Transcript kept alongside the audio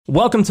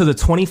Welcome to the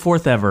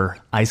 24th ever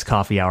Iced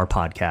Coffee Hour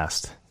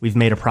podcast. We've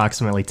made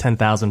approximately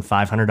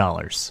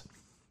 $10,500.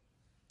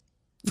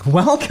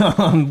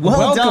 Welcome.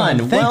 Well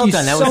done. Thank you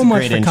That so was a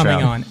much great for intro.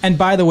 coming on. And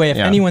by the way, if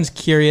anyone's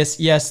curious,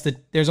 yes,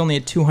 there's only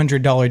a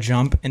 $200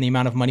 jump in the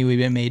amount of money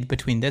we've made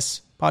between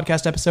this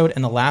podcast episode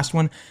and the last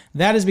one.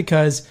 That is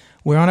because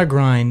we're on a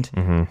grind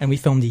and we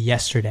filmed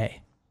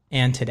yesterday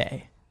and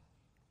today.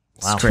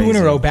 Wow. Two in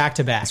a row, back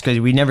to back. It's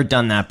crazy. We've never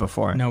done that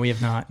before. No, we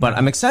have not. But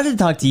I'm excited to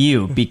talk to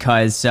you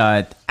because,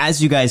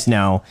 as you guys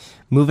know,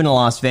 moving to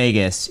Las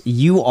Vegas,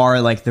 you are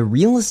like the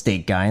real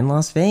estate guy in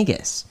Las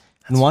Vegas.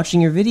 And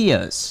watching your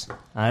videos.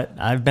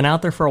 I've been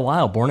out there for a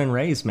while, born and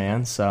raised,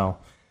 man. So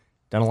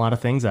done a lot of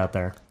things out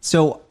there.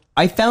 So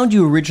I found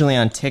you originally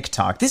on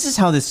TikTok. This is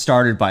how this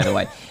started, by the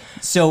way.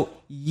 So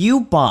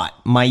you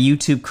bought my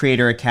YouTube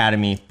Creator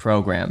Academy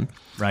program.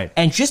 Right.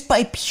 And just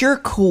by pure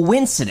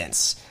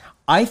coincidence,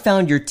 I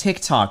found your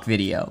TikTok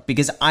video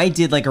because I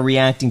did like a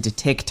reacting to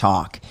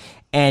TikTok,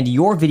 and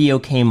your video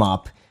came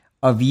up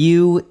of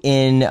you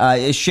in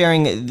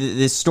sharing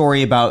this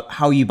story about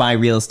how you buy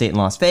real estate in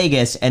Las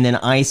Vegas, and then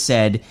I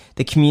said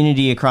the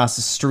community across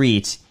the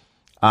street.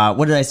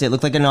 What did I say? It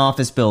looked like an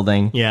office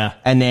building. Yeah.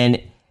 And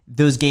then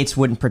those gates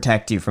wouldn't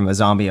protect you from a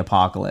zombie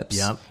apocalypse.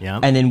 Yep.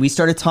 And then we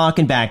started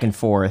talking back and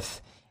forth,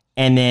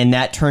 and then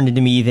that turned into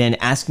me then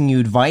asking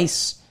you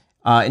advice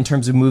in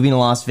terms of moving to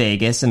Las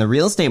Vegas and the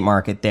real estate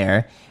market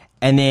there.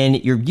 And then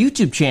your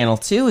YouTube channel,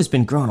 too, has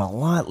been growing a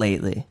lot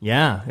lately.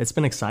 Yeah, it's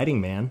been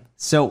exciting, man.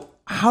 So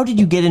how did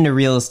you get into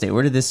real estate?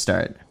 Where did this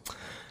start?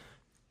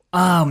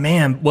 Oh,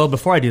 man. Well,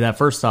 before I do that,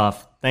 first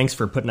off, thanks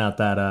for putting out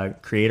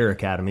that Creator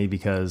Academy,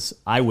 because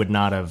I would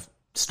not have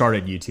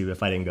started YouTube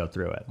if I didn't go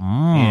through it.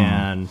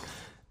 And,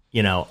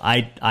 you know,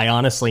 I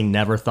honestly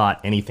never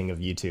thought anything of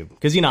YouTube.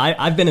 Because, you know,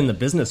 I've been in the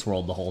business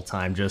world the whole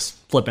time, just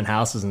flipping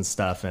houses and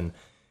stuff. And,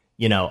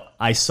 you know,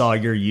 I saw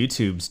your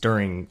YouTubes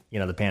during, you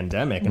know, the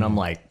pandemic, and I'm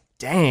like,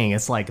 dang,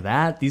 it's like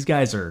that. These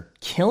guys are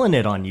killing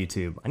it on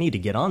YouTube. I need to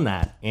get on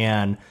that.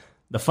 And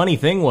the funny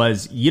thing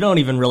was, you don't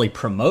even really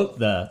promote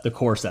the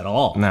course at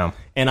all. No.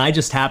 And I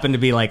just happened to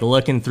be like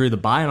looking through the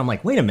bio, and I'm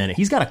like, wait a minute,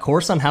 he's got a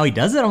course on how he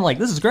does it? I'm like,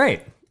 this is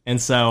great.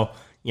 And so,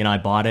 you know, I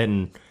bought it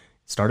and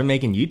started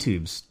making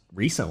YouTubes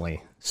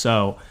recently.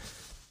 So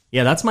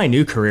yeah, that's my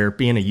new career,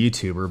 being a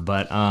YouTuber.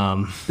 But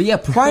yeah,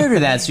 prior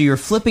to that, so you're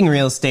flipping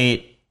real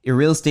estate, you're a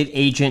real estate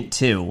agent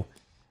too.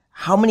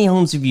 How many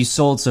homes have you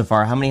sold so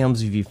far? How many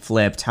homes have you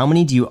flipped? How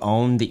many do you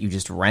own that you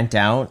just rent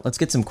out? Let's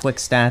get some quick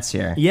stats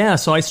here. Yeah,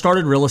 so I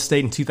started real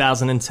estate in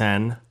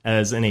 2010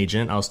 as an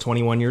agent. I was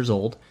 21 years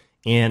old,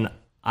 and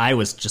I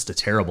was just a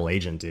terrible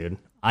agent, dude.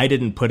 I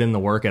didn't put in the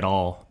work at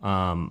all.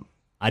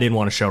 I didn't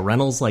want to show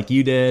rentals like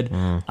you did.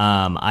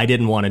 I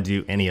didn't want to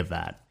do any of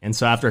that. And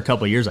so after a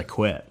couple of years, I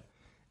quit.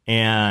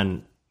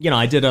 And, you know,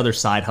 I did other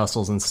side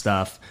hustles and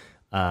stuff.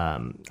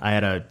 I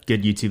had a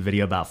good YouTube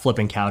video about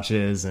flipping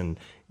couches and,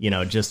 you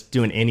know, just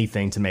doing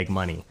anything to make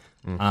money.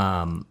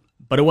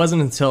 But it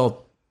wasn't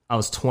until I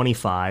was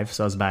 25,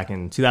 so I was back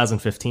in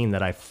 2015,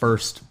 that I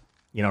first,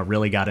 you know,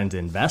 really got into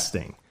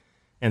investing.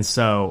 And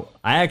so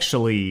I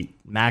actually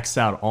maxed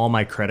out all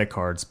my credit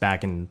cards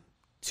back in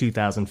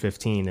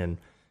 2015 and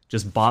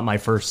just bought my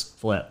first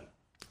flip.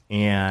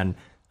 And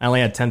I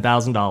only had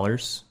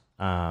 $10,000,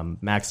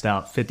 maxed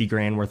out 50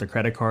 grand worth of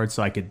credit cards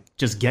so I could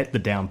just get the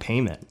down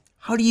payment.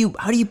 How do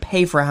you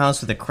pay for a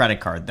house with a credit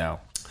card though?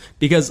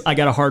 Because I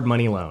got a hard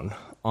money loan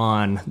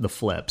on the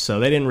flip. So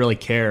they didn't really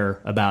care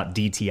about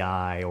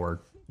DTI or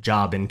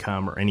job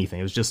income or anything.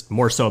 It was just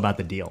more so about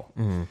the deal.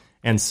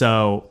 And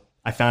so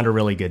I found a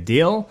really good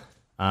deal,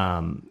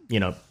 you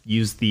know,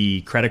 used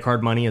the credit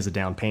card money as a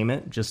down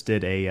payment, just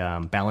did a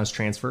balance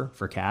transfer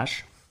for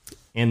cash.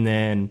 And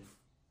then,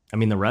 I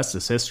mean, the rest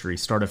is history.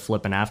 Started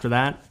flipping after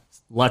that.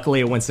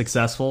 Luckily, it went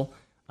successful.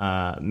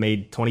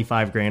 Made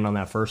 25 grand on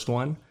that first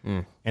one,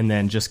 and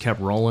then just kept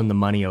rolling the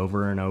money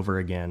over and over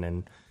again.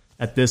 And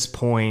at this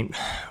point,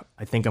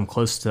 I think I'm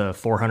close to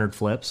 400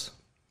 flips.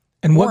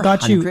 And what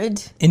got you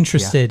 400?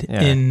 interested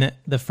in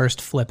the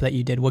first flip that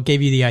you did? What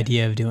gave you the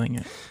idea of doing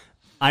it?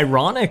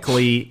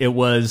 Ironically, it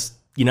was,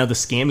 you know, the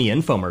scammy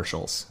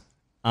infomercials.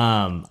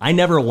 I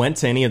never went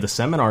to any of the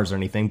seminars or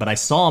anything, but I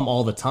saw them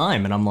all the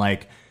time. And I'm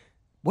like,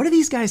 what are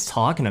these guys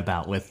talking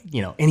about with,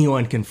 you know,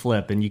 anyone can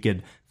flip and you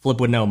could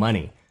flip with no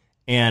money?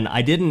 And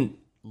I didn't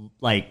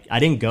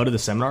go to the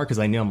seminar because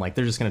I knew, I'm like,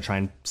 they're just going to try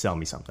and sell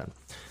me something.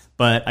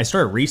 But I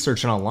started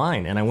researching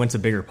online, and I went to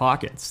Bigger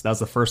Pockets. That was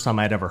the first time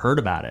I'd ever heard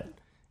about it.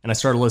 And I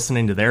started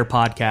listening to their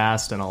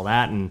podcast and all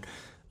that. And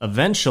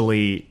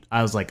eventually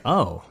I was like,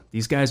 oh,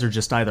 these guys are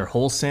just either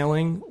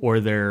wholesaling or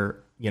they're,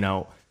 you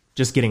know,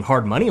 just getting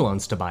hard money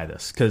loans to buy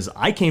this. Because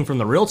I came from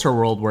the realtor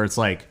world where it's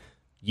like,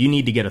 you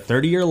need to get a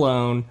 30-year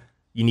loan,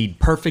 you need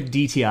perfect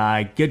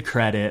DTI, good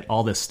credit,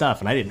 all this stuff.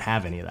 And I didn't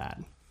have any of that.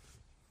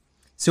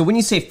 So when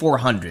you say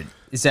 400,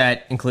 is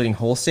that including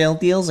wholesale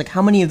deals? Like,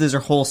 how many of those are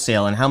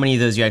wholesale, and how many of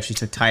those you actually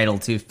took title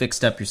to,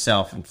 fixed up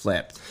yourself, and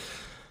flipped?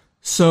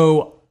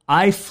 So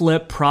I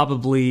flipped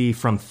probably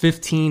from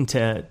 15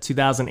 to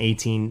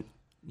 2018,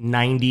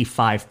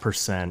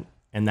 95%.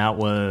 And that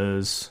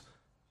was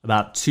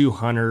about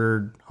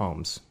 200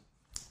 homes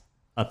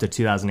up to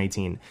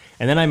 2018.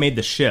 And then I made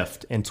the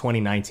shift in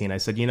 2019. I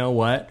said, you know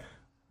what?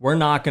 We're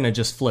not going to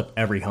just flip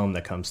every home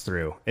that comes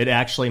through. It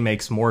actually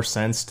makes more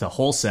sense to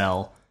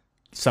wholesale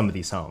some of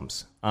these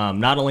homes.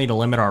 Not only to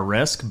limit our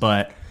risk,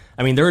 but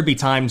I mean, there would be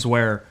times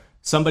where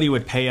somebody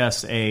would pay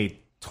us a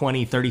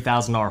 $20,000,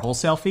 $30,000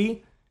 wholesale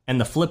fee, and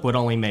the flip would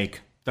only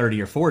make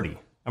 30 or 40.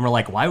 And we're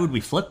like, why would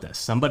we flip this?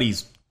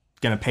 Somebody's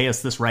going to pay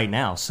us this right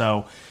now.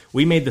 So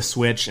we made the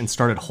switch and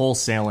started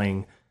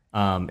wholesaling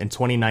in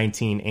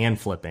 2019 and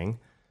flipping.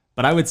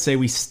 But I would say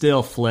we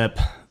still flip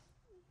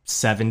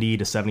 70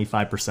 to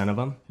 75% of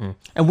them.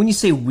 And when you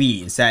say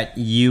we, is that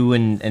you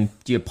and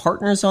do you have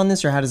partners on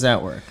this, or how does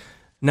that work?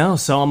 No.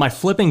 So on my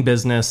flipping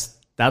business,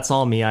 that's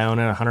all me. I own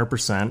it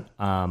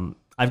 100%.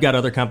 I've got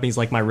other companies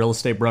like my real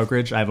estate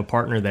brokerage. I have a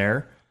partner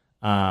there.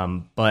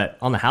 But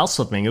on the house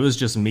flipping, it was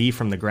just me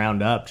from the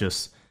ground up,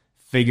 just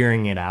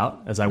figuring it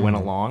out as I went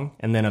along.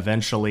 And then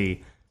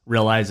eventually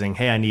realizing,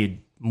 hey, I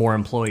need more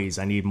employees.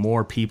 I need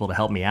more people to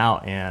help me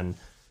out. And,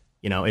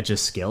 you know, it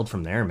just scaled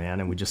from there, man.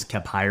 And we just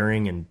kept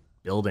hiring and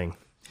building.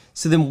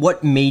 So then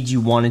what made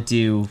you want to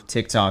do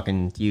TikTok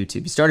and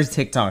YouTube? You started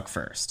TikTok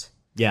first.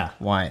 Yeah.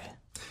 Why?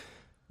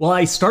 Well,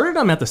 I started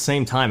them at the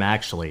same time,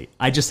 actually.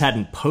 I just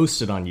hadn't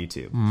posted on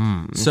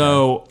YouTube. Okay.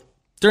 So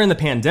during the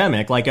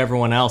pandemic, like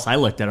everyone else, I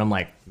looked at it, I'm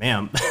like,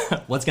 man,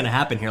 what's going to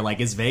happen here? Like,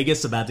 is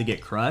Vegas about to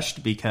get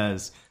crushed?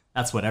 Because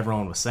that's what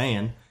everyone was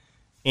saying.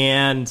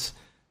 And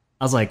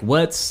I was like,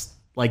 what's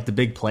like the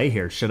big play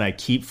here? Should I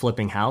keep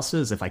flipping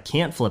houses? If I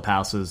can't flip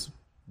houses,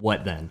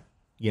 what then?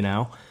 You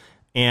know?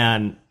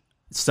 And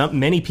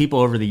many people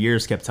over the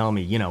years kept telling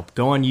me, you know,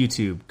 go on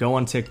YouTube, go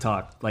on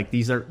TikTok. Like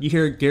you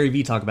hear Gary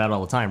Vee talk about it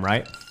all the time,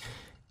 right?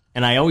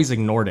 And I always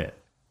ignored it.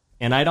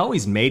 And I'd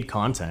always made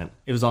content.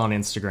 It was on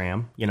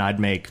Instagram. You know, I'd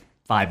make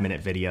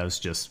 5-minute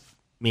videos, just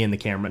me and the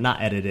camera,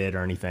 not edited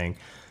or anything.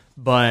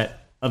 But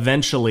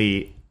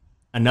eventually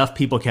enough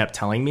people kept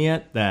telling me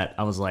it that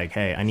I was like,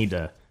 hey, I need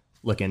to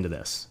look into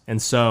this.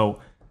 And so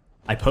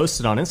I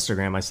posted on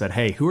Instagram. I said,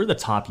 hey, who are the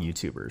top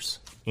YouTubers?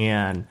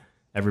 And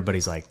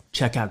everybody's like,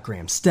 check out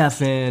Graham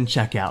Stephan,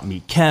 check out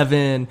Meet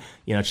Kevin,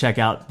 you know, check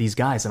out these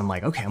guys. And I'm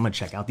like, okay, I'm going to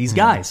check out these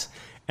guys.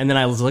 And then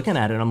I was looking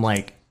at it and I'm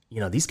like, you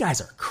know, these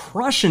guys are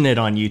crushing it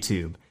on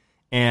YouTube.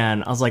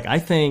 And I was like, I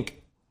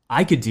think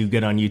I could do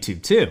good on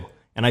YouTube too.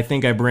 And I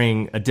think I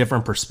bring a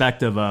different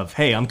perspective of,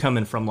 hey, I'm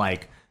coming from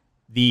like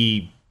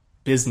the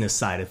business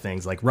side of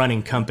things, like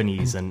running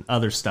companies and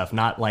other stuff,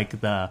 not like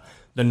the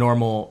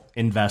normal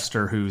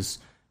investor who's,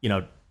 you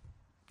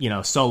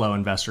know, solo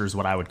investor is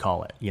what I would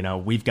call it. You know,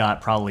 we've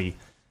got probably,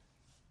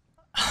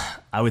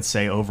 I would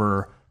say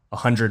over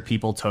 100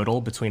 people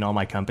total between all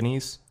my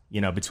companies,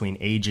 you know, between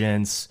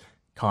agents,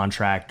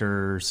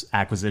 contractors,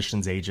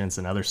 acquisitions agents,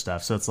 and other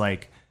stuff. So it's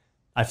like,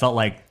 I felt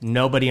like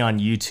nobody on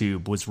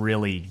YouTube was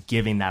really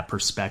giving that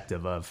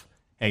perspective of,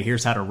 hey,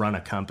 here's how to run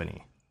a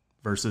company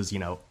versus, you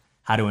know,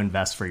 how to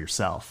invest for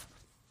yourself.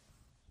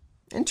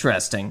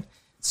 Interesting.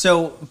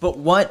 So, but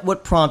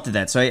what prompted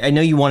that? So I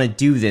know you want to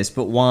do this,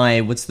 but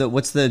why? What's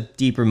the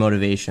deeper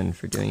motivation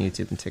for doing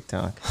YouTube and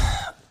TikTok?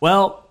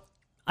 Well,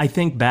 I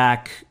think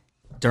back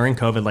during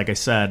COVID, like I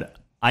said,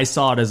 I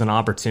saw it as an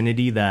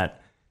opportunity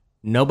that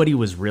nobody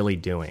was really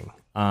doing,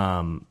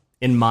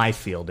 in my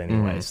field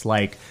anyways.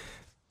 Like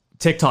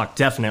TikTok,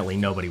 definitely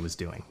nobody was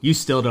doing. You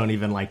still don't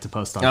even like to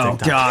post on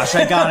TikTok. Oh gosh,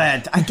 I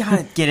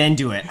gotta get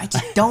into it. I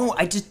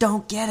just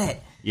don't get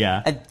it.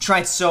 Yeah. I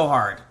tried so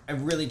hard. I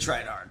really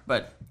tried hard,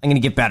 but I'm going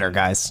to get better,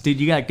 guys. Dude,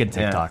 you got good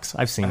TikToks.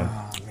 Yeah. I've seen them.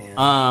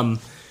 Oh, man.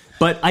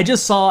 But I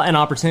just saw an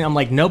opportunity. I'm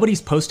like,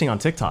 nobody's posting on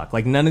TikTok.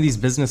 Like, none of these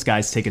business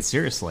guys take it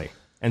seriously.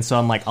 And so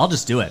I'm like, I'll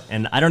just do it.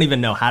 And I don't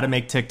even know how to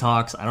make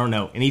TikToks. I don't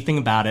know anything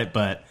about it.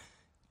 But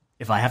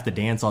if I have to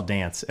dance, I'll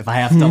dance. If I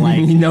have to,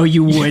 like... No,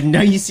 you wouldn't. No,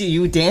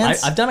 you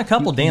dance? I've done a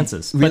couple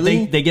dances.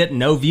 Really? But they get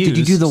no views. Did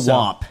you do the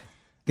WAP?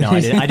 No,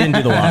 I didn't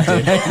do the WAP,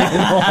 dude.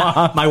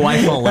 My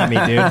wife won't let me,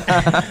 dude.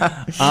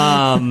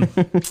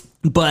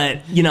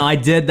 But you know, I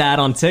did that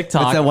on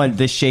TikTok. What's that one?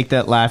 The Shake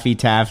That Laffy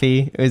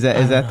Taffy? Is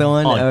that the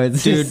one? Oh,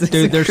 dude,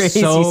 there's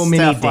so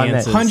many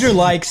dances. 100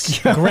 likes.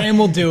 Graham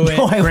will do it.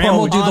 No, Graham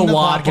will do the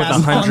WAP with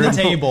 100 on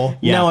the table.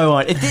 Yeah. No, I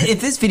won't.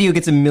 If this video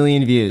gets 1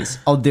 million views,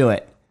 I'll do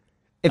it.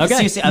 If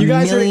seriously, a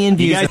million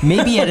views,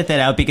 maybe edit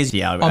that out because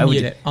I'll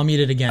mute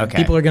it again. Okay.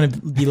 People are going to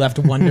be left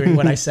wondering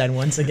what I said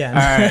once again.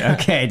 All right,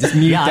 okay, just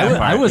mute that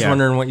part. I was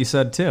wondering what you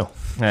said too.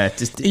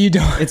 You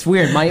don't. It's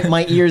weird.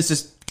 My ears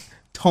just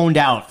toned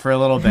out for a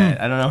little bit.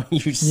 I don't know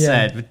what you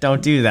said, but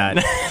don't do that.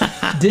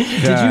 Did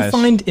you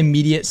find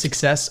immediate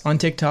success on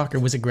TikTok, or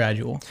was it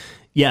gradual?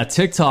 Yeah,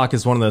 TikTok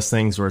is one of those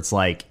things where it's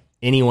like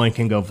anyone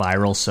can go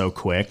viral so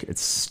quick.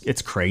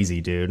 It's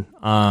crazy, dude.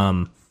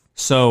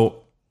 So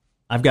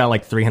I've got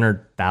like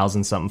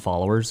 300,000 something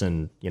followers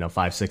in,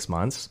 5-6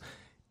 months.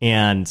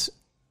 And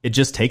it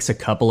just takes a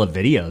couple of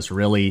videos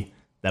really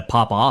that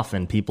pop off,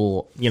 and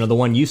people, the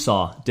one you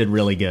saw did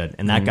really good.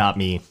 And that got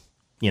me,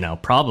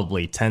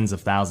 probably tens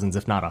of thousands,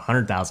 if not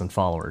 100,000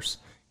 followers,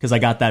 because I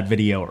got that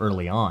video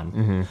early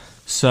on.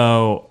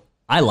 So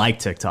I like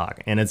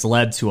TikTok, and it's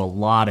led to a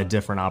lot of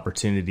different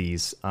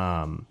opportunities.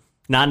 Not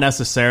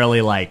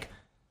necessarily like,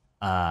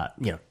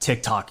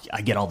 TikTok,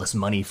 I get all this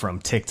money from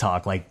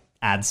TikTok, like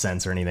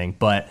AdSense or anything,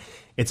 but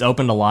it's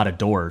opened a lot of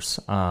doors.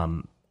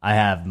 I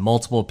have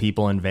multiple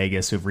people in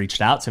Vegas who've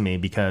reached out to me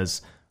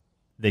because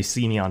they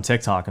see me on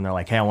TikTok and they're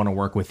like, hey, I want to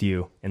work with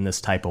you in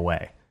this type of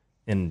way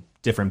in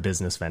different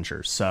business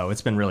ventures. So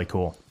it's been really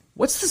cool.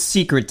 What's the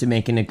secret to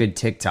making a good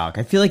TikTok?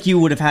 I feel like you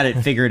would have had it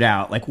figured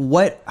out. Like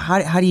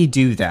how do you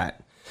do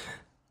that?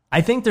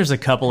 I think there's a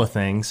couple of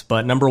things,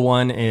 but number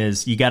one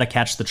is you got to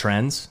catch the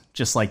trends,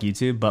 just like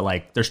YouTube, but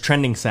like there's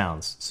trending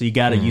sounds. So you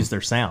got to use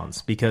their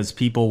sounds because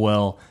people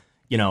will,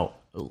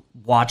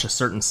 watch a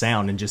certain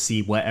sound and just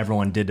see what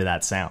everyone did to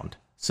that sound.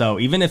 So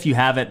even if you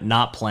have it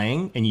not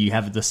playing and you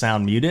have the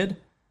sound muted,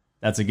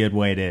 that's a good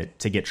way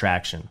to get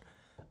traction.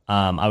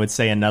 I would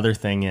say another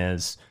thing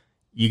is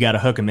you got to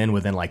hook them in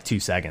within like 2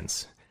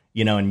 seconds.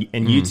 In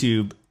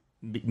YouTube,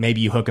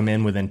 maybe you hook them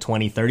in within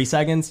 20, 30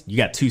 seconds. You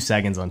got 2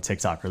 seconds on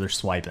TikTok or they're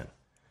swiping.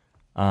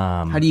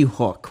 How do you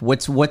hook?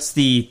 What's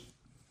the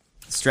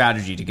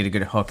strategy to get a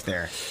good hook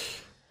there?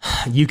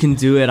 You can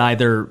do it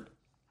either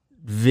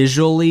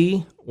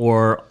visually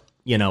or,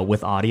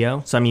 with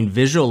audio. So, I mean,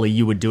 visually,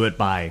 you would do it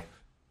by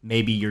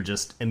maybe you're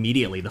just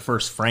immediately the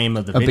first frame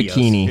of the video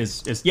bikini.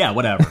 is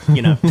whatever.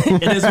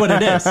 It is what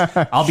it is.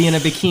 I'll be in a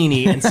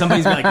bikini and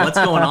somebody's like, what's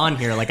going on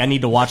here? Like, I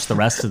need to watch the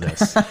rest of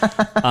this.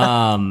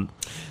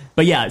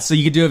 But yeah, so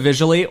you could do it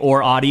visually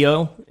or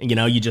audio.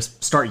 You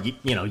just start,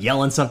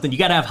 yelling something. You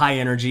got to have high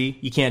energy.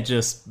 You can't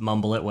just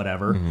mumble it,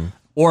 whatever. Mm-hmm.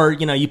 Or,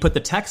 you put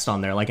the text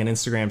on there like an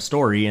Instagram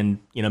story and,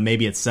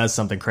 maybe it says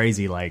something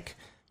crazy like,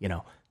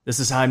 this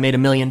is how I made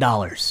 $1 million.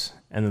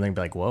 And then they'd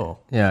be like, whoa.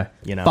 Yeah.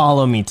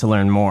 Follow me to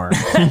learn more.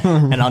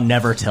 And I'll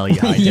never tell you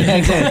how I did it.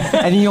 Exactly.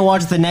 And then you'll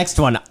watch the next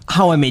one,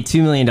 how I made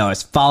 $2 million.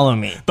 Follow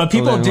me. But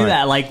people do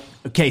that like,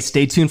 okay,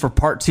 stay tuned for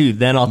part 2.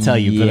 Then I'll tell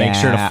you, but make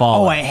sure to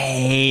follow. Oh, I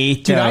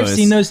hate Dude, those. I've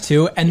seen those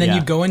too. And then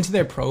you go into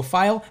their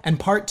profile and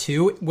part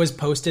 2 was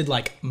posted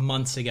like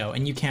months ago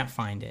and you can't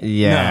find it.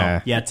 Yeah.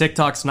 No. Yeah,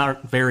 TikTok's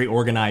not very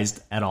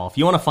organized at all. If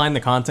you want to find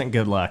the content,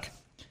 good luck.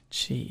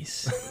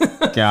 Jeez.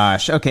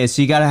 Gosh. Okay,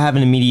 so you got to have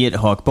an immediate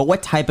hook. But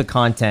what type of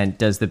content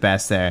does the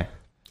best there?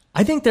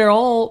 I think they're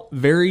all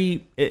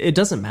it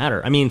doesn't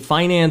matter. I mean,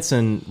 finance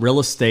and real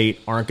estate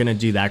aren't going to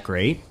do that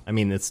great. I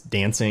mean, it's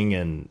dancing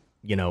and,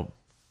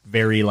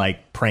 very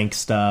like prank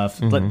stuff,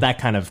 but that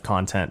kind of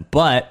content.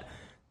 But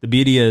the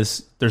beauty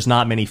is there's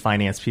not many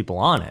finance people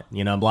on it.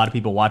 A lot of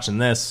people watching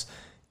this,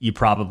 you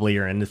probably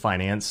are into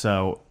finance.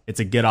 So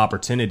it's a good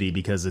opportunity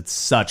because it's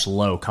such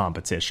low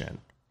competition,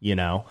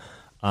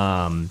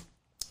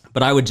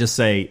 But I would just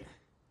say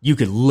you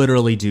could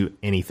literally do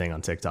anything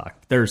on TikTok.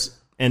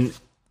 And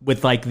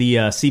with like the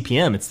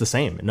CPM, it's the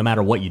same no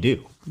matter what you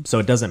do. So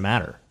it doesn't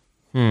matter.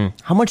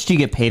 How much do you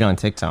get paid on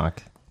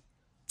TikTok?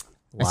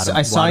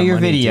 I saw your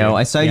money, video. dude.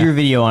 I saw your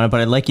video on it,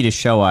 but I'd like you to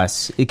show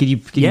us. Could you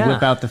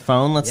whip out the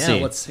phone? Let's see.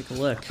 Let's take a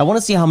look. I want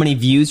to see how many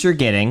views you're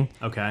getting.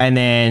 Okay. And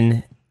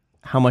then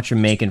how much you're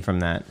making from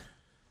that.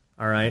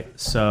 All right.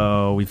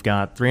 So we've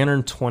got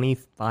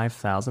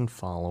 325,000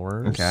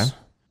 followers. Okay.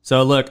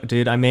 So look,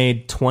 dude, I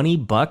made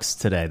 $20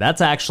 today. That's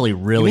actually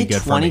really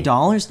good for me.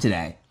 $20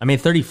 today. I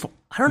made 34.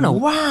 I don't know.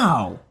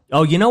 Wow.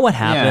 Oh, you know what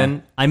happened?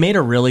 Yeah. I made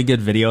a really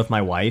good video with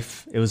my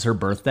wife. It was her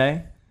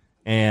birthday,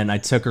 and I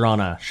took her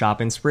on a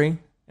shopping spree,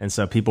 and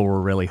so people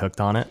were really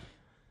hooked on it.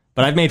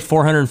 But I've made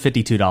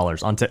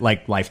 $452 on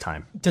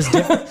lifetime. Does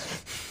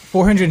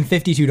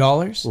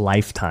 $452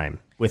 lifetime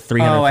with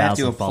 300,000 I have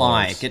to apply.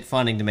 followers. Get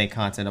funding to make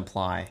content.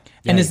 Apply.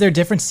 And is there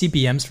different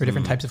CPMs for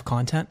different types of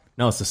content?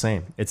 No, it's the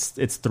same. It's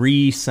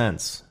 3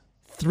 cents.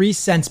 3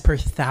 cents per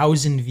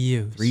 1,000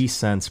 views. 3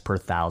 cents per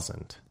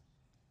 1,000.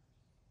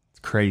 It's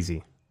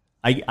crazy.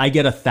 I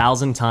get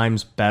 1,000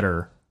 times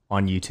better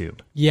on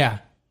YouTube. Yeah.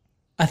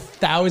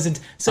 1,000.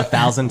 So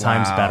 1,000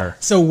 times better.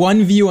 So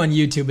one view on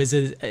YouTube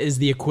is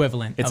the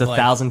equivalent. It's of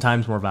 1,000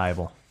 times more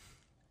valuable.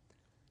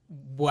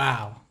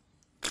 Wow.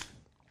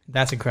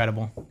 That's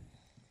incredible.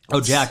 Oh,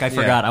 Jack, I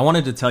forgot. I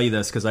wanted to tell you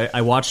this because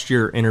I watched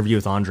your interview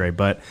with Andre,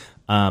 but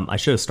I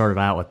should have started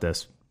out with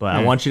this. But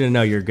I want you to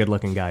know you're a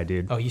good-looking guy,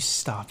 dude. Oh, you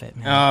stop it,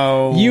 man.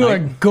 Oh. You are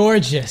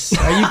gorgeous.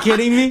 Are you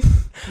kidding me?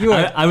 You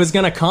are. I was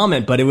going to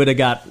comment, but it would have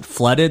got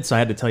flooded, so I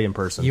had to tell you in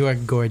person. You are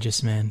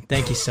gorgeous, man.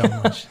 Thank you so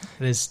much.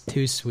 That is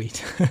too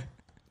sweet. All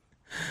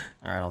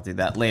right, I'll do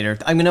that later.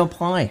 I'm going to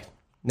apply.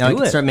 Now I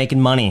can start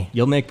making money.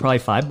 You'll make probably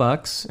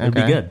 $5. It'll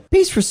be good.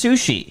 Pays for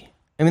sushi.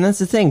 I mean, that's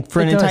the thing.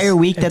 For an entire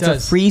week, that's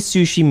a free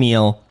sushi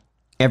meal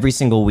every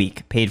single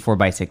week, paid for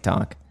by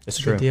TikTok. It's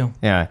true. Good deal.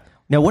 Yeah.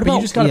 Now, what about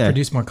you just got to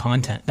produce more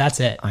content.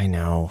 That's it. I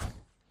know.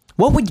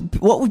 What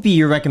would be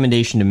your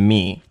recommendation to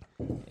me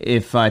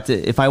if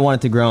I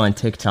wanted to grow on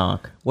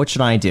TikTok? What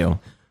should I do?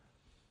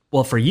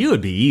 Well, for you, it'd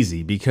be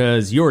easy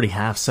because you already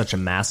have such a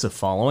massive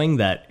following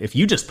that if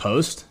you just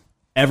post,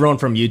 everyone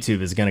from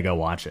YouTube is going to go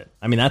watch it.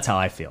 I mean, that's how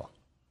I feel,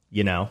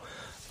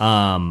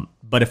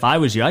 But if I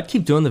was you, I'd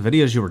keep doing the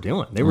videos you were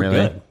doing. They were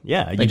good.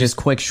 Yeah. Like just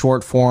quick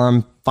short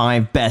form,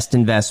 5 best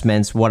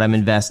investments, what I'm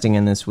investing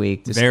in this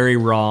week. Just very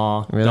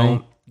raw. Really?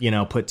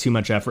 Don't, put too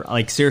much effort.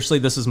 Like, seriously,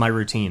 this is my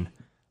routine.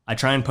 I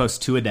try and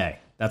post 2 a day.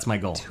 That's my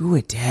goal. 2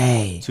 a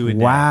day. 2 a day.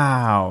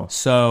 Wow.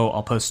 So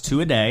I'll post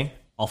 2 a day.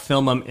 I'll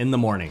film them in the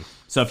morning.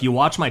 So if you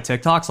watch my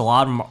TikToks, a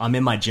lot of them, I'm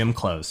in my gym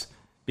clothes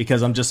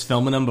because I'm just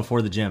filming them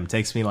before the gym. It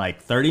takes me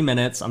like 30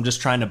 minutes. I'm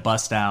just trying to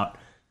bust out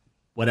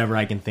whatever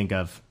I can think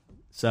of.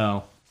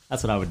 So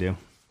that's what I would do.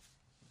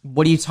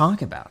 What do you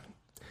talk about?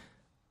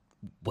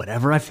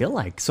 Whatever I feel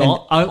like.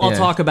 So I'll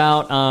talk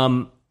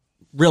about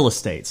real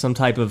estate, some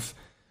type of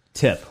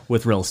tip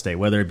with real estate,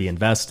 whether it be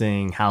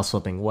investing, house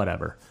flipping,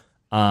 whatever.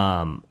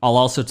 I'll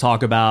also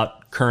talk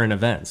about current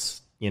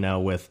events,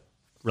 with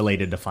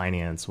related to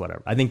finance,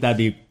 whatever. I think that'd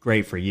be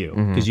great for you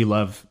because you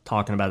love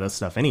talking about this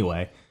stuff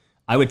anyway.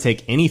 I would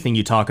take anything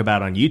you talk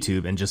about on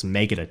YouTube and just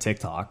make it a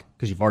TikTok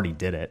because you've already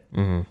did it.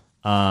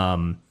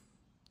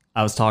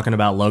 I was talking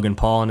about Logan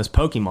Paul and his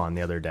Pokemon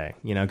the other day,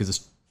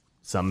 because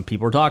some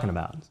people are talking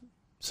about.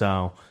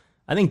 So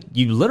I think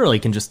you literally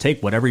can just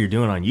take whatever you're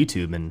doing on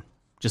YouTube and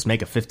just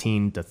make a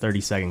 15 to 30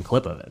 second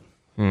clip of it.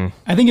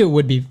 I think it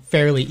would be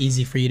fairly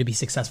easy for you to be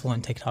successful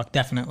on TikTok,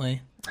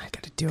 definitely. I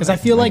gotta do it. Because I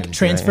feel like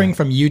transferring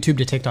from YouTube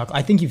to TikTok,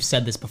 I think you've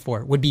said this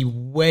before, would be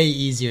way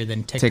easier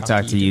than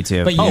TikTok to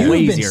YouTube. But way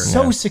you've been easier.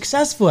 so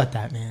successful at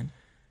that, man.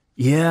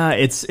 Yeah,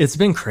 it's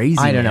been crazy.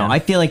 I don't know. man. I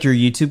feel like your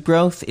YouTube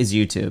growth is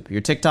YouTube. Your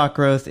TikTok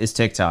growth is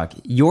TikTok.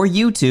 Your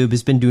YouTube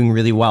has been doing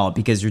really well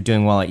because you're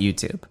doing well at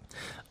YouTube.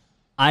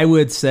 I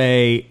would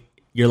say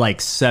you're like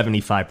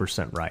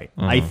 75% right.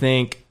 I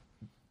think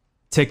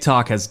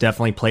TikTok has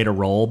definitely played a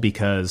role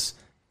because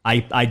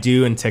I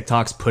do in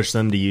TikToks push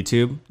them to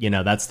YouTube.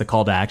 That's the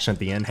call to action at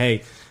the end.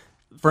 Hey,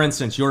 for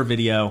instance, your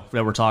video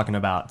that we're talking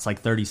about, it's like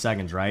 30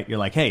 seconds, right? You're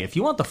like, hey, if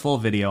you want the full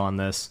video on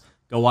this,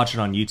 go watch it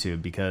on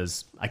YouTube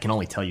because I can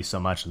only tell you so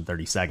much in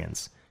 30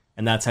 seconds.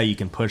 And that's how you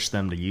can push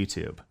them to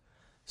YouTube.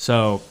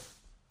 So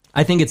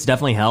I think it's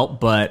definitely helped,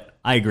 but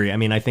I agree. I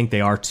mean, I think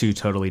they are 2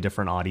 totally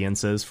different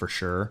audiences for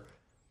sure.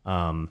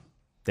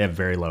 They have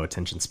very low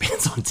attention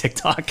spans on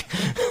TikTok.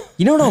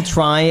 You know what I'll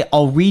try?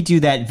 I'll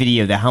redo that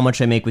video, that how much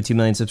I make with 2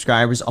 million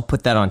subscribers. I'll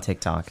put that on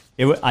TikTok.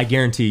 I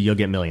guarantee you'll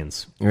get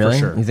millions. Really?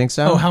 For sure. You think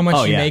so? Oh, how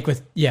much you yeah. make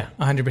with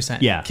 100%.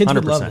 Yeah, Kids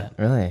would 100%. love that.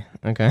 Really?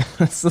 Okay.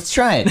 Let's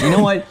try it. You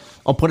know what?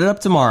 I'll put it up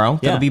tomorrow.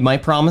 Yeah. That'll be my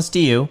promise to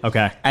you.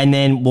 Okay. And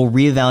then we'll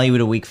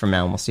reevaluate a week from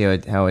now and we'll see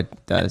how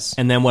it does.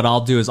 And then what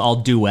I'll do is I'll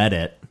duet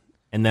it.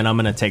 And then I'm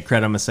going to take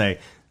credit. I'm going to say,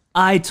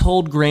 I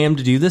told Graham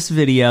to do this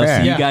video, Fair.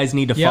 so Yeah. you guys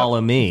need to Yep. follow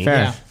me. Fair.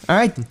 Yeah. All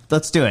right.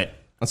 Let's do it.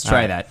 Let's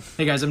try that.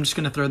 Hey guys, I'm just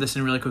going to throw this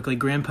in really quickly.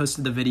 Graham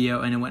posted the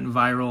video and it went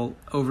viral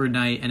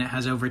overnight and it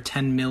has over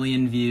 10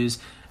 million views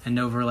and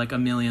over like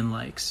 1 million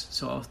likes.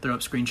 So I'll throw up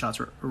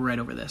screenshots right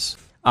over this.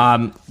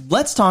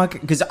 Let's talk,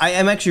 because I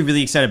am actually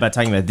really excited about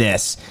talking about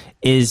this,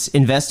 is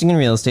investing in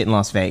real estate in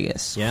Las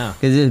Vegas. Yeah.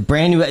 Because it's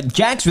brand new.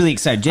 Jack's really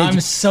excited. I'm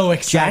so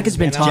excited. Jack has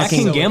been man. I'm Jack talking.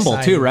 can so gamble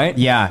excited. too, right?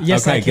 Yeah.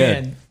 Yes, Okay, I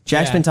can. good.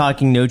 Jack's Yeah. been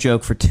talking, no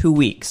joke, for 2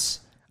 weeks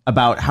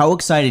about how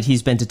excited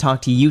he's been to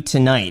talk to you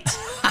tonight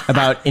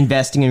about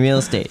investing in real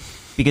estate.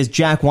 Because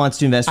Jack wants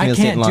to invest in I real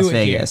estate in can't Las do it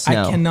Vegas. here.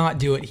 No. I cannot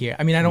do it here.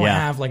 I mean, I don't Yeah.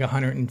 have like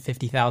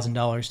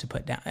 $150,000 to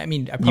put down. I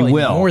mean, I You probably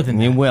will. more than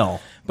that. You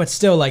will. But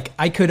still, like,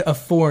 I could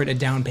afford a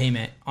down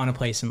payment on a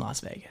place in Las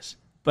Vegas.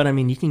 But I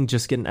mean, you can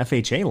just get an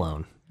FHA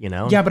loan,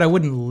 Yeah, but I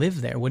wouldn't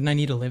live there. Wouldn't I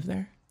need to live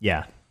there?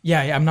 Yeah.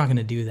 Yeah, I'm not going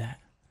to do that.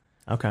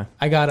 Okay.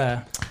 I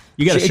gotta.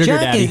 You got a sugar Jack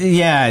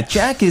daddy.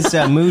 Jack is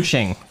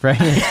mooching, right?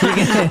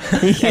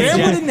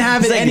 Graham wouldn't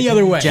have it any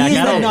other way. Jack, He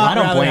I would don't- not I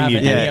don't rather blame have you,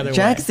 it any Jack. other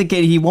Jack's way. the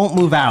kid, he won't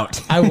move out.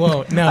 I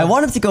won't. No, I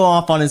want him to go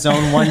off on his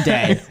own one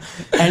day.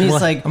 And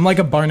he's like, I'm like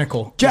a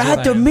barnacle.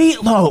 Dad, the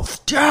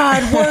meatloaf.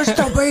 Dad, where's the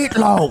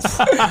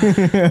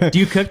meatloaf? Do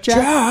you cook, Jack?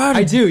 Dad.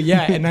 I do,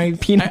 yeah, and I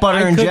Peanut butter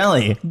I and cook-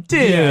 jelly. Dude,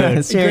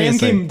 Graham seriously.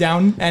 came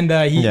down and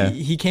Yeah.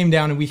 he came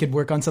down and we could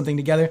work on something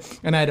together.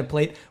 And I had a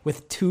plate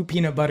with 2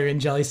 peanut butter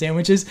and jelly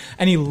sandwiches,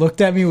 and he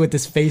looked at me with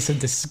this face of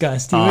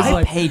disgust. He was I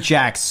like, pay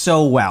Jack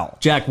so well.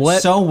 Jack,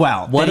 what? So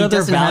well. What that he other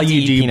doesn't have to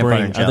value eat do you peanut butter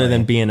bring and other jelly.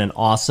 than being an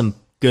awesome,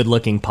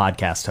 good-looking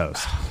podcast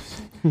host?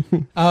 With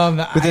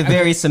a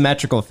very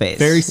symmetrical face.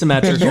 Very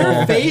symmetrical.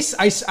 your face.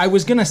 I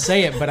was gonna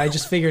say it, but I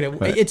just figured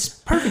it's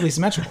perfectly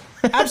symmetrical.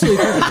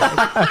 Absolutely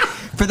perfect.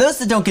 For those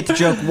that don't get the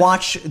joke,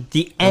 watch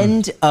the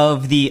end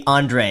of the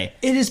Andre.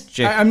 It is.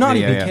 Jake I'm not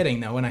video, even yeah. kidding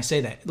though when I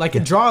say that.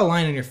 Like, draw a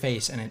line on your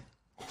face and it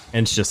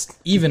And it's just,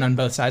 even on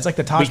both sides, like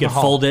the Taj we could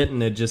Mahal. fold it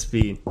and it'd just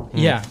be,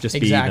 Yeah, just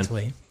be even.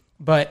 exactly.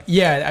 But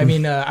yeah, I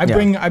mean, I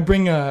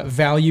bring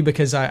value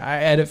because I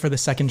edit for the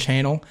second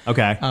channel.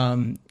 Okay.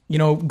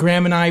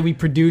 Graham and we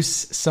produce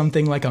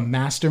something like a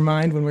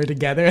mastermind when we're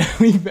together.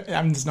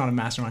 I'm just not a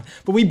mastermind,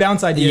 but we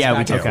bounce ideas Yeah, we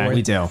back do. and forth.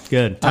 We do.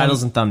 Good.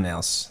 Titles and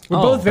thumbnails. We're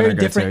both very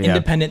Go-to, different, yeah.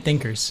 independent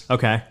thinkers.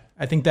 Okay.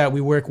 I think that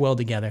we work well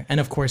together. And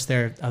of course,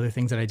 there are other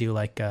things that I do,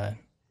 like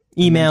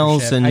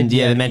Emails mentorship. and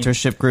Idea- the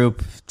mentorship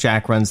group.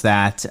 Jack runs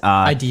that.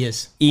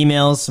 ideas.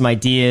 Emails, some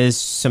ideas.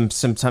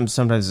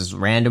 Sometimes it's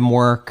random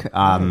work.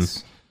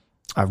 Nice.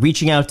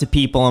 reaching out to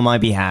people on my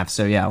behalf.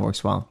 So yeah, it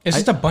works well. It's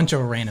just a bunch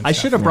of random I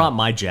stuff. should have brought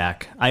my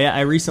Jack.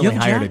 I recently You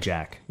have a hired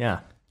Jack? a Jack. Yeah.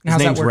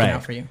 How's that working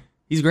out for you?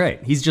 He's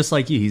great. He's just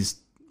like you. He's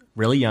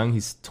really young.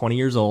 He's 20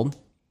 years old,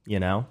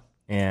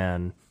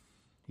 and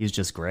he's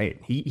just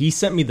great. He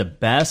sent me the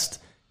best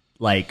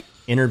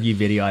interview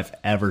video I've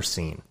ever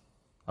seen.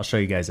 I'll show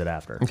you guys it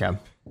after. Okay.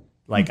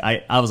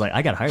 I was like,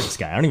 I got to hire this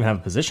guy. I don't even have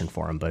a position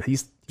for him, but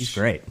he's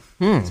great.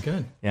 That's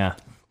good. Yeah.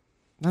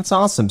 That's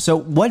awesome. So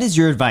what is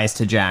your advice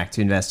to Jack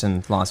to invest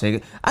in Las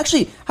Vegas?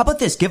 Actually, how about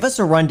this? Give us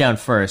a rundown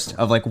first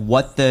of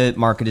what the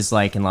market is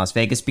like in Las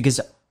Vegas,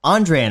 because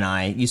Andre and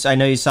I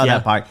know you saw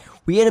that part.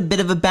 We had a bit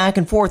of a back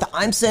and forth.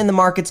 I'm saying the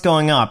market's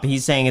going up.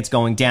 He's saying it's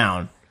going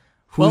down.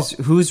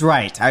 Who's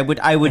right?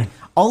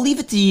 I'll leave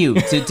it to you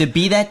to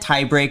be that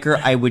tiebreaker.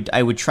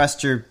 I would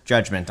trust your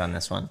judgment on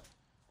this one.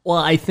 Well,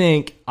 I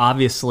think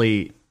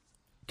obviously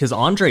because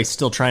Andre's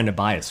still trying to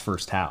buy his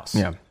first house.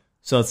 Yeah.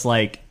 So it's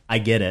I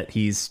get it.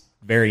 He's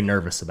very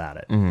nervous about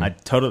it.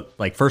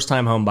 I first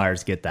time home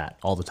buyers get that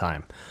all the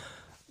time.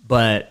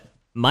 But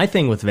my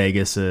thing with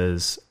Vegas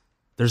is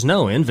there's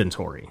no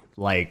inventory.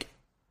 The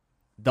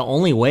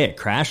only way it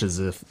crashes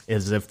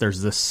is if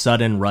there's this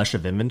sudden rush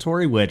of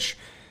inventory, which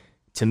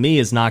to me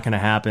is not going to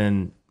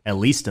happen at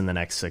least in the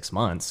next 6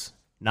 months.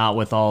 Not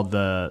with all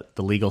the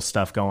legal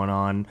stuff going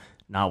on,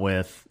 not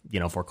with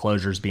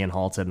foreclosures being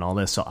halted and all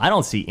this. So I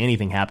don't see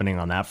anything happening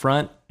on that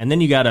front. And then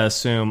you got to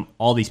assume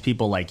all these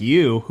people like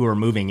you who are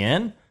moving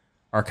in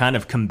are kind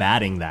of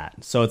combating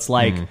that. So it's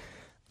I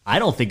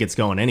don't think it's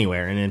going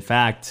anywhere. And in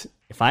fact,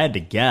 if I had to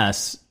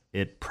guess,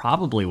 it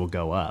probably will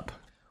go up.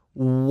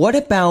 What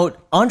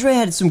about, Andre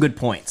had some good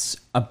points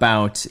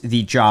about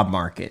the job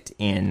market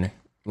in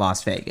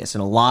Las Vegas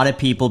and a lot of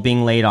people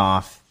being laid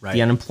off. Right.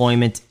 The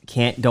unemployment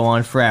can't go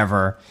on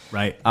forever.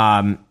 Right.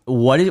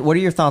 What are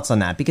your thoughts on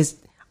that? Because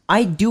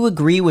I do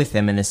agree with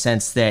him in the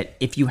sense that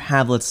if you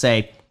have, let's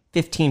say,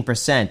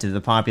 15% of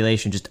the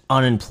population just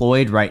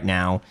unemployed right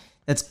now,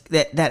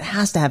 that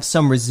has to have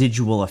some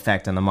residual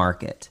effect on the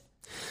market.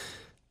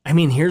 I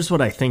mean, here's what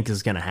I think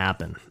is going to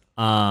happen.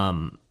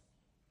 And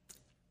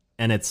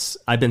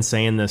I've been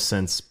saying this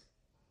since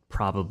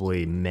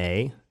probably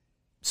May.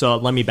 So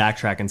let me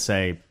backtrack and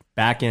say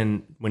back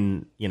in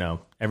when,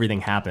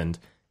 everything happened,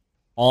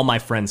 all my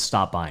friends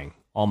stopped buying.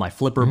 All my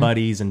flipper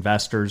buddies,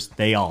 investors,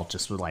 they all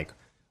just were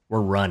we're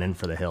running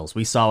for the hills.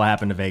 We saw what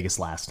happened to Vegas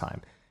last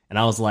time. And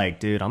I was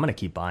like, dude, I'm going to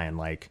keep buying.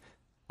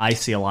 I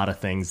see a lot of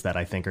things that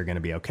I think are going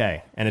to be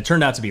okay. And it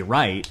turned out to be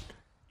right.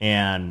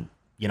 And,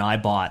 I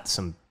bought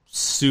some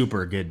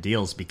super good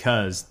deals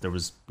because there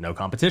was no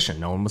competition.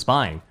 No one was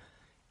buying.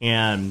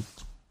 And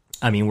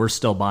I mean, we're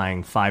still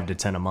buying 5 to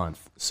 10 a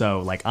month.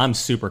 So I'm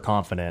super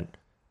confident,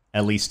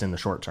 at least in the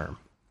short term.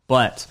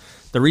 But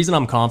the reason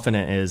I'm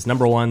confident is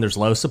number one, there's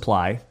low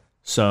supply.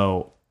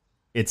 So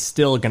it's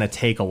still going to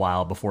take a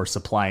while before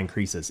supply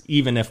increases.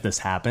 Even if this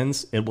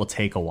happens, it will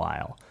take a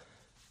while.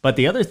 But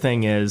the other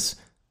thing is,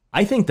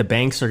 I think the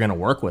banks are going to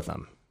work with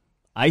them.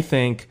 I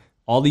think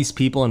all these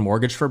people in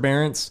mortgage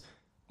forbearance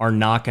are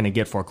not going to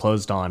get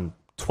foreclosed on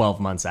 12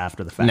 months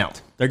after the fact. No.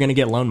 They're going to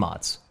get loan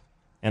mods.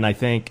 And I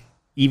think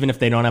even if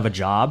they don't have a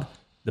job,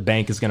 the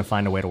bank is going to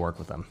find a way to work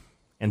with them.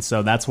 And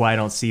so that's why I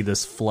don't see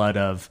this flood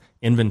of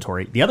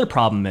inventory. The other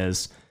problem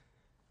is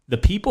the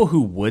people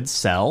who would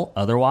sell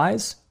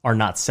otherwise are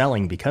not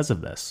selling because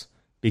of this,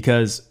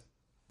 because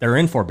they're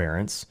in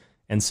forbearance.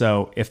 And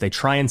so if they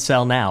try and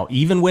sell now,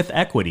 even with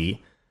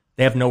equity,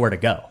 they have nowhere to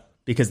go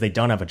because they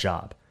don't have a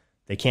job.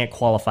 They can't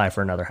qualify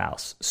for another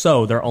house.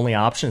 So their only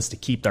option is to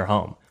keep their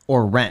home.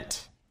 Or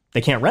rent.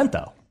 They can't rent,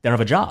 though. They don't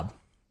have a job.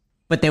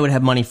 But they would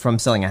have money from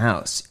selling a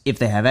house if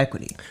they have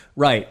equity.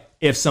 Right.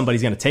 If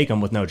somebody's going to take them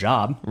with no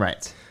job.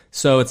 Right.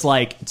 So it's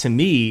to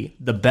me,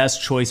 the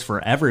best choice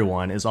for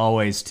everyone is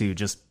always to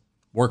just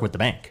work with the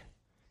bank.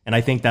 And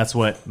I think that's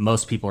what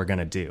most people are going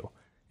to do.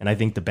 And I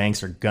think the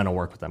banks are going to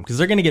work with them because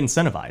they're going to get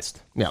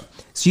incentivized. Yeah.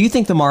 So you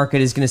think the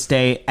market is going to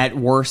stay at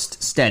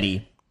worst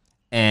steady,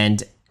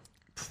 and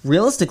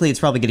realistically, it's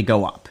probably going to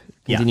go up,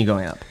 continue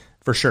going up.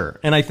 For sure.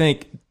 And I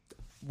think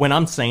when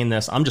I'm saying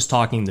this, I'm just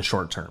talking the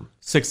short term,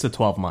 6 to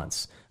 12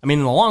 months. I mean,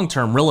 in the long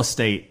term, real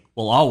estate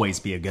will always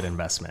be a good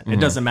investment. It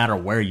doesn't matter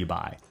where you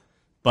buy.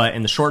 But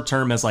in the short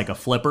term, as a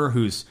flipper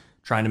who's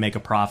trying to make a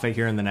profit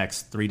here in the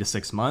next 3 to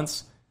 6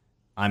 months,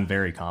 I'm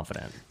very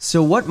confident.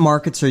 So what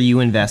markets are you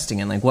investing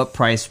in? What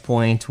price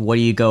point? What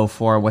do you go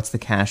for? What's the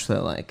cash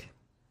flow like?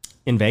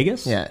 In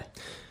Vegas? Yeah.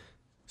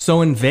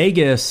 So in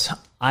Vegas,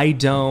 I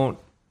don't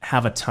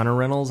have a ton of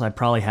rentals. I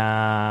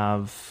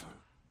have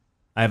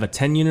a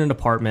 10-unit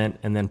apartment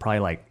and then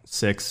probably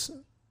 6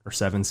 or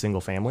 7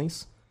 single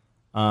families.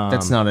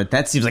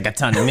 That seems like a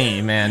ton to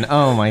me, man.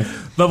 Oh my.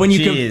 But when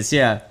you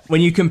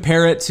when you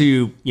compare it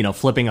to,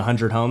 flipping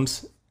 100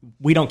 homes,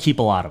 we don't keep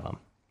a lot of them.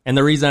 And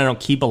the reason I don't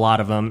keep a lot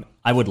of them,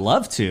 I would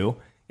love to,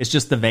 is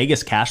just the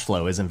Vegas cash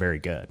flow isn't very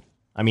good.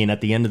 I mean, at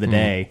the end of the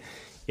day,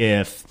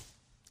 if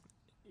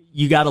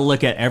you got to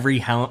look at every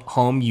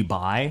home you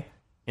buy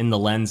in the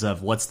lens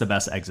of what's the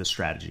best exit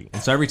strategy.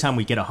 And so every time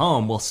we get a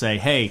home, we'll say,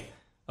 hey,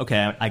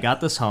 okay, I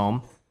got this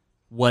home.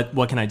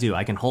 what can I do?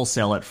 I can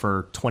wholesale it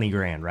for 20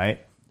 grand,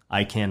 right?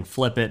 I can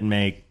flip it and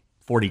make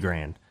 40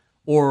 grand.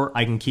 Or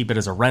I can keep it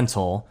as a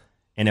rental.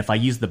 And if I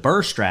use the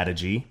BRRRR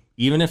strategy,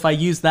 even if I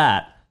use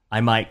that,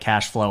 I might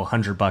cash flow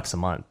 $100 a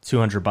month,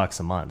 $200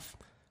 a month.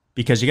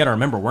 Because you got to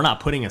remember, we're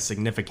not putting a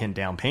significant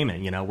down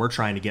payment. We're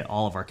trying to get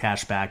all of our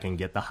cash back and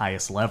get the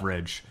highest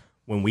leverage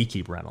when we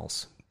keep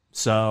rentals.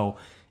 So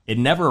it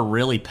never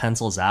really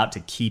pencils out to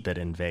keep it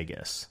in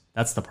Vegas.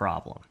 That's the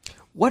problem.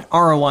 What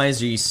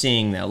ROIs are you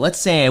seeing though? Let's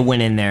say I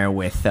went in there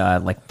with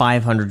like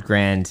 500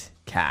 grand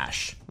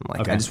cash.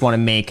 I just want to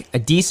make a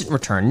decent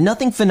return.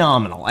 Nothing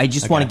phenomenal. I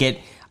just want to get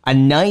a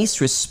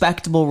nice,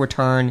 respectable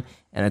return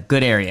in a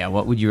good area.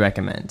 What would you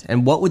recommend?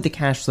 And what would the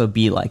cash flow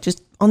be like?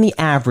 Just on the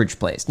average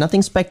place.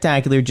 Nothing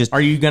spectacular. Just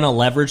Are you going to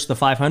leverage the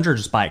 500 or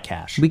just buy it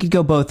cash? we could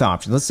go both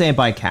options. Let's say I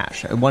buy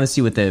cash. I want to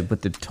see what the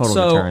total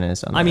return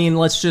is on that.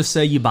 Let's just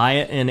say you buy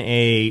it in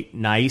a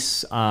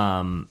nice,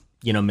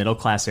 middle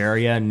class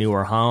area,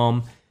 newer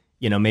home.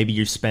 Maybe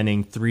you're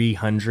spending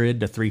 $300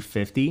 to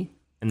 $350,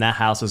 and that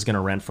house is going to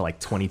rent for like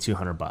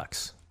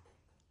 $2,200.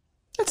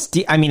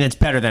 It's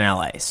better than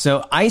LA.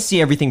 So I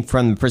see everything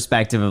from the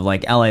perspective of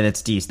like LA.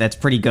 That's decent. That's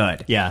pretty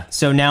good. Yeah.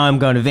 So now I'm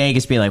going to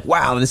Vegas, be like,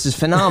 wow, this is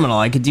phenomenal.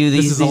 I could do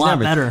these. This is a lot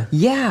better.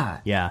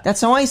 Yeah. Yeah.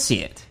 That's how I see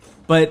it.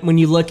 But when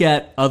you look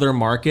at other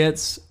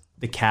markets,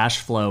 the cash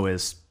flow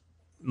is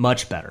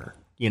much better.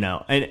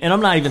 And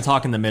I'm not even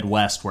talking the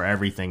Midwest where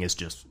everything is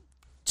just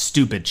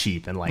stupid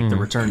cheap and like the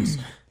returns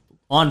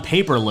on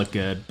paper look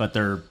good, but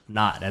they're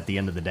not at the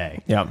end of the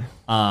day. Yeah.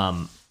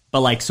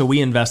 So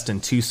we invest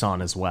in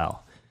Tucson as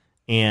well.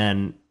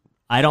 And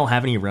I don't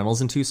have any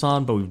rentals in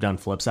Tucson, but we've done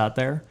flips out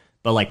there.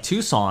 But like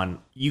Tucson,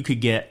 you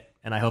could get,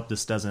 and I hope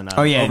this doesn't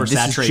oversaturate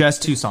this is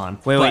just Tucson.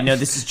 Wait, no,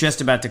 this is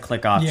just about to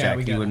click off, Yeah, Jack.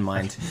 we If you got wouldn't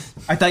mind.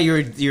 I thought you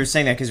were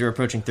saying that because we were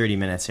approaching 30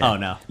 minutes here. Oh,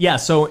 no. Yeah,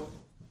 so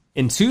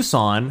in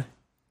Tucson,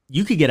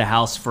 you could get a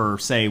house for,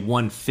 say,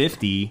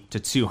 $150 to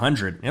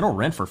 $200. It'll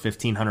rent for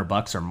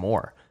 $1,500 or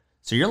more.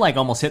 So you're like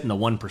almost hitting the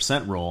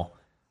 1% rule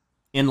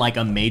in like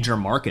a major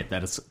market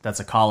that's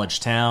a college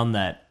town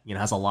that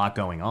has a lot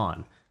going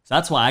on. So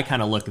that's why I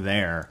kind of look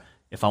there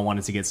if I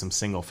wanted to get some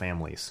single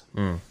families.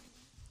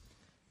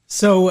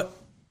 So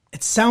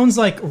it sounds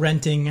like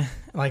renting,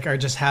 or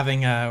just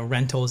having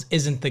rentals,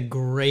 isn't the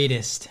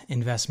greatest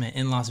investment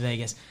in Las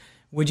Vegas.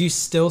 Would you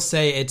still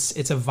say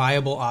it's a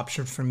viable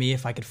option for me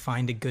if I could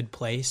find a good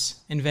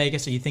place in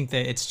Vegas, or you think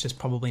that it's just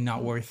probably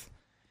not worth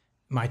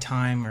my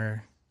time?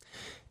 Or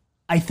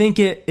I think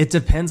it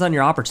depends on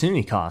your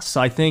opportunity cost.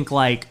 So I think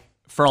like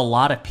for a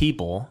lot of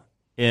people,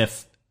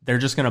 if they're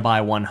just going to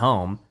buy one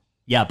home,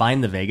 yeah,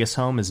 buying the Vegas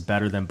home is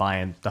better than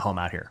buying the home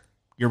out here.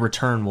 Your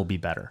return will be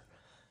better.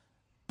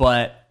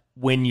 But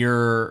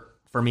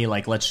for me,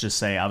 like, let's just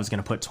say I was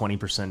going to put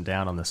 20%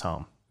 down on this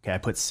home. Okay, I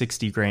put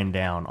 60 grand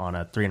down on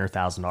a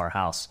 $300,000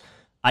 house.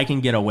 I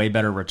can get a way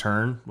better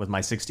return with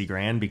my 60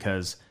 grand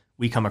because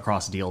we come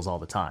across deals all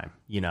the time,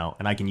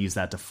 and I can use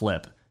that to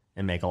flip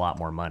and make a lot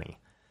more money.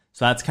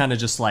 So that's kind of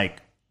just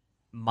like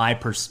my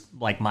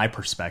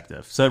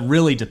perspective. So it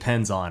really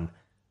depends on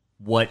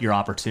what your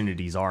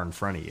opportunities are in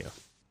front of you.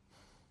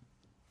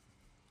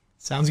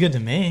 sounds good to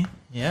me.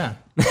 Yeah,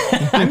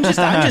 I'm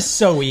just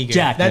so eager.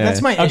 Jack,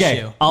 that's my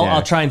issue.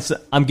 I'll try and.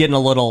 I'm getting a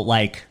little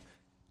like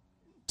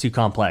too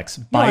complex.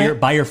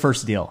 Buy your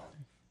first deal.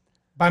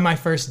 Buy my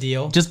first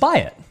deal. Just buy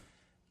it.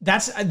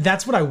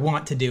 That's what I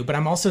want to do, but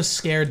I'm also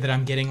scared that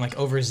I'm getting like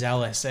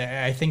overzealous.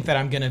 I think that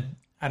I'm gonna.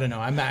 I don't know.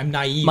 I'm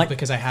naive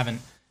because I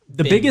haven't.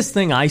 The biggest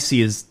thing I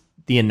see is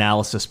the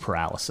analysis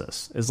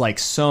paralysis. Is like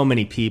so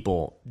many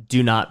people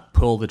do not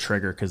pull the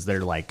trigger because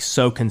they're like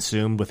so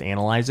consumed with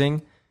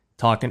analyzing,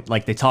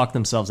 they talk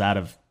themselves out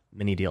of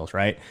many deals.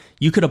 Right?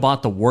 You could have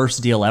bought the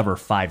worst deal ever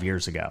 5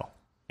 years ago,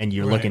 and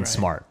you're looking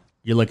smart.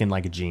 You're looking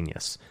like a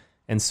genius.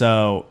 And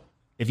so,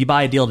 if you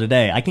buy a deal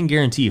today, I can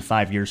guarantee you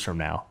 5 years from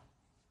now,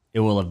 it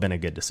will have been a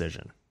good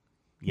decision.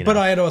 But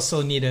I'd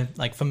also need to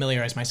like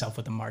familiarize myself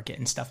with the market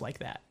and stuff like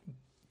that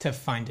to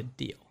find a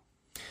deal.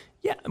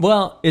 Yeah,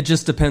 well, it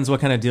just depends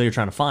what kind of deal you're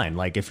trying to find.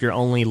 Like if you're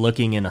only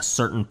looking in a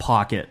certain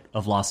pocket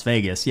of Las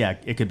Vegas, yeah,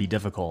 it could be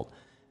difficult.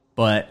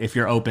 But if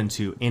you're open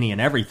to any and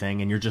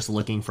everything and you're just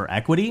looking for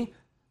equity,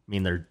 I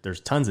mean, there's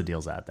tons of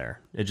deals out there.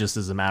 It just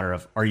is a matter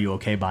of, are you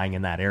okay buying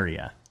in that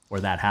area or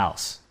that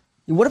house?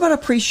 What about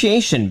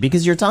appreciation?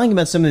 Because you're talking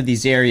about some of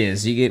these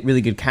areas, you get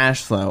really good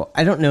cash flow.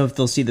 I don't know if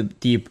they'll see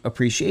the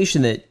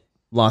appreciation that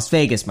Las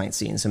Vegas might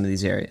see in some of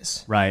these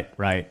areas. Right.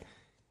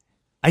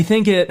 I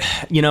think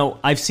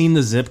I've seen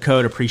the zip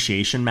code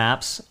appreciation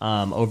maps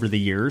over the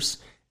years,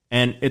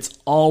 and it's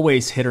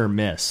always hit or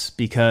miss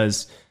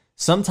because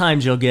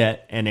sometimes you'll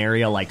get an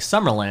area like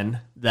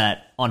Summerlin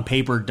that on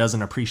paper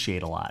doesn't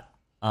appreciate a lot.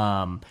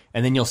 And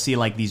then you'll see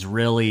like these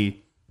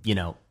really,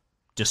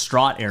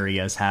 distraught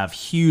areas have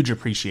huge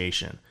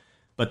appreciation.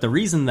 But the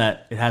reason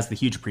that it has the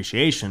huge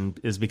appreciation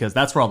is because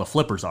that's where all the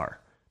flippers are.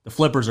 The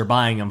flippers are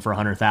buying them for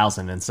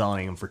 $100,000 and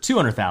selling them for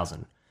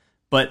 $200,000.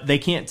 But they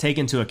can't take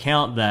into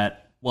account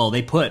that, well,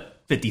 they put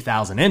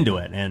 $50,000 into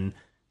it. And,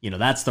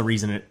 that's the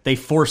reason they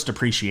forced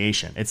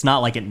appreciation. It's not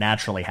like it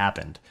naturally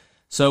happened.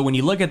 So when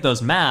you look at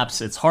those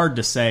maps, it's hard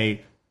to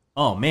say,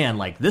 oh man,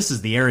 like this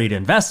is the area to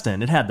invest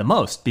in. It had the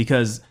most,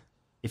 because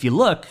if you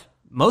look,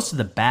 most of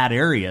the bad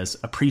areas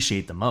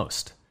appreciate the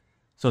most.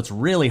 So it's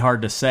really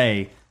hard to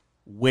say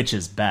which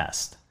is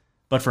best.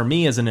 But for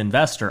me as an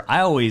investor,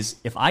 I always,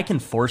 if I can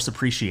force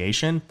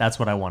appreciation, that's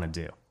what I want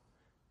to do.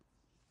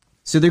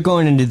 So they're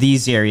going into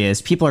these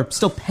areas. People are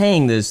still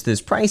paying those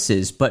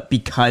prices, but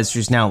because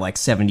there's now like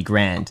 70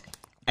 grand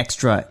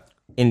extra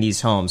in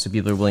these homes, so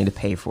people are willing to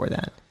pay for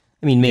that.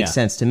 I mean, makes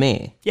sense to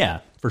me.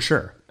 Yeah, for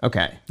sure.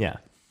 Okay. Yeah.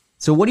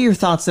 So what are your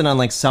thoughts then on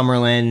like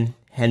Summerlin,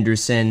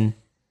 Henderson,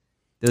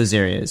 those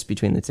areas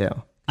between the two?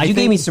 You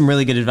gave me some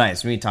really good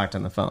advice when we talked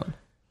on the phone.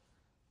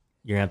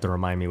 You're going to have to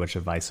remind me which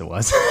advice it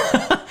was.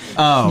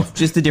 Oh,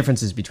 just the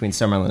differences between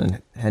Summerlin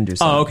and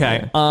Henderson. Oh,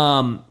 okay.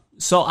 Yeah.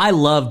 So I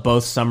love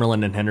both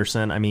Summerlin and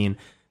Henderson. I mean,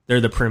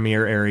 they're the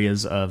premier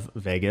areas of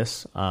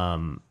Vegas.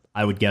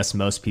 I would guess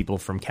most people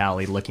from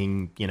Cali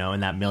looking, in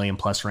that $1 million+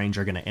 range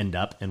are going to end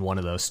up in one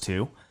of those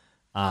two.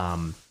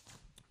 I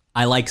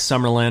like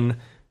Summerlin.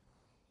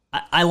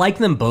 I like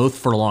them both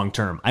for long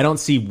term. I don't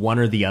see one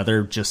or the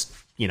other just,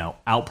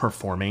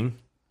 outperforming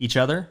each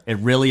other. It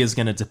really is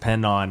going to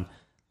depend on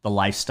the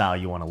lifestyle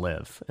you want to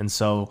live. And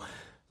so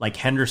like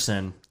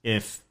Henderson,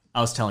 if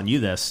I was telling you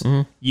this,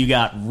 you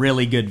got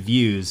really good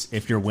views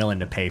if you're willing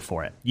to pay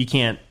for it. You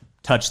can't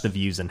touch the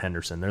views in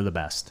Henderson. They're the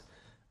best.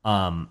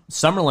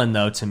 Summerlin,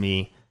 though, to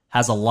me,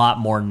 has a lot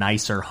more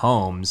nicer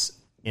homes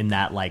in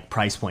that like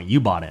price point you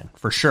bought in,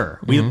 for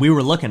sure. We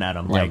were looking at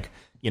them like,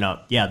 these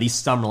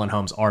Summerlin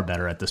homes are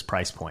better at this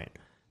price point.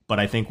 But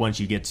I think once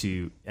you get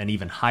to an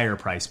even higher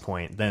price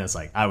point, then it's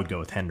like I would go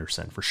with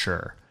Henderson for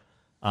sure.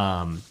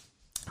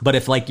 But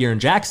if like you're in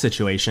Jack's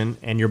situation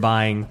and you're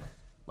buying,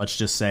 let's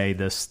just say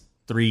this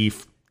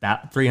 $300,000,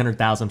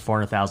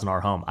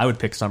 $400,000 home, I would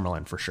pick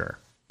Summerlin for sure,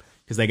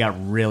 because they got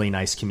really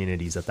nice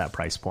communities at that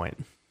price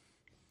point.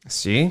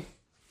 See?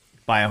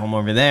 Buy a home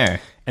over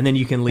there. And then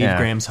you can leave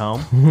Graham's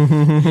home.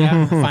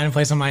 Yeah, find a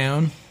place on my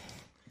own.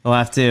 He'll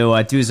have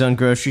to do his own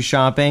grocery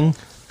shopping.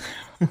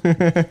 I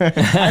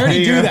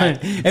already do that.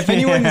 If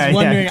anyone's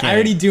wondering, I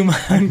already do my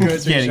own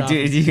grocery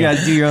shopping. You got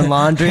to do your own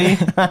laundry.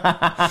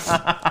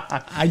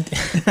 I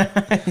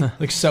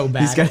look so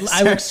bad.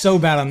 I look so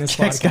bad on this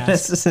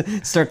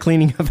podcast. Start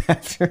cleaning up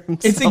after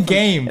himself. It's a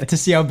game to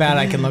see how bad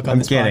I can look on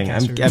this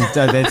podcast.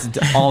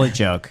 That's all a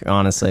joke,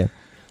 honestly.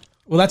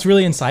 Well, that's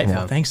really insightful.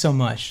 Yeah. Thanks so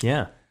much.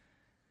 Yeah.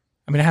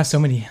 I mean, I have so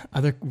many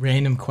other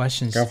random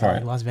questions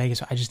about Las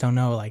Vegas. I just don't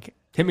know. Like,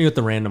 hit me with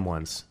the random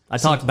ones. I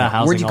talked about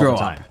housing. Where'd you grow all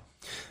the time. up?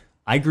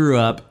 I grew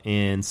up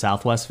in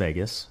Southwest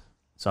Vegas.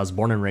 So I was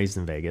born and raised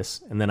in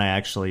Vegas. And then I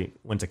actually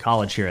went to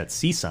college here at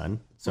CSUN,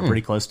 so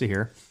pretty close to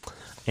here.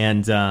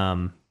 And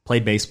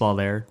played baseball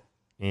there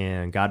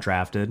and got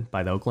drafted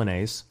by the Oakland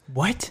A's.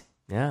 What?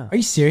 Yeah. Are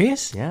you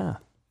serious? Yeah.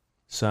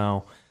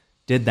 So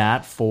did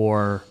that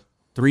for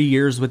 3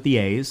 years with the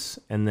A's,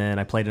 and then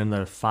I played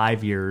another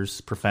 5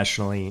 years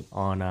professionally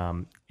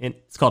on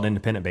it's called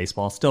independent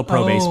baseball, still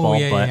pro baseball,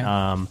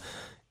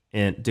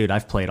 but dude,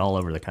 I've played all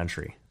over the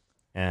country.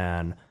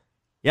 And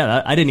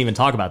I didn't even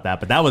talk about that,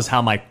 but that was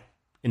how my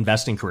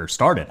investing career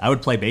started. I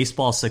would play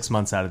baseball 6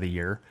 months out of the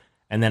year,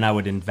 and then I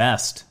would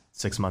invest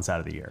 6 months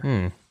out of the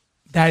year.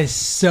 That is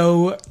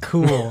so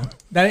cool.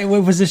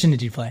 What position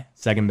did you play?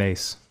 Second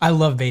base. I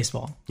love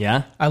baseball.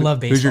 Yeah? I love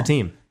baseball. Who's your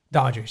team?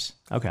 Dodgers.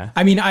 Okay.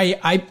 I mean,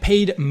 I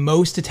paid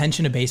most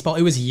attention to baseball.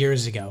 It was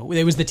years ago.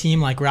 It was the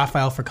team like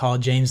Rafael Furcal,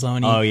 James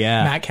Loney,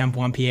 Matt Kemp,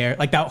 Juan Pierre,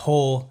 like that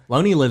whole...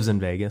 Loney lives in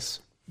Vegas.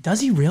 Does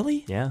he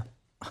really? Yeah.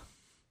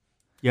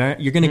 You're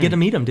going to get to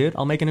meet him, dude.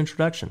 I'll make an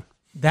introduction.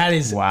 That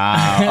is...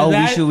 Wow.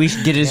 We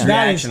should get his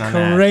reaction on that.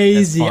 That is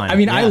crazy. I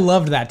mean, I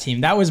loved that team.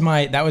 That was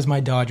my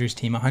Dodgers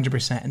team,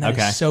 100%. And that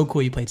is so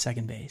cool you played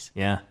second base.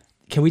 Yeah.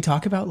 Can we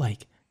talk about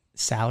like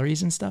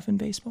salaries and stuff in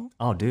baseball?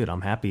 Oh, dude, I'm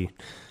happy.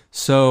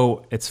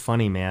 So it's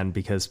funny, man,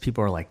 because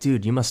people are like,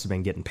 dude, you must have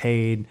been getting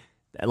paid.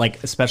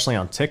 Like, especially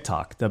on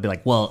TikTok, they'll be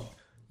like, well,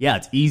 yeah,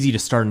 it's easy to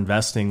start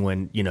investing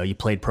when, you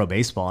played pro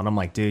baseball. And I'm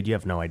like, dude, you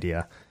have no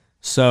idea.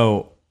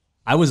 So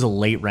I was a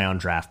late round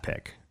draft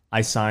pick.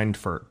 I signed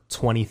for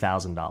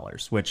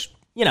 $20,000, which,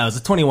 as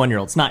a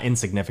 21-year-old, it's not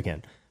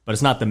insignificant, but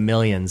it's not the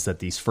millions that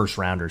these first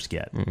rounders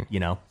get,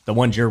 the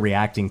ones you're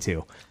reacting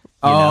to.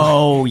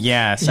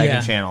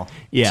 Second channel.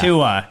 Yeah.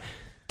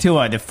 To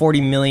the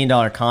 $40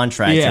 million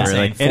contract over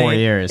like 4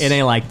 years. It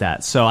ain't like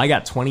that. So I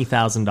got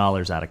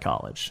 $20,000 out of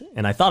college,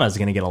 and I thought I was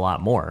going to get a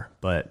lot more,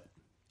 but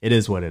it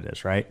is what it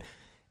is, right?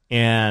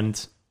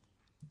 And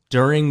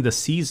during the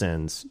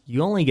seasons,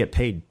 you only get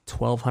paid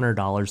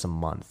 $1,200 a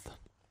month.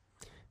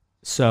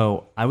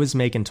 So I was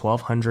making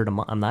 $1,200 a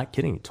month. I'm not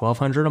kidding.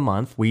 $1,200 a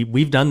month.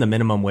 We've done the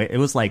minimum wage. It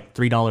was like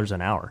 $3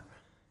 an hour,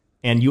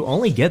 and you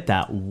only get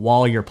that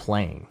while you're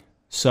playing.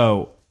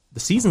 So the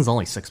season's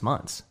only 6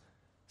 months.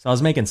 So I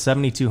was making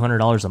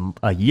 $7,200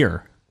 a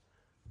year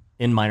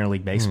in minor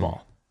league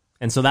baseball.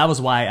 And so that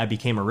was why I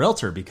became a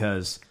realtor,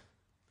 because,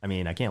 I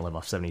mean, I can't live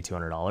off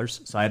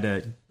 $7,200. So I had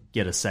to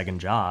get a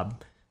second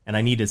job, and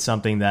I needed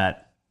something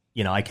that,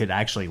 I could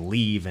actually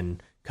leave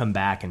and come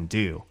back and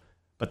do.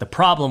 But the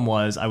problem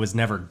was I was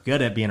never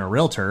good at being a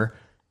realtor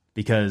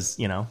because,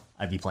 you know,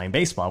 I'd be playing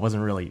baseball. I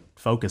wasn't really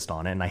focused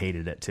on it, and I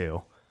hated it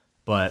too.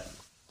 But,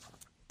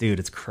 dude,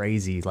 it's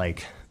crazy,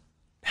 like,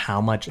 how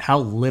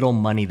little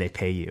money they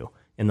pay you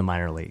in the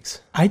minor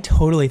leagues. I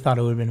totally thought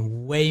it would have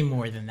been way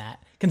more than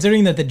that,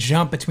 considering that the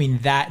jump between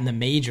that and the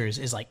majors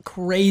is like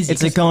crazy.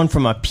 It's like going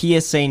from a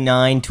PSA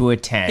 9 to a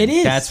 10. It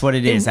is. That's what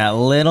it is. That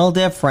little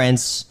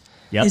difference.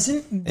 Yep.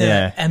 Isn't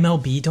the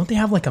MLB, don't they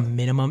have like a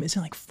minimum? Isn't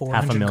it like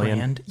 400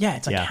 grand? Yeah,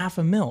 it's like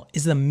 $500,000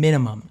 is the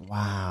minimum.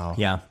 Wow.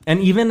 Yeah. And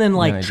even in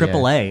like No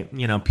AAA,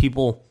 you know,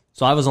 people,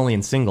 so I was only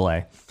in single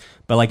A,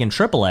 but like in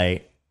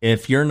AAA,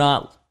 if you're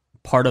not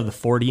part of the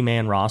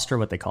 40-man roster,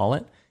 what they call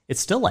it, it's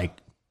still like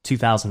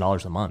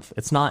 $2,000 a month.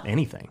 It's not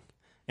anything.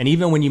 And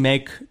even when you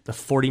make the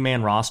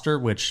 40-man roster,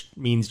 which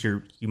means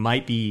you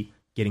might be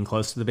getting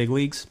close to the big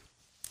leagues,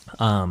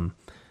 the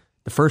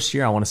first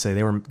year I want to say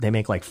they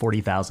make like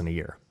 $40,000 a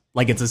year.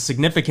 Like it's a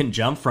significant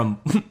jump from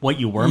what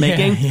you were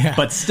making,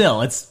 but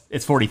still it's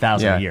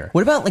 $40,000 a year.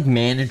 What about like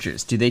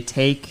managers? Do they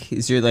take?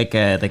 Is there like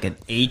an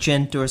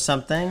agent or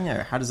something,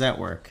 or how does that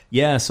work?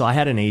 Yeah, so I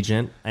had an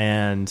agent,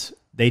 and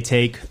they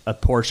take a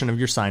portion of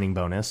your signing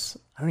bonus.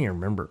 I don't even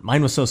remember.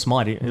 Mine was so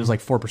small; it was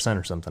like 4%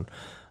 or something.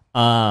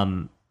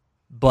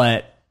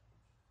 But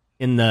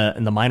in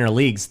the minor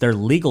leagues, they're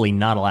legally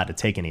not allowed to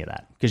take any of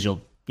that because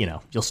you'll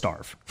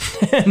starve.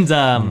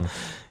 And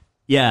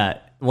yeah.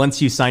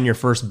 Once you sign your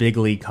first big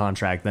league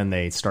contract, then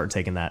they start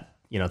taking that,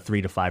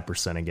 3 to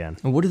 5% again.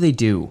 And what do they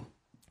do?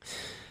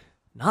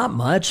 Not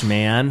much,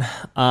 man.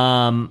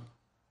 I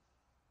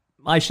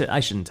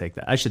shouldn't take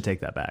that. I should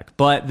take that back.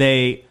 But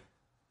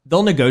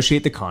they'll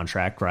negotiate the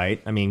contract,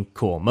 right? I mean,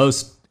 cool.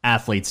 Most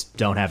athletes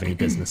don't have any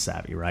business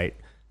savvy, right?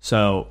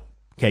 So,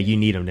 okay, you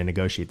need them to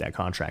negotiate that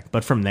contract.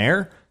 But from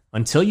there,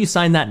 until you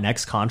sign that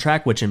next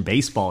contract, which in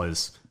baseball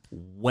is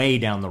way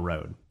down the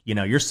road,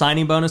 your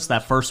signing bonus,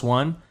 that first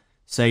one,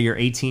 say you're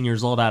 18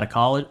 years old out of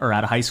college or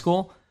out of high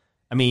school,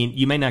 I mean,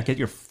 you may not get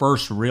your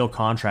first real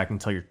contract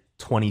until you're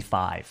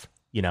 25.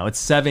 It's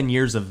 7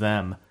 years of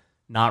them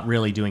not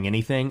really doing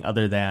anything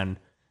other than,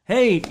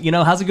 hey,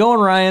 how's it going,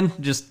 Ryan?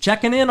 Just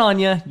checking in on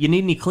you. You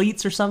need any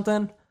cleats or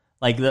something?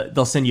 Like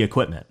they'll send you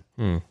equipment.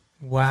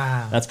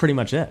 Wow. That's pretty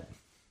much it.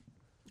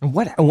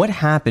 What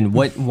happened?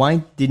 Why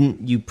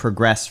didn't you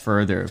progress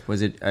further?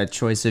 Was it a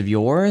choice of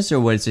yours, or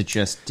was it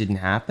just didn't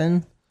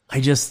happen? I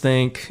just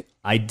think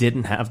I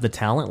didn't have the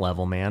talent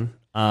level, man.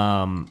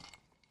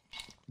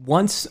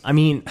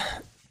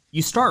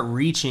 You start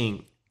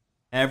reaching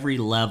every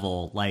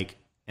level,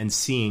 and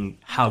seeing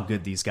how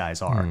good these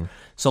guys are.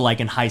 So,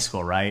 in high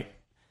school, right?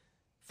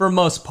 For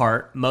most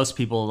part, most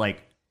people,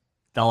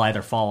 they'll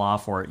either fall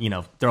off or,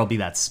 there'll be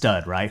that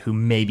stud, right? Who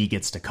maybe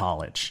gets to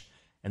college.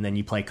 And then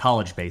you play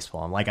college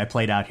baseball. And I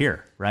played out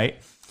here, right?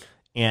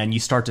 And you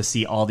start to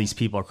see all these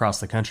people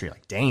across the country,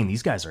 dang,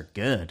 these guys are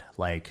good.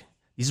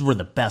 These were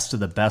the best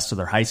of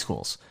their high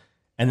schools.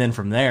 And then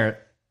from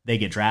there, they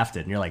get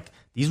drafted. And you're like,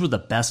 these were the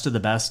best of the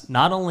best,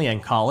 not only in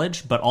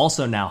college, but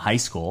also now high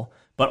school,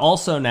 but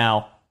also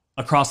now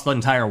across the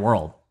entire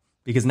world.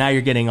 Because now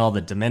you're getting all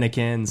the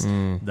Dominicans,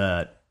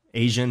 the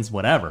Asians,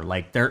 whatever.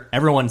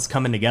 Everyone's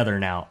coming together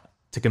now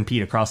to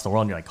compete across the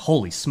world. And you're like,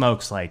 holy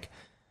smokes.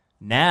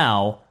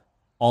 Now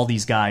all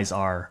these guys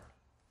are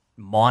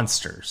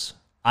monsters.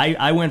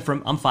 I went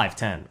from, I'm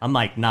 5'10". I'm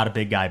not a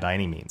big guy by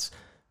any means.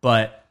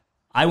 But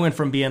I went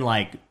from being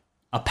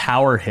a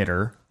power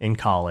hitter in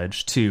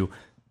college to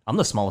I'm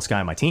the smallest guy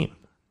on my team.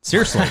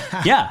 Seriously.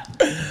 Yeah.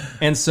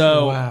 And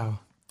so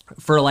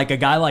for a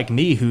guy like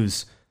me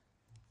who's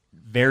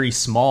very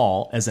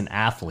small as an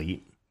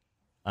athlete,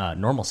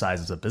 normal size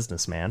as a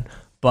businessman,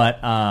 but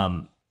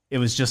it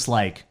was just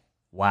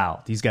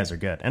wow, these guys are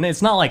good. And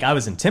it's not I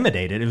was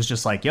intimidated. It was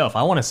just yo, if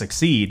I want to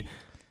succeed,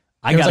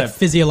 I got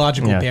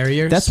physiological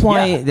barriers. That's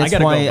why I got to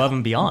go above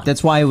and beyond.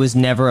 That's why I was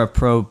never a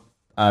pro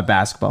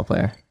basketball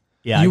player.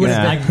 Yeah, I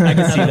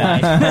can see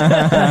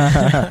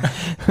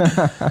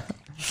that.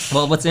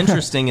 Well, what's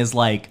interesting is So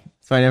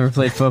I never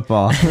played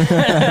football. I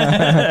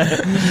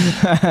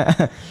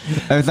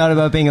thought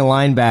about being a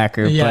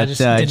linebacker,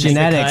 but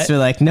genetics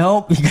were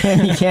nope, you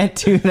can't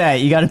do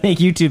that. You got to make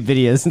YouTube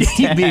videos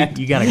instead.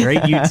 You got a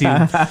great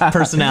YouTube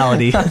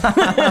personality.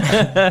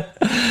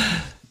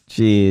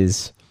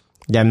 Jeez.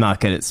 Yeah, I'm not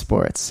good at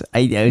sports.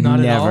 I Not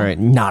never, at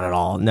all? not at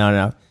all.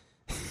 No.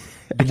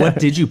 What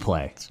did you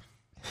play?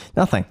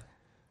 Nothing.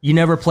 You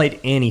never played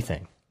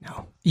anything.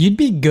 No. You'd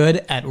be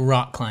good at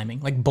rock climbing,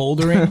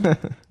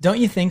 bouldering. Don't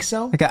you think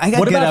so? I got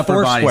What good about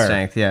upper body Foursquare?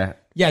 strength. Yeah.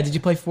 Yeah, did you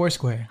play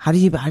Foursquare? How do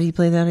you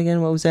play that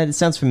again? What was that? It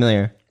sounds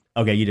familiar.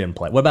 Okay, you didn't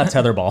play. What about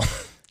tetherball?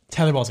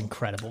 Tetherball's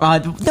incredible.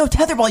 No,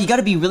 tetherball. You got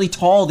to be really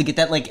tall to get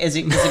that. As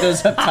it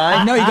goes up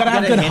time. No, you gotta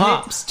have good hit it.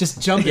 hops.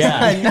 Just jump.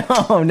 Yeah.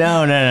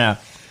 No.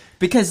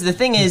 Because the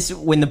thing is,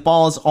 when the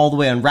ball is all the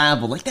way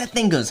unraveled, that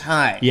thing goes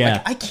high.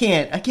 Yeah. I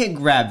can't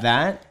grab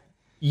that.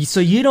 So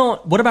you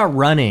don't. What about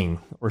running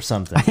or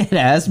something? I had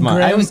asthma.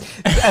 I was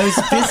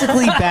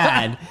physically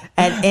bad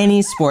at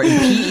any sport in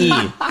PE.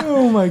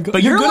 Oh my god!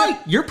 But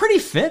you're pretty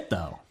fit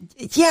though.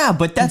 Yeah,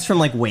 but that's from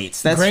like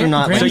weights. That's from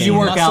not. So you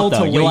work out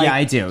though. Yeah,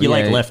 I do. You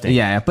like lifting.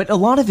 Yeah, but a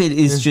lot of it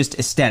is just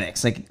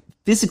aesthetics. Like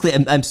physically,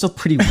 I'm still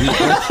pretty weak.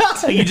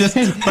 You just.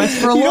 But it's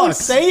for You don't looks.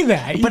 say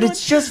that. But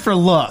it's just for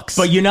looks.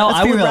 But you know, Let's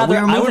I be would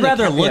real.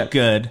 rather look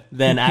good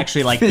than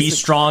actually like be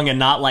strong and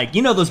not like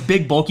those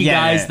big bulky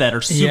guys that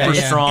are super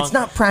strong. It's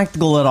not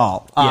practical at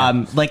all.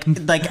 Yeah.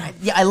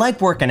 I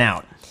like working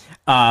out.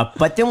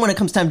 But then when it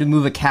comes time to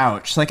move a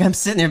couch, like I'm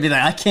sitting there and be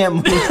like, I can't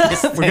move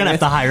this thing. We're gonna have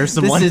to hire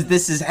someone.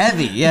 This is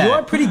heavy. Yeah. You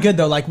are pretty good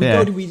though. Like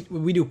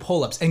we do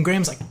pull-ups, and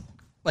Graham's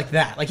like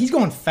that. Like he's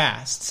going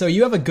fast. So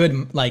you have a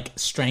good like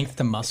strength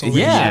to muscle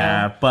ratio.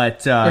 Yeah,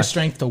 but or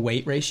strength to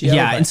weight ratio.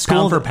 Yeah, but in school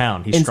pound for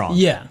pound, he's strong.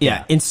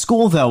 Yeah. In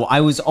school though, I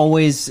was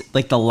always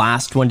like the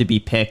last one to be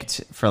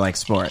picked for like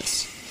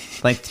sports.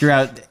 Like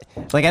throughout,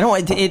 like I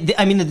don't.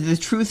 I mean, the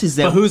truth is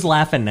that. But who's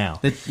laughing now?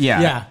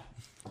 Yeah.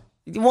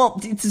 Well,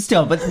 it's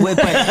still, but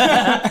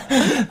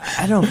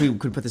I don't know if we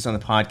could put this on the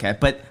podcast.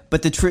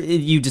 But the truth,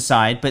 you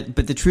decide. But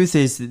the truth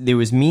is, there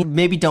was me.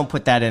 Maybe don't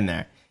put that in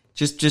there,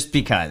 just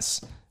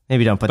because.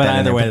 Maybe don't put that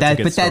in there. But either way, that's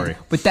a good story.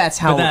 But that's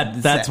how.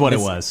 That's what it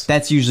was.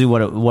 That's usually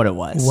what it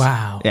was.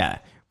 Wow. Yeah.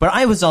 But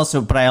I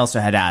also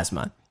had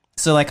asthma.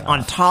 So like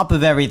on top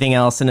of everything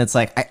else, and it's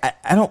like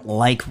I don't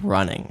like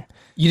running.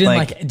 You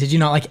didn't did you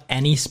not like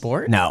any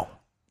sport? No.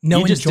 No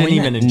you just enjoyment.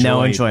 didn't even enjoy.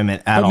 No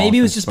enjoyment at all. But maybe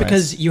it was just sports.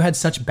 because you had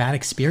such bad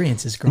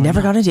experiences growing Never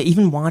up. got into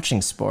even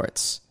watching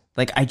sports.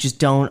 Like I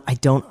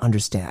don't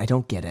understand. I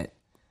don't get it.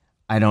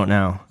 I don't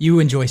know. You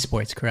enjoy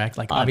sports, correct?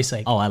 Like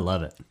obviously. Oh, I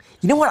love it.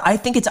 You know what? I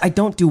think I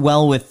don't do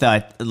well with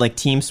like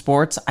team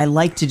sports. I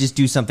like to just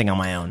do something on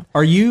my own.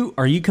 Are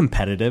you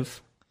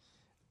competitive?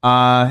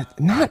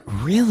 Not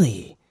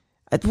really.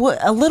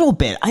 A little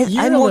bit.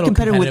 I'm more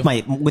competitive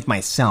with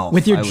myself.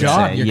 With your I would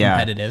job, say. you're Yeah.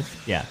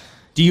 competitive. Yeah.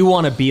 Do you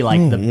want to be like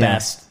the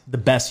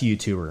best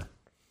YouTuber?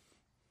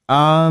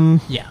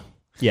 Yeah.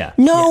 Yeah.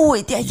 No,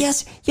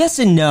 yes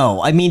and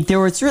no. I mean, there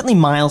were certainly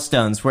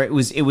milestones where it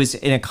was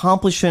an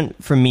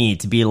accomplishment for me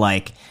to be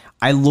like,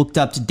 I looked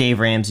up to Dave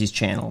Ramsey's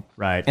channel.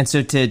 Right. And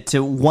so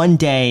to one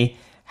day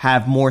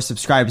have more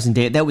subscribers than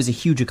Dave, that was a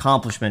huge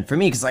accomplishment for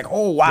me. Because like,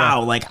 oh, wow.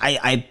 Yeah. Like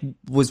I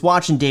was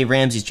watching Dave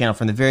Ramsey's channel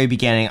from the very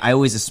beginning. I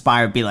always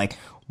aspired to be like,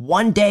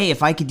 one day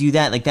if I could do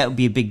that, like that would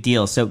be a big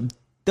deal. So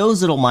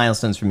those little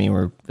milestones for me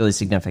were really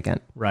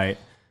significant. Right.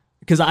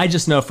 Because I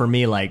just know for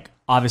me, like,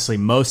 obviously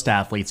most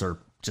athletes are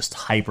just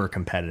hyper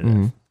competitive.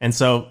 Mm-hmm. And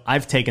so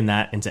I've taken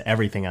that into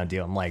everything I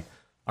do. I'm like,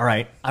 all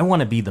right, I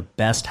want to be the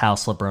best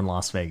house flipper in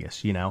Las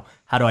Vegas. You know,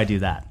 how do I do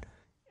that?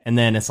 And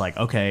then it's like,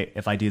 okay,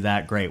 if I do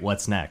that, great.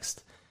 What's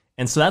next?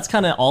 And so that's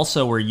kind of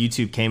also where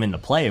YouTube came into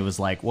play. It was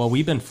like, well,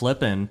 we've been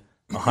flipping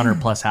 100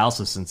 plus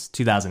houses since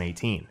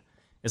 2018.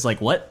 It's like,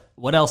 what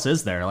else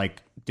is there?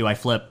 Like, do I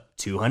flip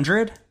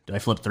 200? Do I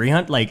flip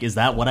 300? Like, is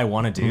that what I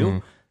want to do? Mm-hmm.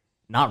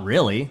 Not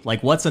really.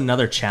 Like, what's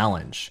another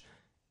challenge?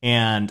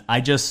 And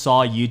I just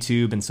saw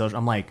YouTube and social.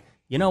 I'm like,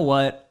 you know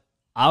what?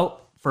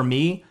 For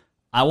me,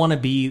 I want to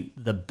be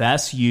the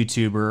best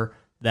YouTuber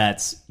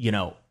that's, you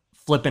know,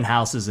 flipping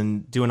houses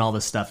and doing all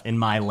this stuff in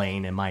my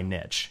lane, in my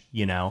niche,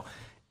 you know,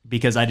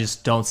 because I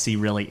just don't see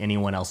really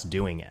anyone else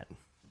doing it.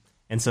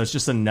 And so it's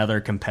just another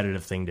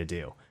competitive thing to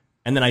do.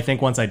 And then I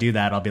think once I do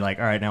that, I'll be like,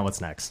 all right, now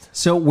what's next?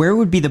 So where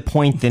would be the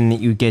point then that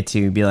you get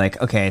to be like,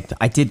 okay,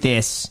 I did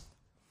this.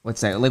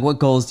 What's that? Like, what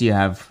goals do you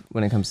have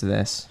when it comes to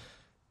this?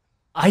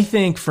 I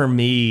think for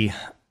me,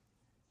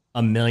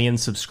 1 million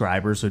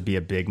subscribers would be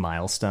a big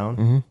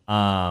milestone.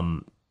 Mm-hmm.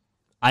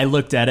 I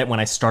looked at it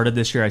when I started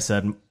this year. I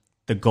said,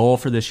 the goal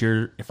for this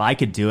year, if I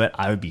could do it,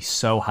 I would be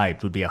so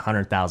hyped, would be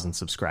 100,000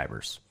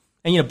 subscribers.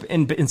 And, you know,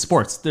 in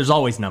sports, there's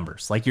always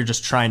numbers. Like, you're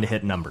just trying to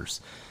hit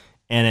numbers.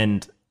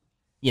 And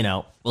you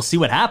know, we'll see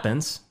what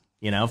happens.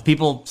 You know, if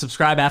people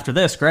subscribe after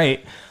this,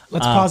 great.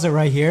 Let's pause it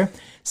right here.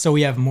 So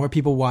we have more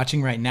people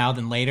watching right now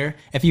than later.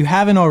 If you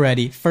haven't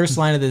already, first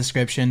line of the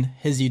description,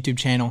 his YouTube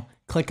channel,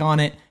 click on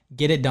it,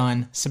 get it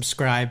done,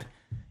 subscribe,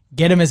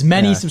 get him as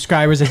many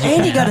subscribers as you can.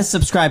 And you got to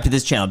subscribe to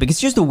this channel because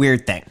here's the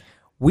weird thing.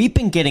 We've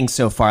been getting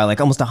so far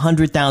like almost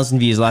 100,000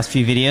 views the last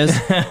few videos.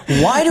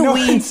 Why do no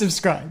we one's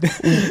subscribed?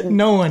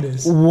 No one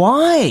is.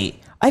 Why?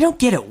 I don't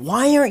get it.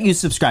 Why aren't you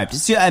subscribed?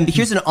 See,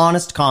 here's an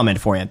honest comment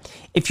for you.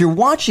 If you're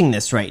watching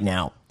this right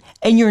now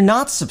and you're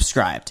not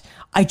subscribed,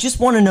 I just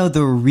want to know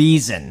the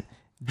reason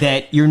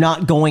that you're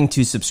not going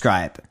to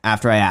subscribe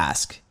after I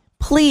ask.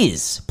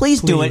 Please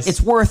do it.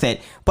 It's worth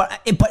it. But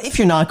if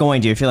you're not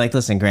going to, if you're like,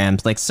 listen,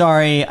 Graham's like,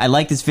 sorry, I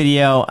like this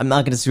video, I'm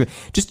not going to,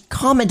 just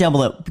comment down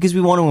below because we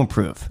want to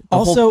improve.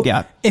 Also,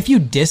 if you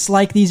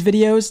dislike these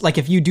videos, like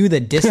if you do the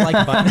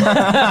dislike button,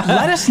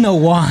 let us know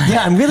why.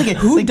 Yeah, I'm really good.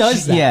 Who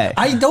does that? Yeah.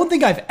 I don't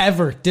think I've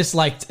ever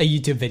disliked a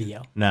YouTube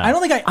video. No. I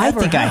don't think I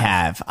ever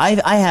have. I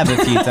have a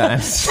few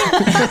times.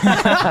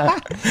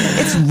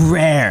 It's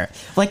rare.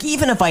 Like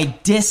even if I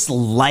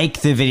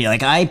dislike the video,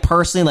 like I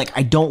personally, like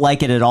I don't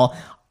like it at all,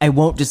 I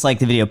won't dislike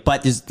the video.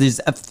 But there's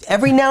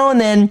every now and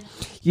then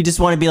you just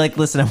want to be like,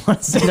 listen, I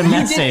want to send a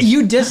message.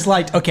 You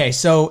disliked. Okay,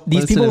 so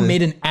these people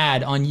made an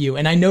ad on you,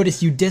 and I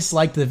noticed you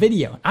disliked the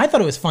video. I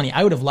thought it was funny.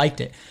 I would have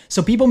liked it.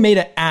 So people made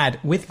an ad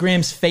with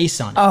Graham's face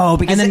on it. Oh,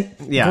 because and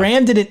then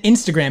Graham did an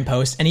Instagram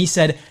post, and he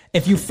said,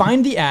 if you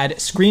find the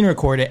ad, screen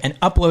record it and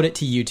upload it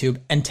to YouTube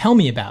and tell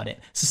me about it.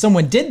 So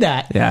someone did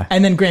that,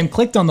 and then Graham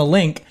clicked on the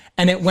link,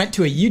 and it went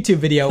to a YouTube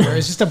video where it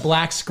was just a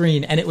black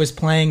screen, and it was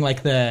playing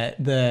like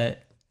the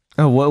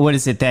Oh, what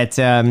is it? That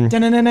Sports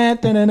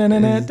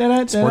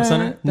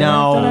Center?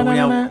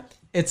 No.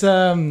 It's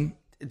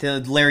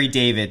The Larry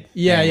David.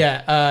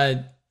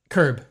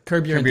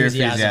 Curb Your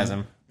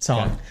Enthusiasm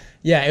song.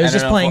 Yeah, it was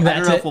just playing that. I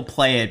don't know if we'll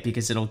play it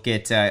because it'll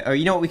get. Or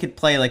you know what? We could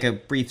play like a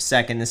brief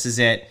second. This is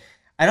it.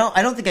 I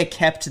don't think I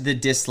kept the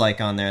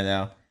dislike on there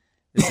though.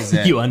 This is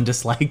it. You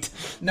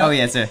undisliked? No. Oh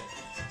yeah, it's it.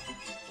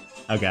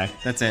 Okay,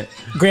 that's it.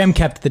 Graham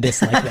kept the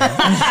dislike there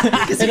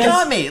because he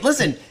got me.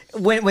 Listen,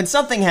 when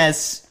something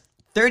has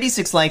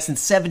 36 likes and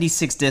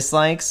 76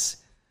 dislikes,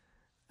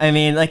 I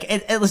mean, like,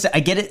 listen, I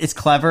get it. It's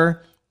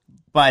clever,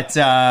 but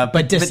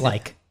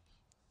dislike.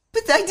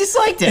 But I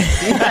disliked it.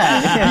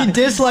 Yeah. He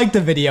disliked the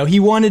video. He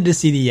wanted to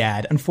see the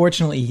ad.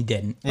 Unfortunately, he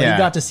didn't. But he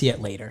got to see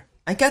it later.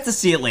 I got to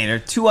see it later.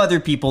 2 other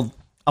people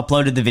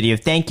uploaded the video.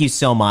 Thank you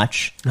so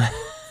much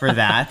for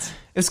that.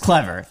 It was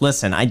clever.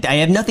 Listen, I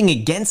have nothing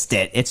against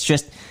it. It's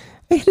just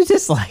I hit a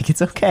dislike.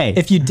 It's okay.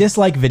 If you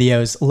dislike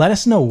videos, let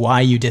us know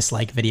why you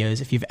dislike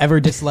videos. If you've ever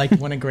disliked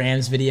one of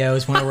Graham's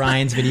videos, one of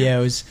Ryan's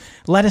videos,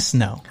 let us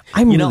know.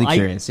 I'm really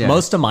curious. Yeah.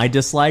 Most of my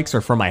dislikes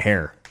are for my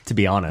hair, to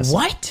be honest.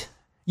 What?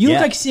 You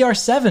look like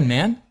CR7,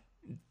 man.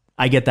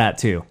 I get that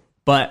too.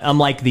 But I'm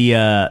like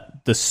the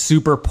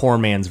super poor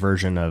man's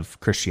version of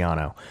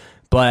Cristiano.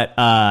 But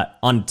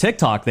on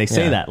TikTok, they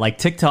say that. Like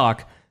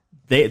TikTok,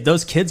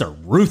 those kids are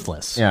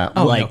ruthless. Yeah.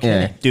 Oh, like,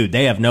 dude,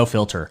 they have no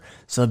filter.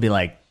 So they'll be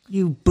like,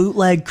 you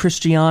bootleg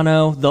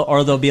Cristiano.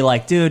 Or they'll be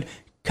like, dude,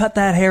 cut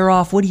that hair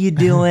off. What are you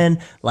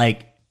doing?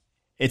 Like,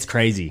 it's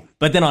crazy.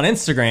 But then on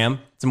Instagram,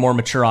 it's a more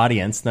mature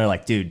audience. And they're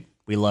like, dude,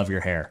 we love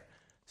your hair.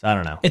 So I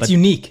don't know. It's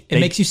unique. It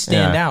makes you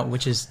stand out,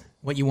 which is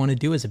what you want to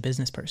do as a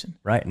business person.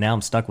 Right. Now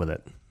I'm stuck with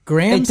it.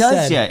 Graham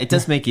said, it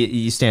does make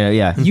you stand out,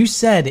 yeah. You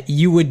said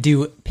you would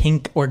do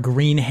pink or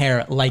green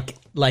hair like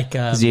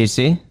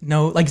ZHC?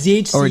 No, like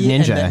ZHC or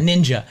Ninja. And the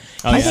Ninja.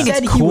 I think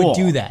it's cool. He would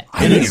do that.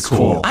 I think it's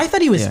cool. I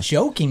thought he was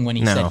joking when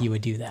he said he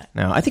would do that.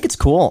 No, I think it's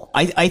cool.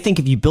 I think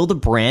if you build a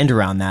brand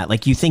around that,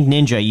 like you think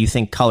Ninja, you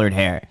think colored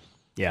hair.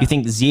 Yeah. You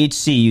think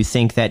ZHC, you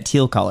think that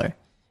teal color.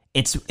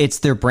 It's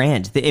their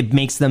brand. It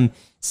makes them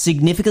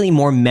significantly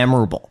more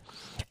memorable.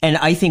 And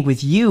I think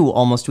with you,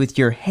 almost with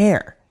your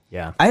hair.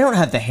 Yeah. I don't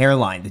have the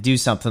hairline to do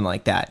something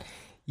like that.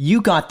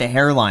 You got the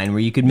hairline where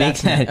you could make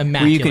that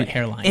immaculate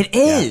hairline. It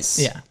is.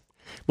 Yeah.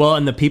 Well,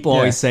 and the people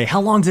always say,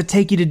 how long does it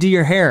take you to do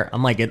your hair?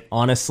 I'm like, it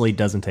honestly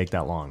doesn't take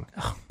that long.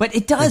 But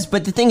it does.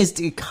 But the thing is,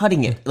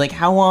 cutting it. Like,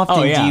 how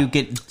often do you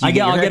get I'll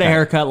get a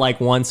haircut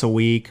like once a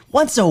week.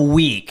 Once a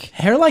week.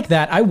 Hair like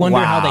that, I wonder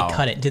how they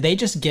cut it. Do they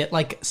just get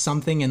like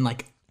something and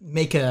like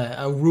make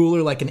a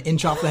ruler like an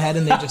inch off the head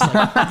and they just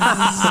like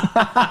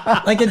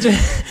like it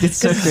just it's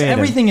so creative.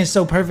 Everything is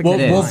so perfect.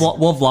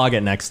 We'll vlog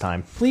it next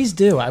time. Please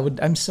do.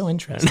 I'm so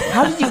interested.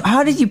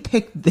 How did you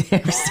pick the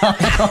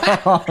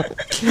hairstyle?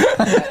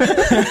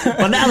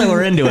 Well, now that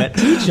we're into it,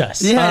 teach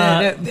us.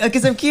 Yeah,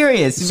 because I'm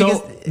curious.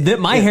 So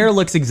my hair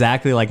looks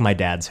exactly like my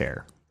dad's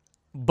hair,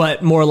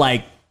 but more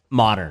like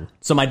modern.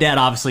 So my dad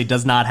obviously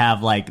does not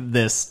have like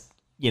this,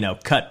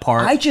 cut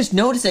part. I just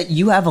noticed that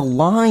you have a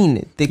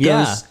line that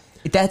goes.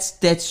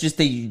 That's just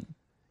the.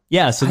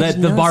 Yeah, so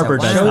that the barber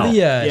does.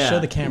 Show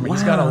the camera.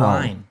 He's got a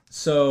line.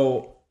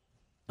 So,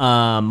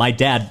 my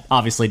dad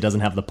obviously doesn't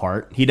have the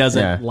part. He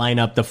doesn't line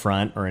up the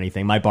front or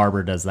anything. My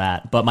barber does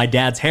that. But my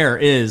dad's hair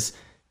is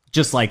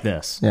just like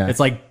this. Yeah. It's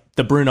like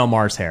the Bruno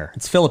Mars hair.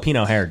 It's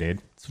Filipino hair,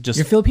 dude. It's just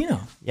You're Filipino.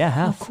 Yeah,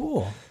 half. Oh,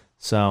 cool.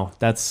 So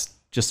that's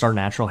just our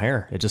natural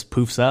hair. It just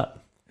poofs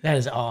up. That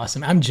is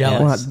awesome. I'm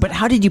jealous. But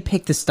how did you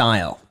pick the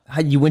style?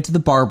 You went to the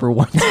barber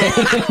one day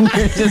and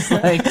you're just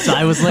like... So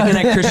I was looking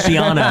at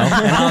Cristiano and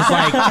I was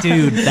like,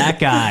 dude, that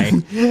guy,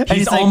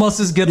 he's almost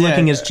as good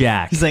looking as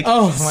Jack. He's like,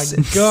 oh my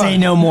God. Say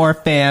no more,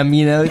 fam.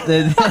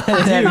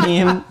 That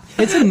meme.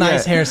 It's a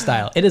nice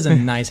hairstyle. It is a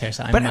nice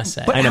hairstyle, I must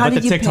say. I know,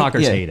 but the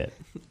TikTokers hate it.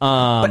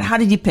 But how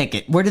did you pick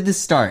it? Where did this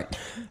start?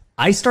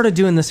 I started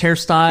doing this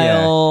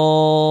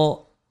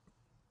hairstyle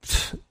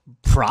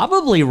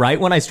probably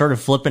right when I started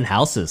flipping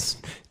houses.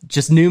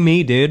 Just new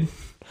me, dude.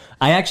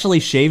 I actually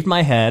shaved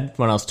my head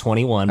when I was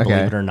 21, believe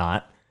it or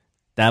not.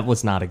 That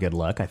was not a good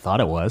look. I thought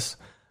it was.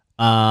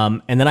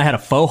 And then I had a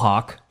faux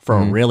hawk for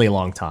a really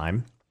long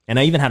time. And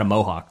I even had a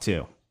mohawk,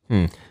 too.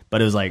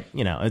 But it was like,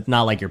 it's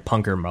not like your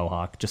punker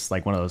mohawk, just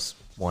like one of those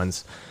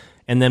ones.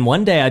 And then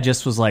one day I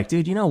just was like,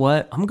 dude, you know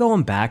what? I'm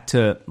going back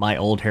to my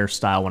old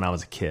hairstyle when I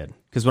was a kid.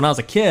 Because when I was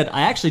a kid,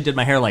 I actually did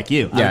my hair like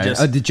you.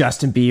 Yeah, the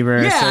Justin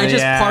Bieber. Yeah, I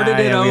just parted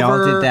it over. We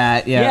all did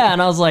that. Yeah,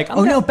 and I was like,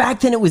 no, back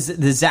then it was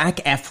the Zac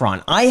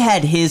Efron. I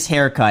had his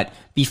haircut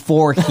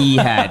before he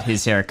had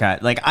his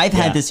haircut. Like, I've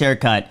had Yeah. this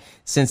haircut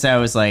since I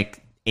was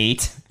like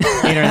 8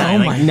 or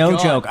 9. Like, no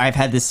joke. I've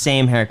had the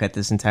same haircut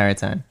this entire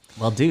time.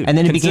 Well, dude. And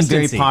then it became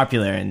very consistency.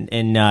 popular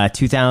in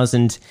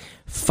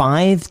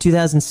 2005,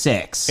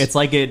 2006. It's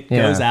like it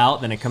goes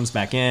out, then it comes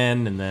back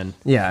in, and then...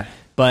 Yeah.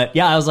 But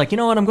yeah, I was like, you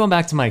know what? I'm going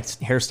back to my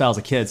hairstyle as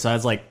a kid. So I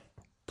was like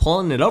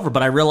pulling it over,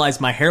 but I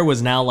realized my hair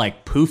was now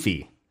like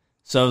poofy.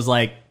 So I was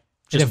like,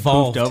 just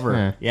evolved. poofed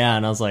over. Yeah.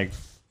 And I was like,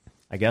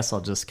 I guess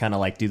I'll just kind of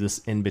like do this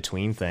in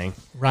between thing.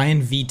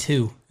 Ryan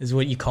V2 is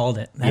what you called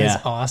it. That is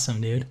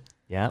awesome, dude.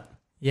 Yeah.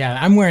 Yeah,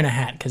 I'm wearing a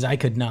hat because I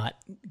could not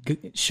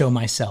show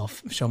my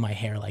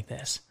hair like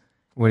this.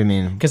 What do you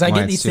mean? Because I Why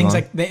get it's these too things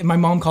long? like my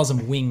mom calls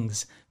them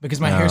wings because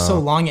my hair's so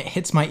long it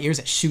hits my ears,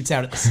 it shoots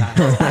out at the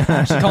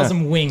side. She calls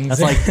them wings.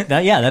 That's like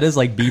that. Yeah. That is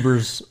like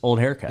Bieber's old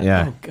haircut.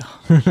 Yeah.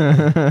 Oh,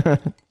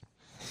 God.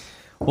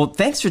 Well,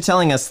 thanks for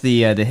telling us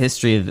the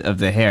history of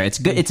the hair. It's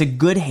good. It's a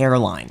good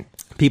hairline.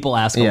 People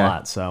ask a Yeah.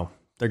 lot. So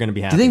they're going to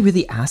be happy. Do they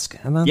really ask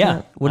about Yeah.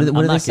 that? What do I'm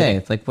they not say?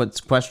 kidding. Like,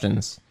 what's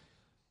questions?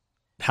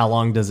 How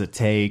long does it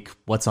take?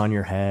 What's on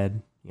your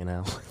head? You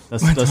know,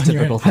 those on your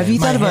typical head? things. Have you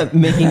My thought hair. about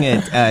making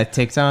a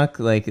TikTok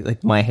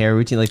like my hair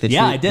routine, like the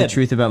Yeah, truth, I did. the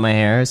truth about my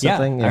hair or Yeah,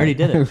 something? I already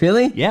did it.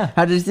 Really? Yeah.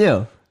 How did it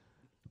do?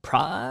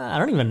 I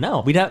don't even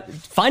know.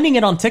 Finding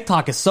it on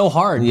TikTok is so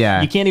hard.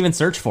 Yeah. You can't even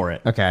search for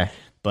it. Okay.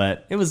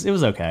 But it was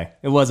okay.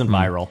 It wasn't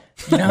viral.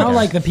 You know how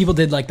like the people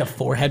did like the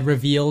forehead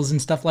reveals and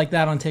stuff like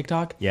that on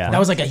TikTok? Yeah. That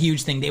was like a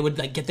huge thing. They would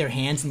like get their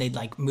hands and they'd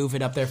like move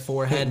it up their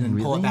forehead and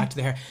then pull it back to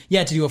their hair.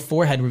 Yeah, to do a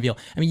forehead reveal.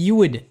 I mean, you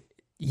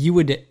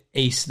would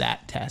ace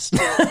that test.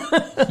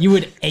 You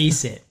would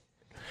ace it.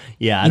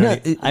 Yeah,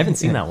 I haven't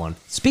seen that one.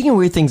 Speaking of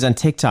weird things on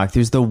TikTok,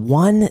 there's the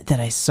one that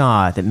I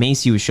saw that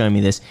Macy was showing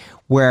me this,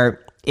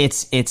 where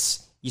it's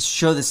you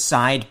show the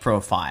side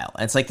profile.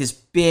 It's like this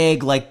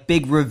big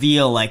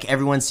reveal, like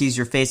everyone sees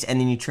your face, and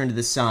then you turn to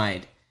the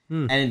side,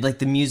 and like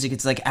the music,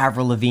 it's like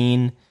Avril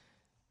Lavigne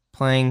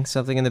playing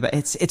something in the back.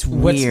 It's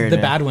What's weird. the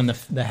man. bad one?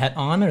 The head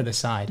on or the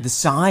side? The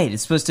side.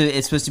 It's supposed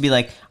to be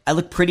like, I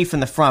look pretty from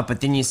the front, but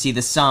then you see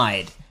the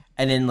side,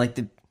 and then like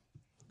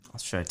I'll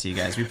show it to you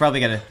guys. We probably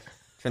gotta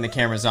turn the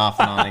cameras off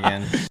and on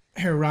again.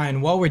 Here,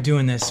 Ryan, while we're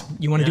doing this,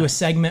 you want to do a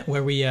segment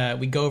where we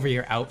go over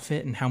your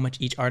outfit and how much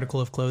each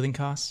article of clothing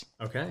costs?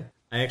 Okay.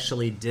 I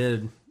actually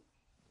did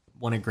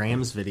one of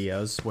Graham's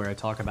videos where I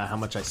talk about how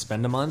much I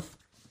spend a month.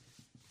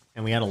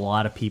 And we had a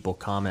lot of people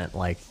comment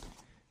like,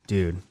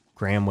 dude,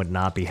 Graham would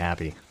not be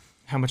happy.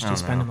 How much do you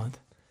spend a month?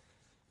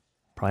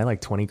 Probably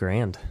like 20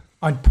 grand.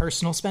 On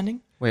personal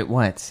spending? Wait,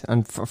 what?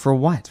 For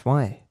what?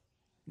 Why?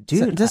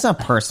 Dude, that's not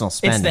personal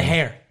spending. It's the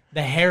hair.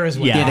 The hair is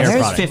what Yeah, Yeah, hair the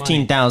hair's product.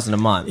 $15,000 a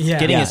month. Yeah.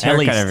 Getting Yeah, his at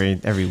haircut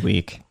least. every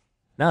week.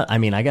 No, I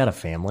mean, I got a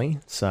family.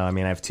 So, I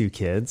mean, I have 2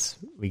 kids.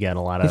 We got a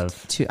lot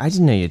of, I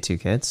didn't know you had 2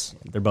 kids.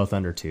 they're both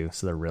under 2,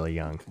 so they're really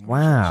young.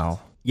 Wow.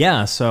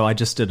 Yeah, so I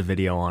just did a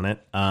video on it.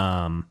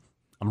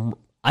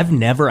 I've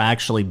never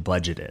actually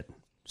budgeted.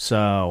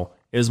 So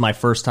it was my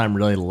first time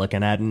really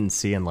looking at it and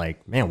seeing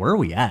like, man, where are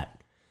we at?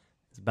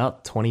 It's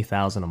about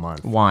 20,000 a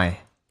month. Why?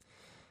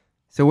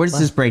 So where does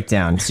this break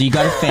down? So you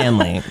got a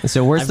family.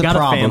 So where's I've the got a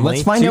problem? family,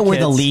 Let's find 2 out where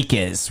the kids. leak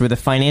is, where the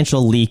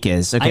financial leak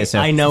is. Okay, so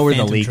I know where the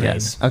Phantom leak train.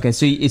 is. Okay,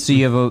 so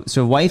you have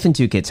a wife and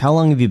 2 kids. How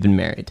long have you been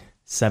married?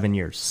 7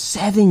 years.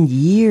 7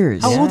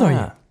 years. How old are you?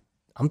 Yeah.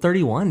 I'm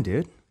 31,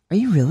 dude. Are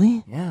you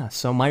really? Yeah.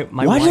 So my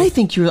Why wife, did I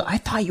think you were? I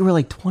thought you were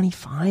like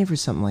 25 or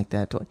something like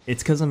that.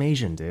 it's because I'm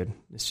Asian, dude.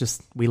 It's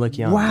just we look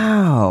young.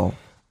 Wow.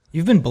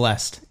 You've been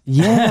blessed.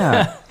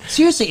 Yeah.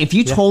 Seriously, if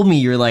you told me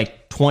you're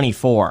like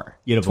 24,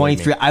 You'd have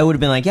believed 23, I would have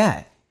been like,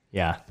 yeah.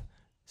 Yeah.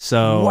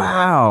 So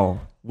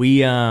Wow. we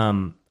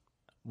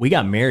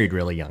got married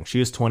really young. She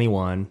was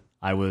 21.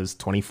 I was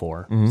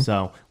 24. Mm-hmm.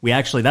 So we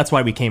actually, that's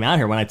why we came out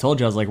here. When I told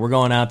you, I was like, we're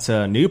going out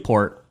to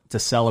Newport to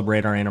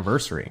celebrate our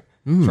anniversary.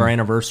 So our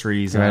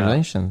anniversary's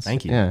Congratulations.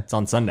 thank you. Yeah. It's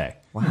on Sunday.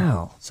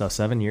 Wow. So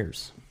 7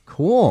 years.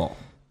 Cool.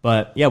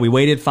 But yeah, we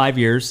waited 5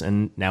 years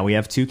and now we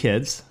have 2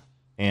 kids.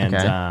 And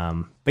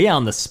Okay. but yeah,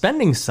 on the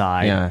spending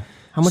side, Yeah.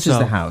 How much is So-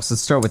 the house?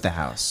 Let's start with the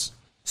house.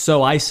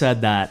 so I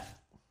said that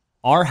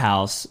our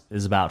house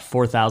is about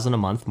 $4,000 a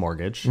month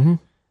mortgage,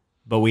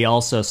 but we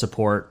also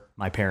support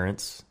my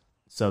parents,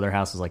 so their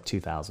house is like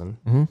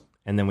 $2,000,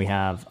 and then we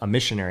have a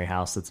missionary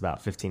house that's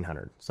about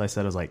 $1,500. So I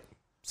said it was like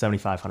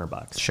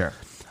 $7,500. Sure.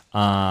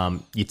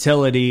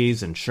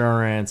 Utilities,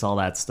 insurance, all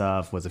that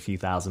stuff was a few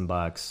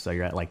 $1,000. So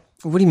you're at like,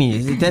 What do you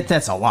mean?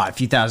 That's a lot. A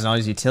few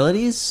 $1,000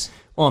 utilities?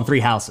 well, on 3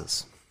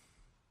 houses.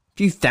 A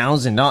few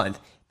 $1,000.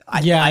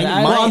 Yeah,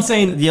 I'm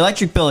saying the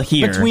electric bill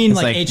here Between, is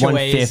like, like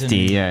HOAs $150.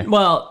 and- Yeah.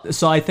 Well,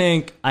 so I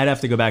think I'd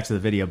have to go back to the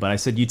video, but I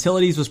said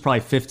utilities was probably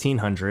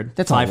 $1,500.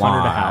 That's $500 a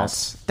lot. a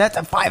house. That's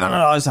a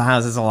 $500 a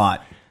house. That's a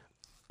lot.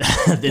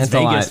 It's That's a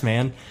Vegas, lot.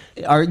 man.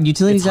 Are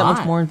utilities It's that much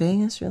hot. more in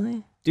Vegas?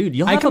 Really? Dude,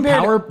 you'll have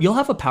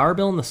a power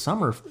bill in the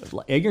summer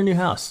at your new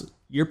house.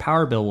 your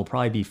power bill will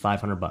probably be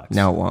 $500.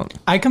 No, it won't.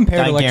 I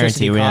compared I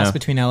electricity guarantee we costs know.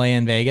 between LA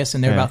and Vegas,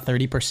 and they're about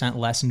 30%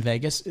 less in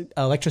Vegas.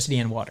 Electricity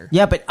and water.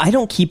 Yeah, but I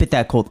don't keep it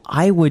that cold.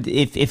 I would,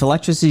 if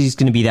electricity is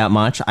going to be that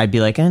much, I'd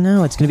be like, oh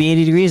no, it's going to be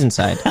 80 degrees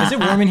inside. Is it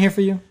warm in here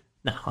for you?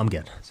 No, I'm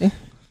good. See?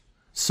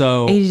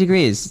 So 80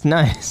 degrees, it's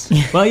nice.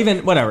 well,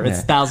 even whatever.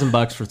 It's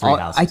 $1,000 for 3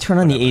 houses. I turn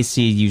on the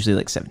AC usually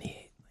like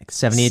 78,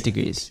 78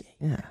 degrees.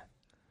 Yeah.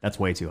 That's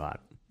way too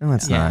hot. No,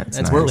 it's not. It's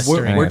that's nice.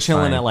 blistering. We're It's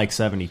chilling fine. at like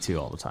 72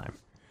 all the time.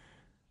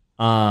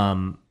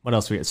 What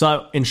else we got?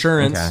 So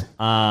insurance,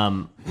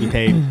 Okay. we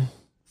paid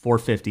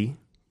 $450.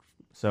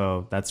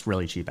 So that's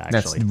really cheap That's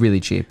actually. really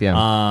cheap,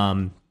 yeah.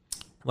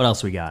 What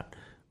else we got?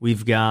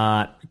 We've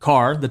got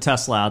car, the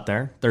Tesla out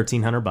there,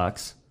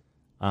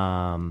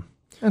 $1,300.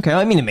 Okay,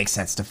 I mean, it makes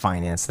sense to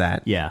finance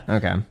that. Yeah.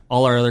 Okay.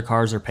 All our other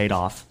cars are paid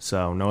off,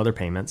 so no other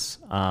payments.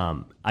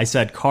 I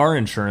said car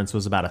insurance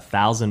was about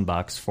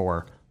 $1,000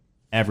 for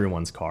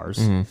everyone's cars.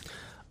 Hey.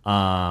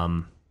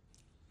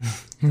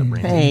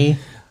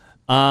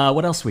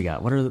 What else we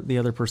got? What are the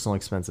other personal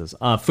expenses?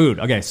 Food.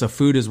 Okay, so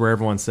food is where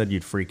everyone said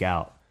you'd freak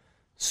out.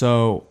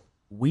 So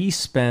we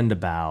spend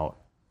about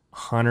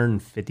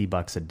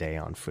 $150 a day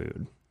on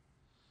food.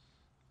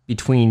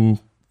 Between,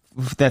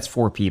 that's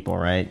 4 people,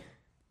 right?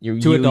 Two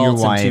your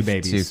adults and wife, 2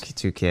 babies.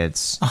 Two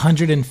kids.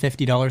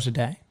 $150 a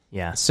day.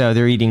 Yeah. So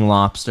they're eating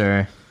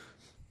lobster,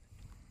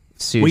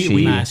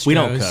 sushi, We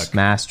don't Mastros. cook.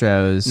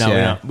 Mastros, No,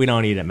 yeah, we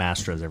don't eat at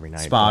Mastro's every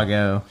night.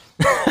 Spago.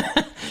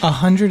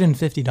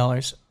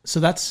 $150.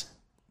 So that's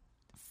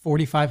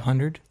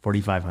 $4,500.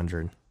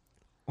 $4,500.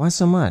 Why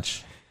so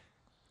much?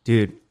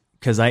 Dude,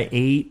 because I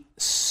ate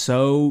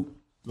so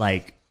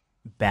like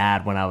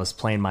bad when I was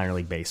playing minor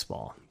league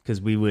baseball. Because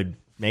we would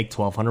make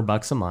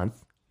 $1,200 a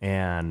month,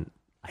 and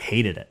I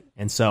hated it.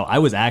 And so I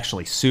was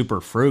actually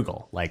super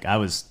frugal. Like I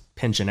was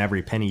pinching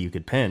every penny you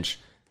could pinch.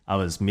 I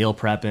was meal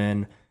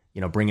prepping,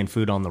 bringing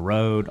food on the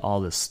road,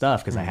 all this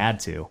stuff because I had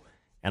to.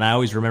 And I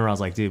always remember I was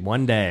like, dude,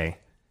 one day,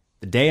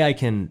 the day I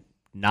can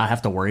not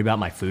have to worry about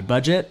my food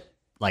budget,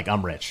 like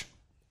I'm rich,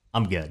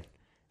 I'm good.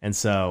 And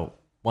so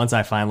once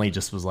I finally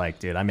just was like,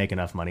 dude, I make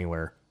enough money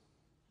where,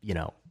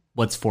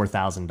 what's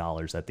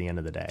 $4,000 at the end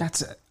of the day?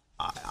 That's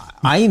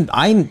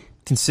I'm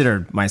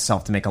considered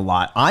myself to make a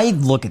lot. I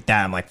look at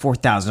that, I'm like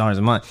 $4,000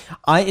 a month.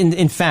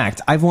 In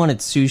fact, I've wanted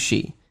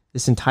sushi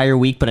this entire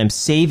week, but I'm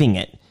saving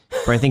it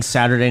for I think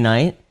Saturday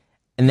night,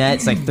 and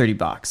that's like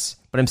 $30.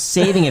 But I'm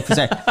saving it for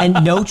Saturday.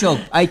 And no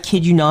joke, I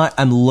kid you not,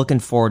 I'm looking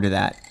forward to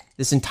that.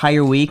 This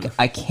entire week,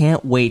 I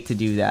can't wait to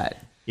do that.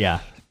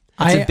 Yeah.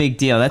 That's a big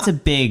deal. That's a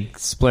big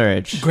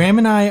splurge. Graham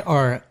and I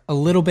are a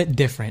little bit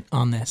different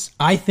on this.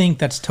 I think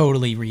that's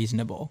totally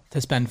reasonable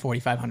to spend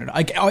 $4,500.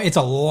 Like, it's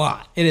a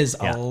lot. It is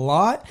a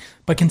lot.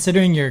 But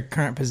considering your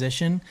current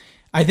position,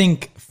 I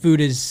think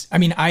food is. I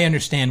mean, I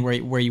understand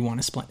where you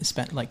want to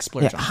spend like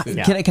splurge on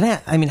food.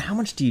 Can I mean, how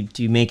much do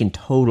you make in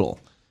total?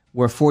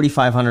 Where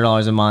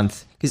 $4,500 a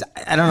month? Because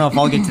I don't know if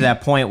I'll get to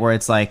that point where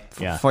it's like,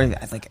 40,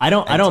 like I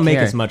don't make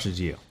care. as much as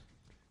you.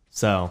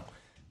 So,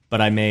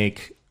 but I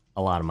make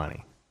a lot of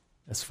money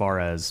as far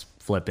as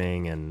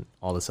flipping and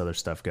all this other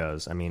stuff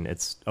goes. I mean,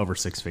 it's over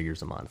 6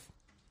 figures a month.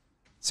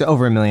 So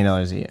over $1 million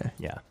a year.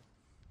 Yeah.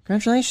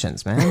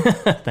 Congratulations, man.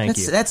 Thank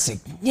you. That's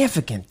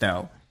significant,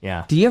 though.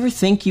 Yeah. Did you ever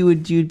think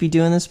you'd be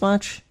doing this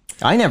much?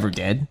 I never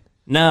did.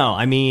 No,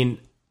 I mean,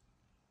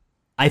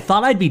 I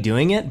thought I'd be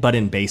doing it, but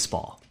in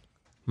baseball.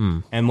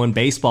 And when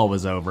baseball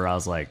was over, I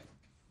was like,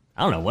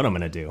 I don't know what I'm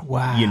going to do.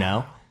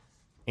 Wow.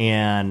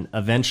 And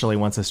eventually,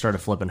 once I started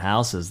flipping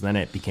houses, then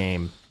it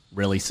became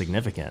really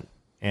significant.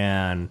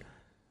 And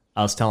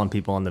I was telling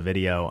people in the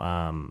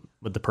video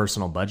with the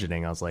personal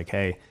budgeting, I was like,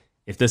 hey,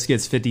 if this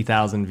gets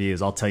 50,000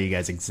 views, I'll tell you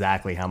guys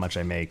exactly how much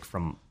I make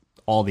from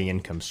all the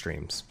income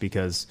streams,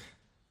 because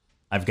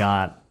I've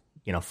got,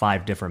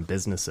 5 different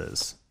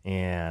businesses,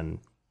 and,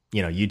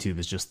 YouTube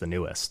is just the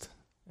newest.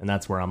 And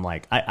that's where I'm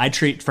like, I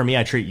treat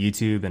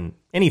YouTube and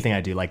anything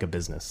I do like a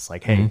business. It's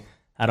like, hey,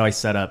 how do I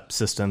set up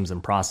systems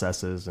and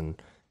processes,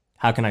 and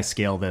how can I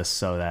scale this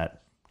so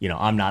that,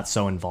 I'm not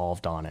so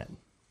involved on it?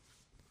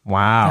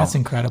 Wow. That's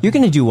incredible. You're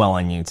going to do well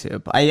on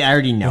YouTube. I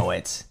already know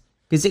it.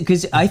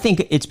 Because I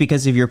think it's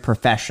because of your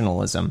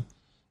professionalism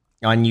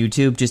on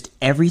YouTube. Just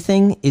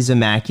everything is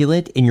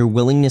immaculate, and your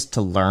willingness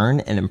to learn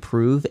and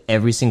improve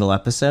every single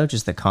episode.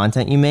 Just the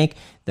content you make.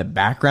 The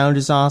background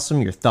is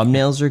awesome. Your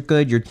thumbnails are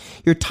good. Your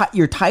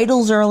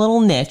titles are a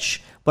little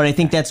niche, but I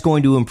think that's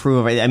going to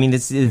improve. I mean,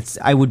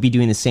 I would be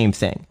doing the same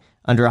thing.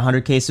 Under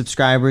 100K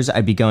subscribers,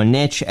 I'd be going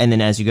niche, and then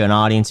as you go an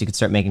audience, you can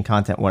start making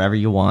content whatever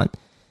you want.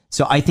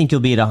 So I think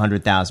you'll be at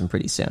 100,000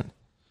 pretty soon.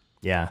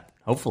 Yeah,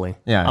 hopefully.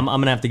 Yeah. I'm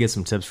going to have to get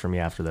some tips from you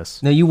after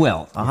this. No, you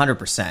will.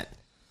 100%.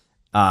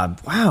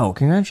 Wow,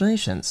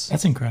 congratulations.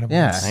 That's incredible.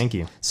 Yeah. Thank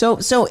you. So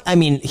I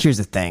mean, here's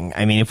the thing.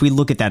 I mean, if we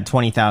look at that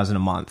 20,000 a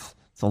month,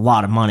 it's a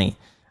lot of money.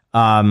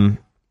 But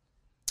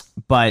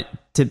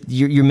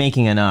you're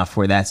making enough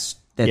where that's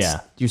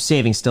you're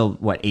saving still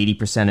what,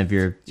 80% of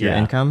your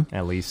income?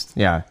 At least.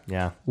 Yeah.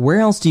 Yeah. Where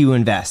else do you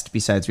invest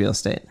besides real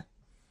estate?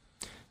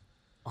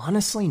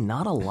 Honestly,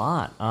 not a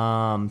lot.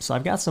 So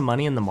I've got some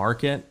money in the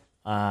market.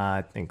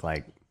 I think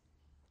like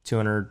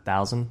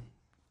 200,000,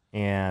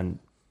 and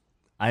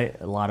a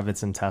lot of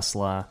it's in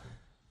Tesla.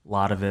 A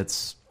lot of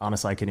it's,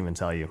 honestly, I couldn't even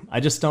tell you.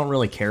 I just don't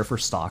really care for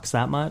stocks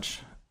that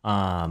much.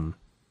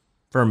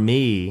 For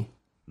me,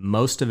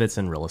 most of it's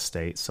in real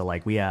estate. So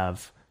like we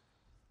have,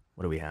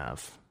 what do we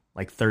have?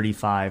 Like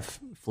 35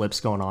 flips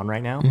going on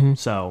right now.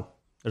 So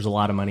there's a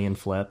lot of money in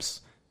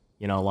flips.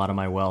 You know, a lot of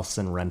my wealth's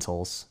in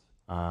rentals.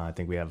 I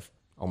think we have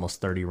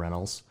almost 30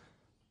 rentals.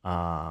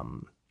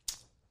 And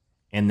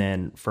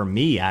then for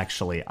me,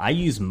 actually, I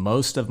use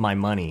most of my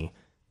money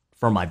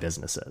for my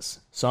businesses.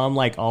 So I'm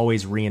like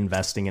always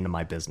reinvesting into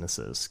my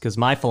businesses, because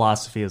my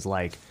philosophy is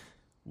like,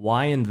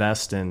 why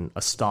invest in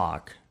a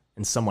stock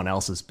in someone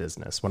else's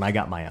business when I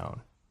got my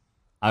own?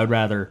 I would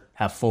rather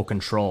have full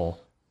control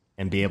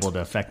and be able to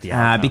affect the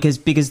outcome.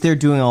 Because they're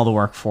doing all the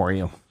work for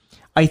you.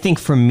 I think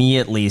for me,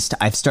 at least,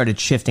 I've started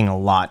shifting a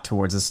lot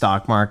towards the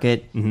stock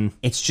market.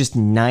 It's just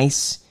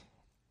nice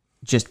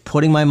just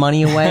putting my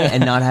money away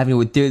and not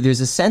having to. There's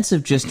a sense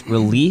of just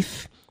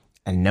relief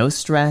and no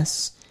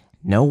stress,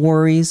 no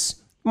worries.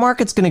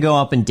 Market's going to go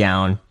up and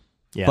down,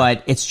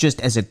 but it's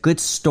just as a good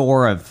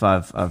store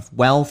of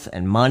wealth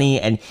and money.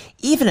 And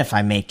even if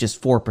I make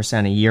just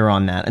 4% a year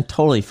on that, I'm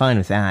totally fine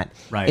with that.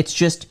 Right. It's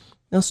just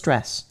no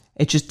stress.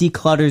 It just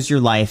declutters your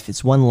life.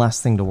 It's one less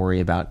thing to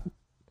worry about.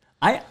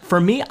 For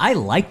me, I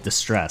like the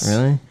stress.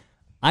 Really?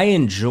 I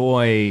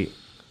enjoy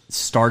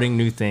starting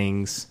new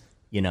things,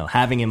 you know,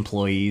 having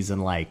employees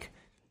and like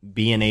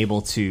being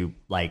able to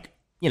like,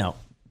 you know,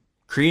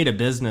 create a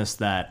business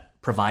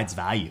that provides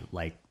value.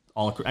 Like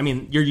I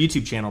mean, your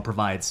YouTube channel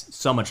provides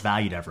so much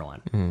value to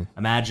everyone.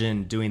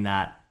 Imagine doing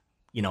that,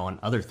 you know, on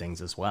other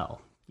things as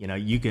well. You know,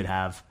 you could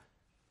have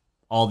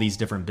all these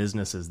different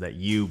businesses that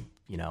you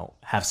know,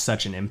 have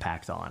such an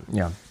impact on.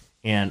 Yeah.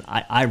 And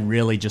I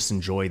really just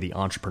enjoy the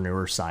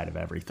entrepreneur side of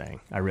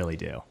everything. I really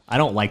do. I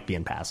don't like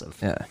being passive.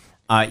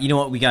 Yeah. You know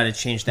what? We got to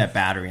change that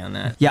battery on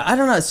that. Yeah, I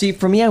don't know. See,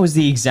 for me, I was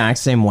the exact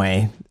same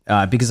way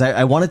because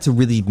I wanted to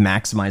really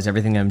maximize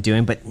everything I'm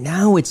doing. But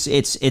now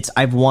it's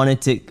I've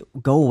wanted to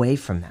go away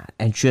from that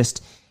and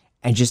just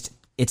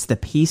it's the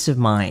peace of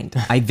mind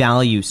I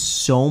value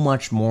so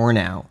much more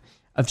now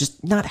of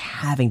just not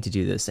having to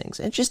do those things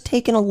and just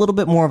taking a little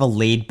bit more of a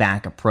laid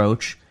back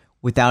approach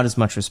without as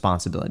much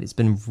responsibility. It's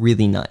been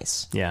really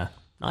nice. Yeah,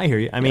 I hear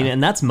you. I mean,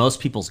 and that's most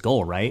people's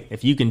goal, right?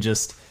 If you can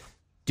just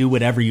do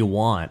whatever you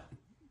want,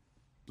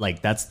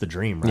 like that's the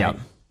dream, right? Yeah.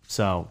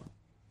 So,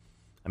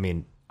 I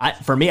mean,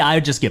 for me, I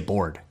would just get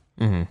bored.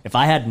 If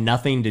I had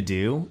nothing to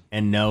do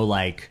and no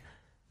like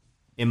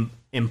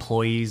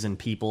employees and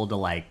people to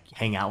like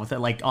hang out with it,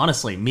 like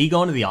honestly, me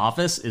going to the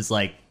office is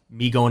like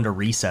me going to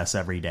recess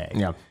every day.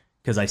 Yeah.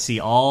 Because I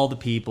see all the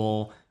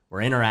people,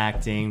 we're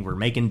interacting, we're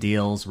making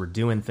deals, we're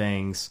doing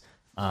things.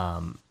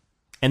 And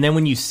then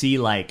when you see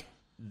like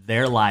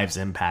their lives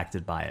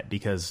impacted by it,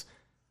 because,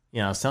 you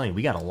know, I was telling you,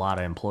 we got a lot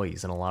of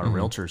employees and a lot of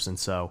realtors. And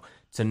so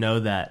to know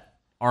that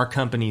our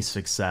company's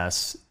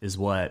success is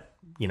what,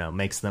 you know,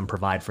 makes them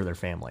provide for their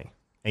family.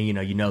 And, you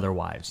know their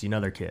wives, you know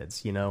their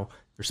kids, you know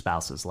their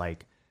spouses.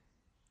 Like,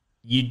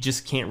 you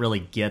just can't really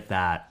get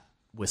that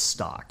with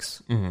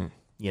stocks.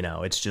 You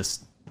know, it's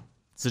just,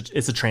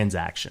 it's a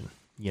transaction,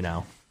 you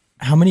know.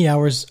 How many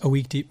hours a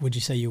week would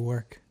you say you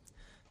work?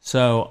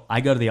 So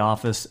I go to the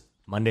office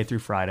Monday through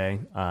Friday,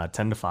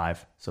 10 to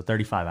 5, so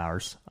 35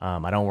 hours.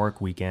 I don't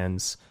work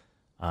weekends.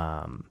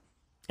 And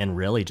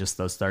really just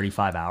those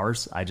 35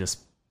 hours, I just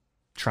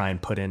try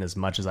and put in as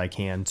much as I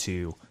can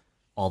to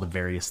all the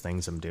various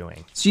things I'm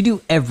doing. So you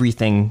do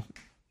everything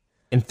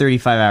in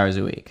 35 hours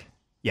a week?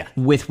 Yeah.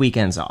 With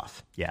weekends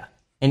off? Yeah.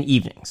 And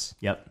evenings?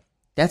 Yep.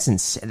 That's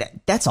insane.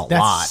 That's a lot.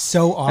 That's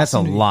so awesome. That's a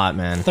lot,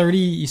 man. 30,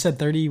 you said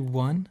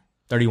 31?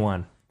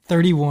 31.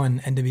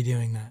 31 and to be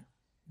doing that.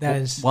 That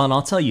is... Well, and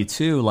I'll tell you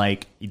too,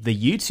 like the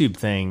YouTube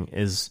thing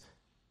is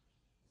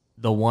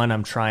the one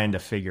I'm trying to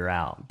figure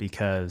out,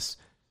 because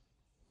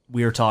I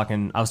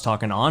was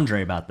talking to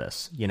Andre about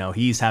this. You know,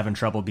 he's having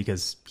trouble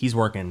because he's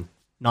working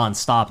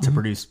nonstop to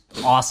produce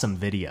awesome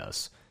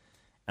videos.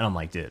 And I'm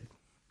like, dude,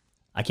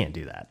 I can't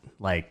do that.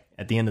 Like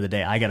at the end of the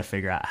day, I got to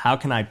figure out how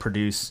can I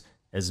produce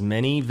as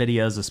many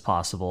videos as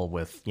possible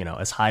with, you know,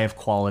 as high of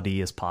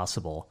quality as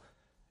possible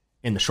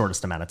in the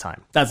shortest amount of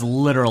time. That's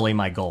literally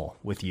my goal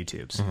with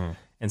YouTube's.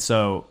 And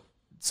so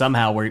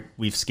somehow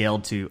we've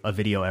scaled to a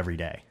video every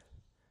day.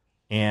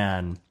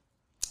 And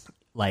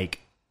like,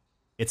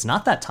 it's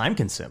not that time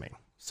consuming.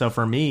 So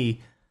for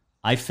me,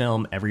 I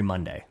film every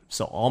Monday.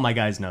 So all my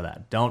guys know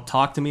that. Don't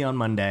talk to me on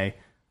Monday.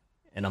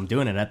 And I'm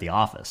doing it at the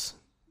office.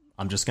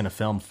 I'm just going to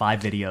film 5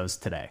 videos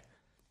today.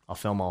 I'll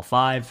film all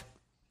 5,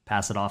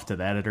 pass it off to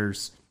the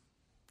editors.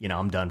 You know,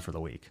 I'm done for the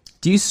week.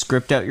 Do you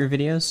script out your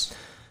videos?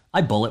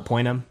 I bullet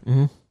point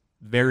them.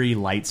 Very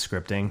light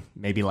scripting,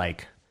 maybe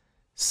like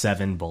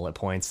 7 bullet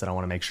points that I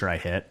want to make sure I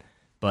hit.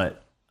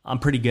 But I'm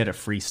pretty good at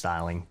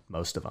freestyling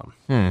most of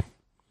them.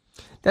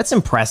 That's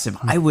impressive.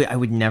 I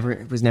was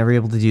never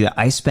able to do that.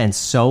 I spent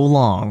so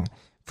long.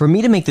 For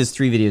me to make this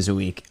 3 videos a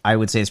week, I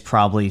would say it's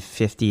probably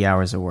 50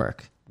 hours of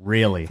work.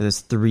 Really? For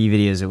this 3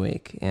 videos a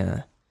week.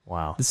 Yeah.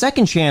 Wow. The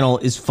second channel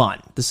is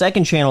fun. The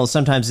second channel,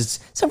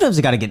 sometimes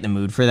I got to get in the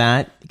mood for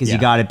that because you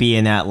got to be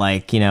in that,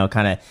 like, you know,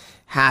 kind of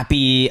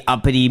happy,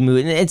 uppity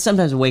mood. And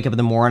sometimes I wake up in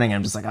the morning and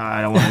I'm just like, oh,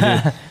 I don't want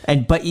to do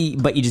it.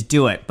 But you just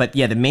do it. But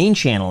yeah, the main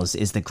channel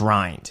is the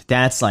grind.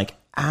 That's like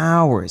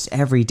hours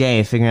every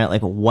day figuring out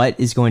like what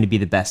is going to be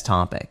the best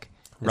topic.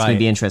 It's going to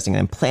be interesting.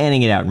 And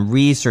planning it out and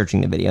researching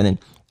the video. And then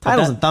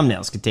titles and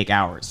thumbnails could take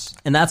hours.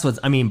 And that's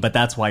but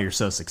that's why you're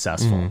so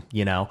successful,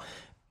 you know?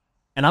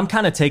 And I'm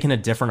kind of taking a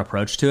different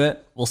approach to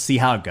it. We'll see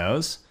how it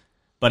goes.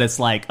 But it's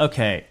like,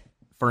 okay,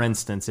 for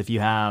instance, if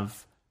you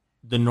have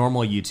the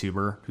normal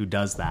YouTuber who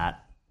does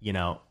that, you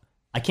know,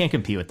 I can't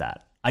compete with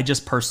that. I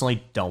just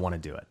personally don't want to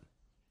do it.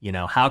 You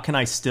know, how can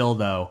I still,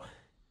 though,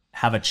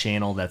 have a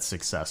channel that's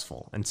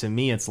successful? And to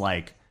me, it's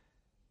like,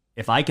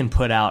 if I can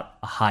put out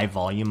a high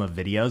volume of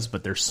videos,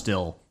 but they're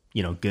still,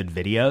 you know, good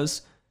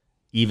videos,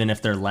 even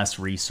if they're less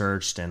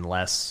researched and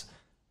less...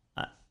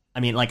 I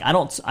mean, like, I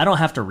don't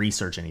have to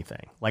research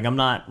anything. Like, I'm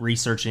not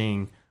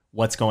researching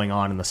what's going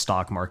on in the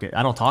stock market.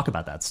 I don't talk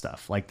about that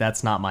stuff. Like,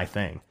 that's not my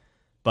thing.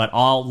 But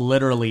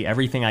literally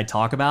everything I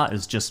talk about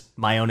is just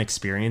my own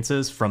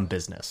experiences from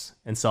business.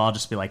 And so I'll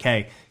just be like,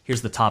 hey,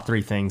 here's the top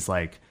 3 things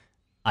like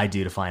I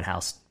do to find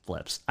house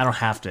flips. I don't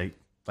have to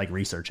like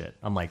research it.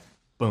 I'm like,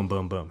 boom,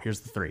 boom, boom.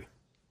 Here's the 3,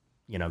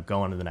 you know,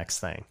 go on to the next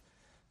thing.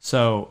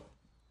 So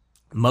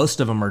most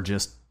of them are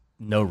just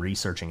no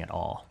researching at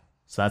all.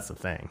 So that's the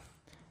thing.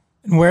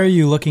 And where are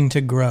you looking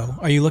to grow?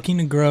 Are you looking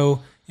to grow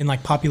in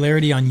like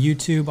popularity on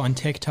YouTube, on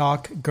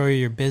TikTok, grow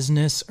your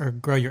business, or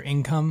grow your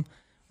income?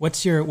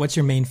 What's your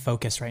main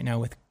focus right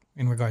now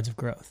in regards of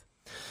growth?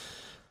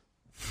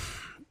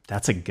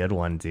 That's a good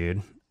one,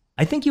 dude.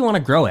 I think you want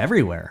to grow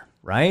everywhere,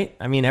 right?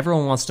 I mean,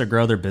 everyone wants to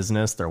grow their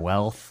business, their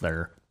wealth,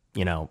 their,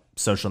 you know,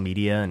 social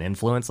media and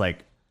influence.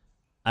 Like,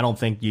 I don't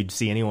think you'd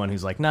see anyone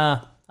who's like,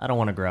 nah, I don't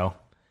want to grow.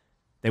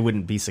 They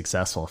wouldn't be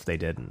successful if they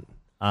didn't.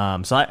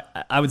 So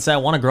I would say I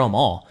want to grow them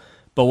all.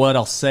 But what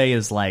I'll say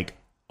is, like,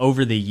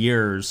 over the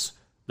years,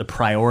 the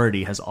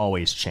priority has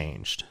always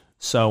changed.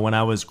 So when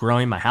I was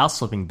growing my house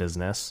flipping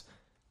business,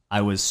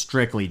 I was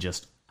strictly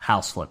just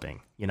house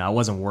flipping. You know, I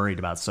wasn't worried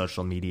about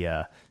social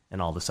media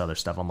and all this other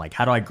stuff. I'm like,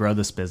 how do I grow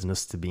this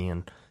business to be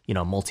in, you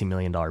know,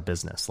 multi-million-dollar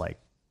business? Like,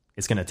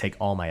 it's going to take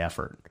all my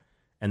effort.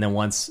 And then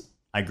once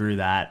I grew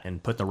that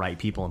and put the right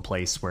people in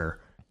place where,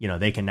 you know,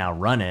 they can now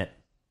run it,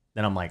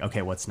 then I'm like,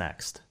 okay, what's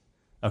next?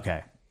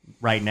 Okay,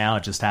 right now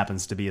it just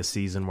happens to be a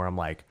season where I'm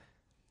like,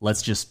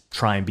 let's just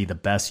try and be the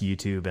best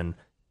YouTube and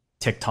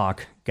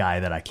TikTok guy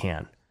that I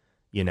can,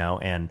 you know,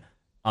 and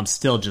I'm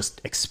still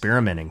just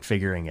experimenting,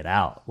 figuring it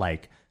out,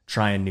 like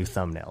trying new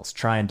thumbnails,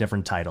 trying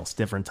different titles,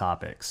 different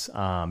topics,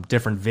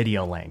 different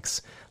video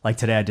lengths. Like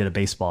today I did a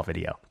baseball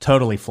video,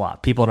 totally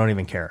flopped. People don't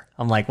even care.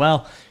 I'm like,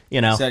 well,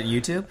 you know. Is that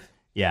YouTube?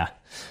 Yeah.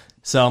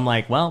 So I'm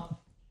like, well,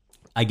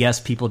 I guess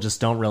people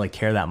just don't really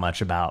care that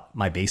much about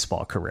my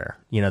baseball career.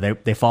 You know,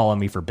 they follow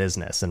me for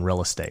business and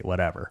real estate,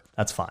 whatever.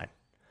 That's fine.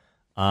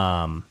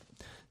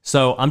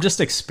 So I'm just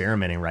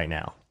experimenting right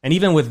now. And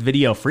even with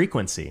video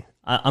frequency,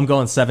 I'm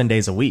going 7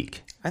 days a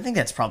week. I think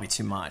that's probably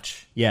too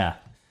much. Yeah.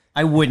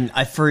 I wouldn't.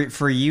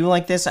 For you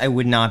like this, I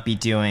would not be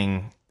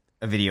doing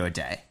a video a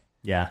day.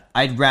 Yeah.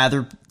 I'd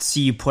rather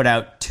see you put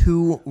out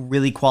 2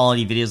 really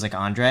quality videos like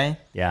Andre.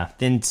 Yeah.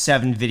 Than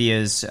 7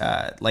 videos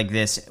like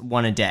this,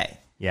 1 a day.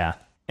 Yeah.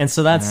 And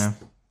so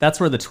that's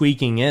where the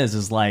tweaking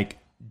is like,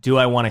 do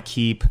I want to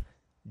keep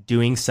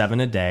doing 7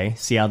 a day,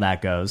 see how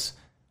that goes,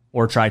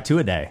 or try 2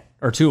 a day,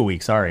 or 2 a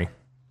week, sorry,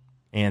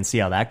 and see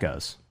how that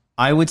goes?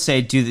 I would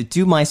say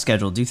do my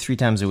schedule, do 3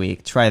 times a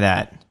week. Try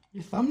that.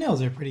 Your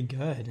thumbnails are pretty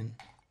good. And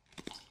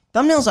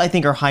thumbnails, I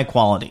think, are high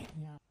quality.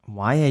 Yeah.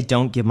 Why I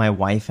don't give my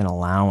wife an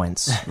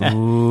allowance?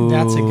 Ooh,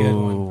 that's a good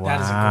one. That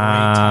is a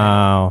great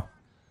title.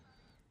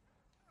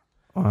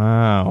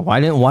 Wow. Why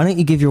don't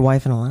you give your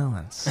wife an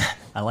allowance?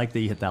 I like that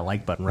you hit that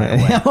like button right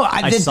away.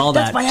 I saw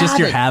that. Just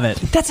your habit.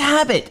 That's a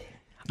habit.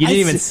 You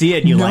didn't even see it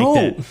and you liked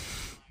it.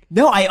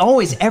 No, I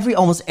always,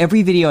 almost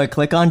every video I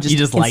click on, you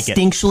just like it.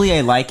 Instinctually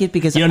I like it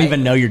because you don't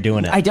even know you're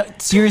doing it. I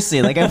don't,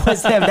 seriously, like that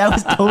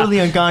was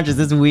totally unconscious.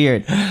 That's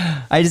weird.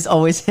 I just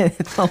always hit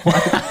the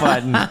like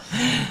button.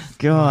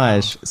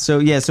 Gosh.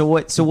 So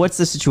what's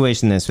the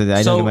situation with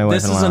I don't give my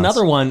wife this is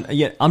another one.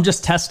 Yeah, I'm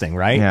just testing,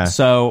 right? Yeah.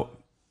 So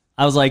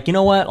I was like, you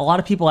know what? A lot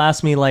of people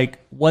ask me like,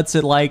 what's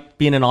it like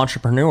being an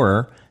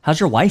entrepreneur? How's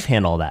your wife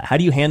handle that? How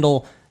do you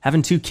handle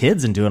having 2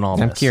 kids and doing all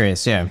this? I'm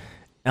curious, yeah.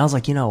 And I was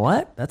like, you know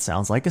what? That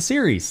sounds like a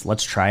series.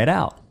 Let's try it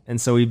out. And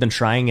so we've been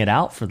trying it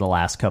out for the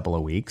last couple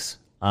of weeks.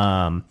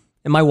 And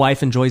my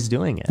wife enjoys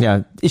doing it.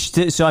 Yeah.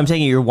 So I'm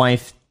taking your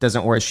wife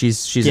doesn't work.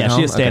 She's at home?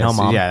 She's a stay-at-home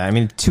mom. Yeah. I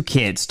mean, 2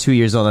 kids, 2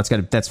 years old.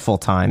 That's full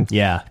time.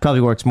 Yeah. Probably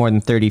works more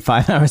than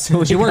 35 hours a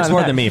week. She works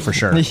more than me for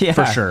sure. Yeah.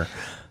 For sure.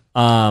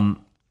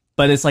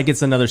 But it's like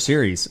it's another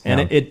series,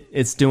 and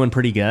it's doing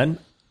pretty good.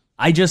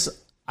 I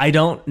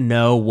don't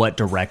know what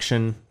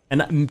direction.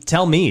 And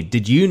tell me,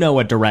 did you know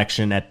what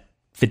direction at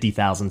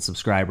 50,000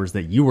 subscribers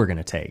that you were going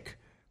to take?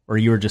 or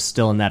you were just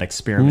still in that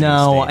experiment?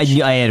 No, stage?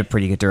 I had a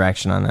pretty good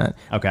direction on that.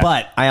 Okay.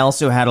 But I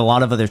also had a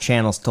lot of other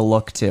channels to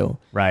look to.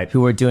 Right.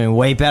 Who were doing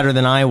way better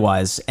than I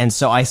was. And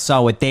so I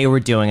saw what they were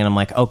doing, and I'm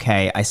like,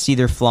 okay, I see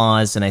their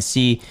flaws, and I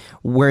see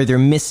where they're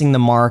missing the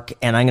mark,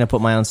 and I'm going to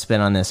put my own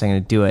spin on this. I'm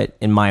going to do it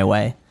in my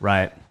way.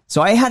 Right.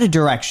 So I had a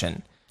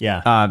direction.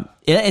 Yeah.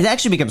 It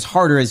actually becomes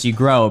harder as you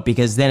grow,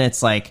 because then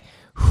it's like,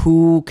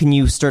 who can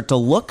you start to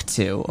look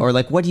to, or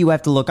like what do you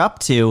have to look up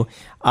to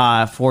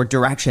for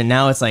direction?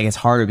 Now it's like it's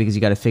harder because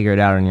you got to figure it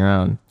out on your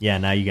own. Yeah,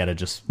 now you got to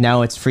just...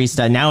 Now it's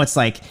freestyle. Now it's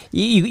like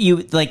you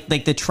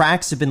like the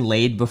tracks have been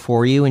laid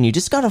before you, and you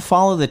just got to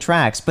follow the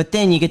tracks. But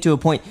then you get to a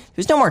point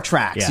there's no more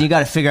tracks. Yeah. So you got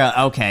to figure out,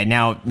 okay,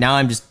 now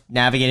I'm just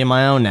navigating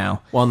my own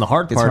now. Well, and the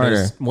hard part harder.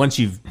 is once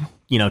you've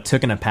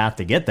taken a path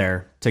to get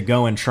there, to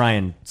go and try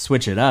and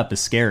switch it up is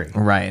scary.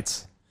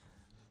 Right.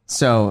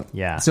 So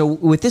Yeah. So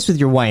with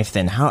your wife,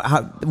 then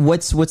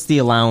what's the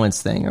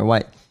allowance thing, or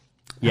what?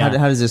 Yeah.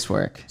 How does this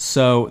work?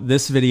 So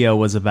this video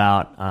was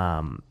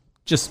about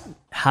just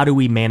how do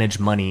we manage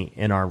money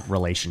in our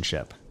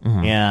relationship.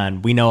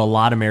 And we know a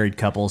lot of married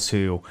couples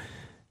who,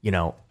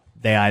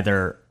 they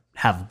either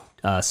have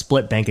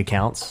split bank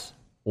accounts,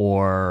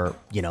 or,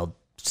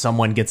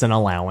 someone gets an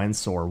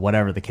allowance, or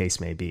whatever the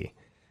case may be.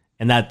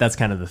 And that's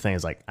kind of the thing,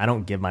 is like, I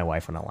don't give my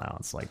wife an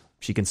allowance. Like,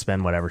 she can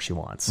spend whatever she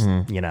wants,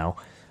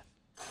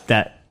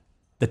 that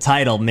the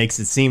title makes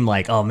it seem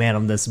like, oh man,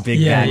 I'm this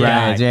big bad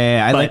guy. Right,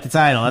 yeah. I like the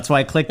title. That's why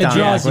I clicked on it.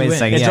 draws you Wait a in.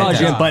 second. It Yeah,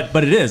 draws you in, does.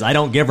 but it is. I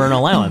don't give her an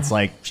allowance.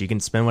 Like, she can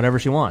spend whatever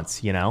she wants,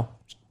 So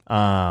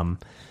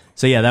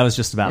yeah, that was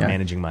just about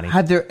managing money.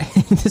 Had there,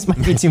 this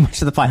might be too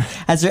much of the plot.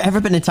 Has there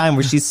ever been a time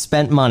where she's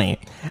spent money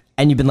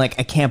and you've been like,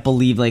 I can't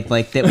believe like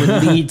that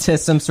would lead to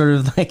some sort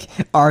of like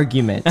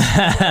argument?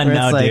 Where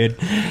No, it's like dude.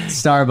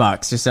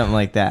 Starbucks or something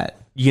like that.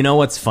 You know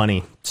what's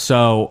funny?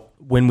 So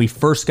when we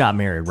first got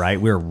married, right,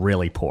 we were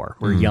really poor.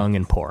 We were young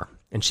and poor.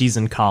 And she's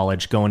in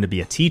college going to be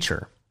a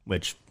teacher,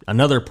 which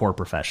another poor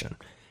profession.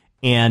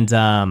 And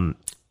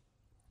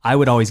I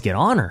would always get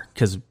on her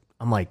because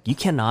I'm like, you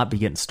cannot be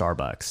getting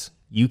Starbucks.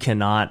 You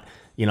cannot,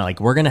 like,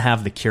 we're going to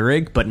have the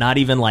Keurig, but not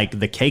even like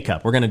the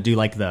K-Cup. We're going to do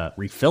like the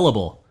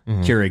refillable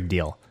Keurig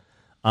deal.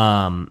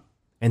 And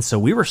so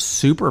we were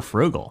super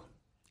frugal.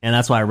 And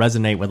that's why I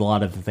resonate with a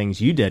lot of the things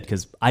you did,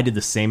 because I did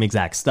the same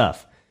exact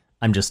stuff.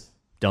 I'm just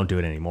don't do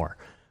it anymore.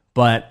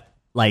 But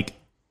like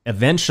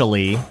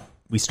eventually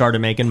we started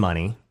making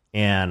money,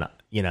 and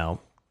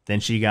then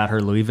she got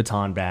her Louis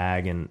Vuitton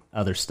bag and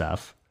other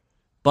stuff.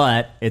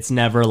 But it's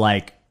never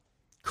like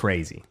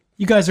crazy.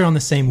 You guys are on the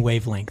same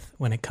wavelength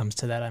when it comes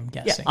to that, I'm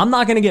guessing. I'm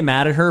not going to get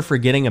mad at her for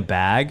getting a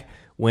bag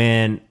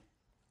when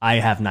I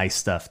have nice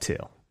stuff too.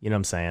 You know what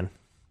I'm saying?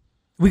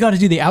 We got to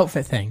do the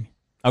outfit thing.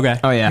 Okay.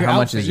 Oh yeah, Your how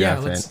much outfit, is your yeah,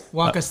 outfit? let's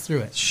walk us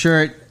through it.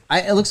 Shirt.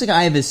 It looks like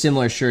I have a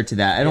similar shirt to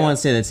that. I don't want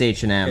to say that's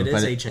H&M, It is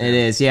but H&M. it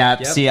is. Yeah.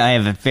 Yep. See, I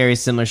have a very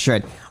similar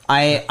shirt.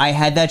 I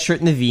had that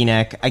shirt in the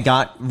V-neck. I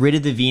got rid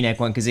of the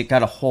V-neck one because it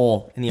got a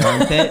hole in the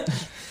armpit.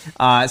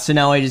 So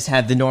now I just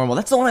have the normal.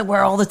 That's the one I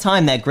wear all the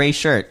time. That gray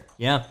shirt.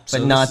 Yeah.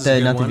 But not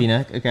the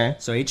V-neck. Okay.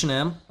 So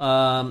H&M.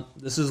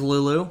 This is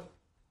Lulu.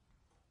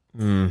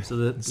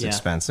 So It's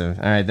expensive.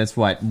 All right, that's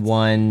what,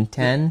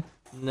 110?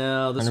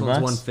 No, this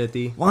 100 one's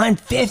bucks? 150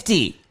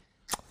 150.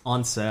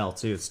 on sale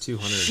too. It's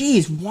 200.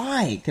 Jeez,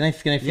 why? Can I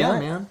feel Yeah, it?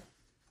 man.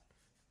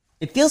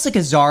 It feels like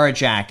a Zara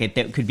jacket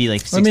that could be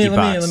like 60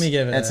 bucks. let me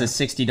give it That's a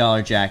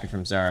 $60 jacket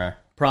from Zara.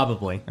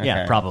 Probably. Yeah,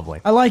 Okay.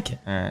 probably. I like it.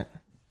 All right.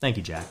 Thank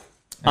you, Jack.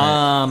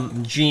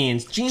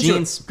 Jeans.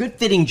 Jeans. Are good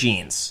fitting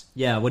jeans.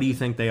 Yeah, what do you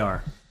think they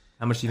are?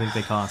 How much do you think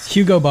they cost?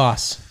 Hugo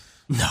Boss.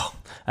 No,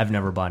 I've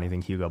never bought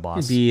anything Hugo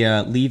Boss. The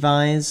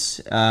Levi's.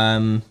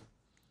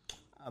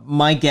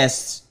 My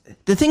guess,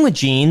 the thing with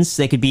jeans,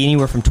 they could be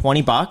anywhere from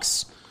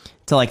 $20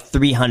 to like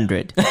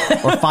 300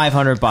 or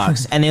 500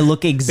 bucks, and they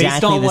look exactly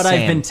Based on the what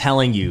same. I've been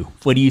telling you,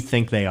 what do you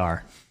think they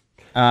are?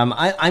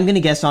 I'm gonna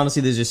guess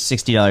honestly, those are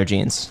 $60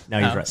 jeans. No,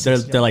 you're right.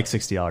 They're like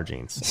 $60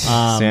 jeans.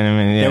 Yeah.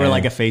 They were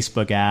like a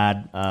Facebook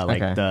ad,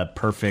 like Okay. the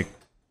perfect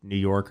New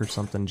York or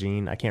something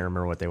jean. I can't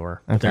remember what they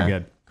were, but they're Okay.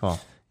 good. Cool.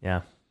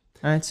 Yeah.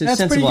 All right, so That's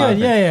pretty sensible good. outfit.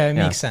 Yeah, it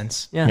makes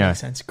sense. Yeah. Makes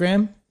sense.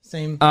 Graham,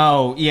 same.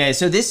 Oh yeah,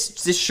 so this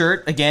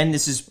shirt again.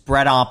 This is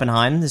Brett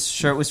Oppenheim. This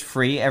shirt was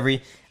free.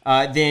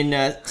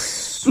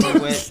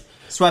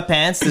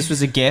 Sweatpants. This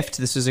was a gift.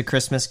 This was a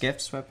Christmas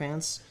gift.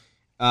 Sweatpants.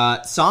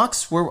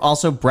 Socks were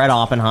also Brett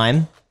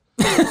Oppenheim.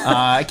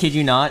 I kid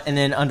you not. And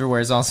then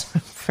underwear is also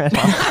Brett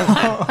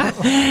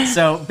Oppenheim.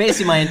 So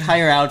basically, my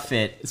entire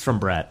outfit. It's from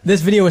Brett. This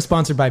video was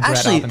sponsored by Brett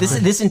Actually,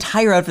 Oppenheim. this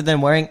entire outfit that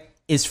I'm wearing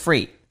is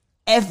free.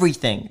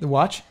 Everything. The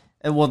watch?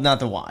 Well, not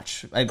the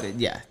watch.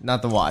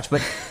 Not the watch.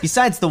 But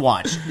besides the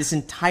watch, this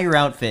entire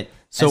outfit.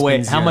 So has wait,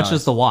 been how much $0.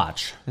 is the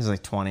watch? It was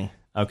like 20.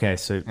 Okay,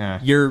 so Yeah.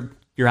 you're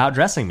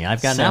outdressing me.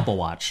 I've got an So- Apple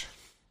Watch.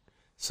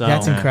 So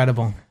That's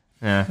incredible.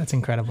 Yeah. That's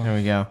incredible. There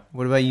we go.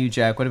 What about you,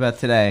 Jack? What about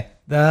today?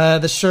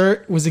 The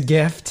shirt was a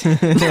gift.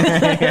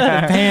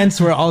 The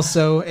pants were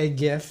also a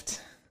gift.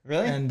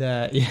 Really? And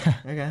yeah,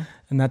 Okay.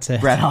 and that's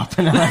it. Brett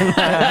Oppenheim.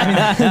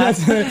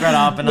 That's Brett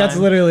Oppenheim.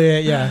 literally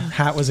it. Yeah,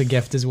 hat was a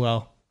gift as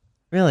well.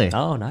 Really?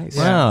 Oh, nice.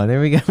 Wow, there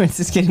we go. It's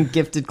just getting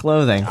gifted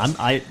clothing.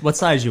 What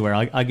size you wear?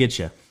 I'll get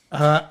you.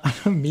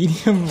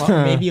 Medium,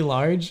 maybe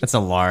large. That's a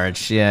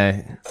large,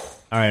 yeah.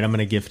 All right, I'm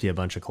gonna gift you a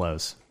bunch of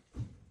clothes.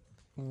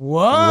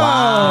 Whoa!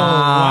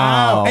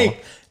 Wow! Hey,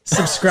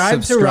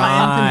 subscribe to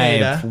Ryan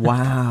Pineda.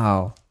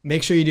 Wow.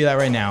 Make sure you do that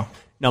right now.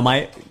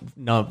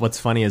 No, what's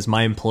funny is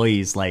my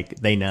employees, like,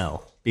 they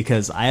know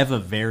because I have a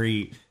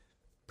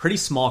pretty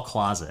small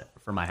closet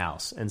for my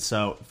house. And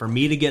so for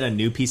me to get a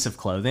new piece of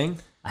clothing,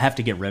 I have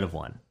to get rid of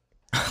one.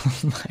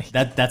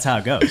 That's how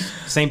it goes.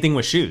 Same thing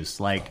with shoes.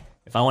 Like,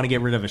 if I want to get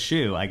rid of a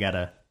shoe,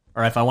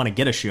 or if I want to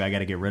get a shoe, I got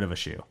to get rid of a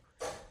shoe.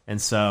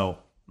 And so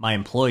my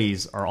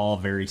employees are all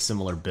very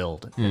similar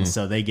build. And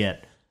so they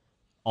get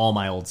all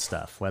my old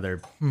stuff,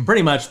 whether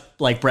pretty much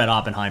like Brett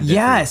Oppenheim did.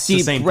 Yeah,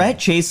 see, Brett,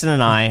 Jason,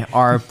 and I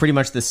are pretty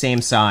much the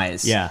same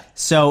size. Yeah.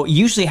 So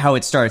usually how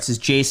it starts is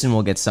Jason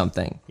will get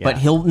something, but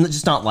he'll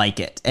just not like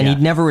it, and he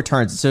never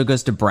returns it, so it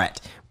goes to Brett.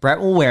 Brett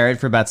will wear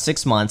it for about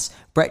 6 months.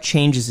 Brett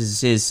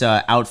changes his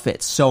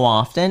outfit so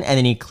often, and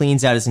then he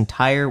cleans out his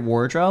entire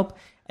wardrobe.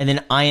 And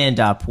then I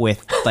end up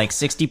with like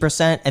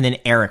 60%, and then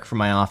Eric from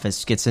my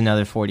office gets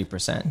another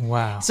 40%.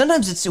 Wow.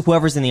 Sometimes it's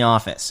whoever's in the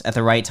office at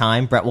the right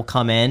time. Brett will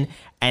come in,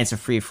 and it's a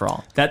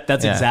free-for-all.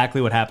 That's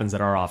exactly what happens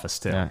at our office,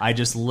 too. Yeah. I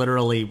just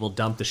literally will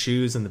dump the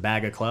shoes in the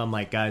bag of clothes. I'm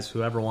like, guys,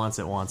 whoever wants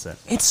it, wants it.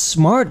 It's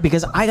smart,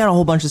 because I got a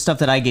whole bunch of stuff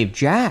that I gave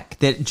Jack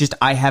that just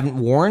I haven't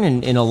worn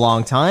in a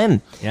long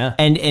time. Yeah.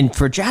 And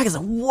for Jack, it's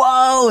like,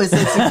 whoa, it's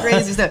some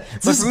crazy stuff.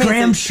 This is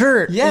Graham's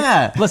shirt.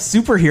 Yeah. Let's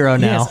superhero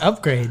now. Yes,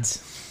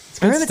 upgrades.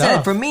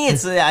 For me,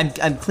 it's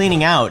I'm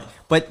cleaning out,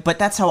 but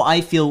that's how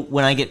I feel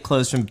when I get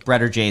clothes from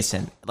Brett or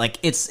Jason. Like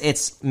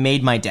it's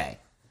made my day.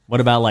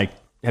 What about, like,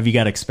 have you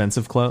got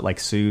expensive clothes, like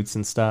suits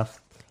and stuff?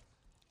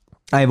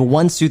 I have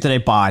one suit that I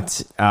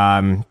bought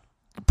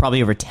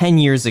probably over 10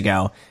 years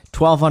ago,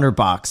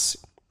 $1,200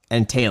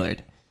 and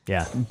tailored.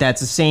 Yeah,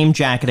 that's the same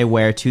jacket I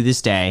wear to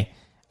this day.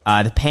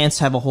 The pants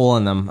have a hole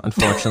in them,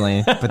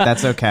 unfortunately, but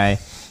that's okay.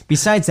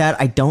 Besides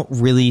that, I don't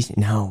really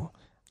know.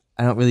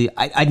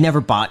 I'd never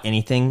bought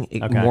anything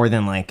more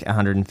than like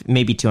 100,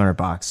 maybe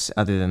 $200.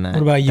 Other than that,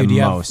 what about you?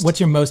 What's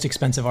your most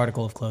expensive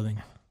article of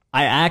clothing?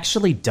 I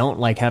actually don't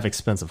have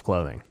expensive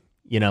clothing.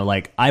 You know,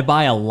 like, I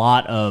buy a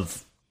lot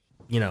of,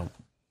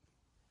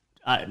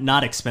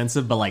 not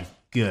expensive, but like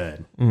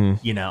good.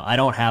 Mm-hmm. You know, I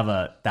don't have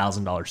a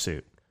 $1,000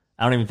 suit.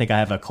 I don't even think I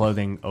have a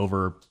clothing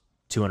over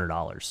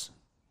 $200.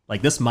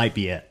 Like, this might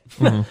be it.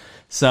 Mm-hmm.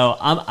 So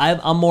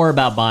I'm more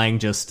about buying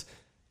just.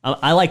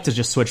 I like to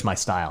just switch my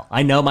style.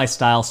 I know my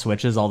style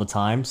switches all the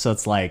time, so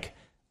it's like,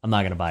 I'm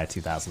not going to buy a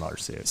 $2,000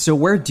 suit. So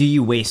where do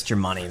you waste your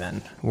money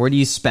then? Where do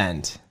you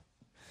spend?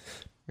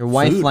 Your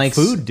wife likes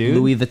food, dude.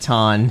 Louis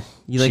Vuitton.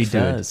 You like food? She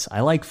does.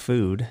 I like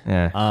food.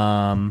 Yeah.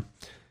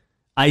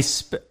 I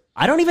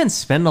don't even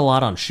spend a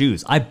lot on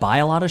shoes. I buy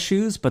a lot of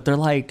shoes, but they're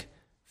like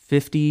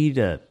 $50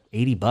 to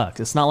 $80.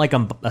 It's not like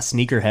I'm a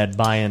sneakerhead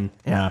buying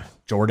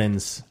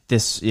Jordans.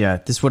 This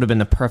would have been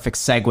the perfect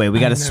segue. We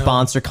got a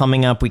sponsor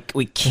coming up.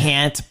 We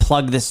can't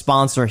plug this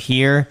sponsor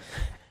here.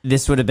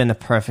 This would have been the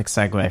perfect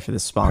segue for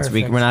this sponsor.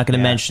 We're not going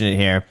to mention it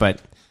here,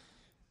 but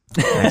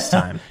next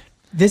time.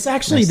 This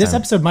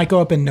episode might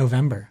go up in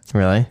November.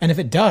 Really? And if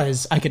it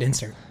does, I could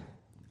insert.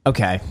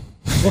 Okay.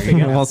 We'll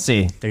figure it out. We'll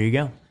see. There you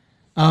go.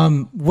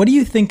 What do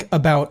you think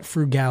about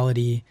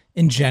frugality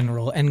in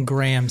general and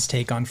Graham's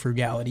take on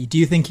frugality? Do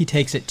you think he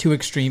takes it too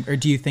extreme, or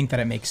do you think that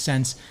it makes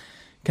sense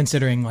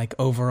considering like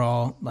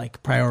overall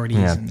like priorities?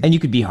 Yeah. And you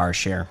could be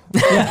harsh here.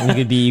 Yeah.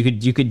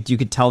 You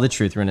could tell the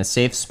truth. We're in a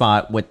safe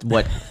spot.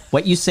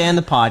 What you say on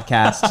the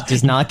podcast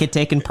does not get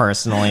taken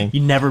personally. You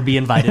never be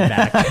invited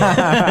back.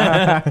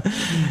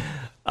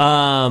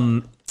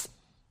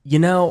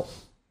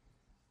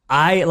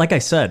 Like I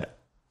said,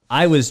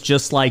 I was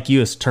just like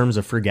you in terms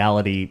of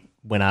frugality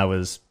when I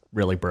was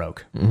really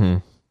broke. Mm-hmm.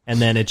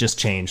 And then it just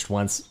changed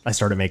once I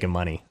started making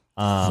money.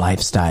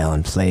 Lifestyle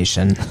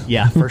inflation.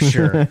 Yeah, for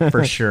sure.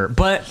 For sure.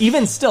 But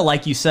even still,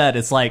 like you said,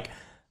 it's like,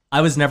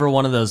 I was never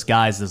one of those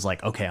guys that's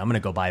like, okay, I'm going to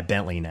go buy a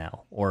Bentley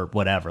now or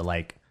whatever.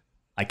 Like,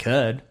 I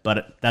could,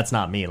 but that's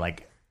not me.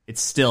 Like,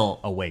 it's still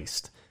a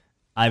waste.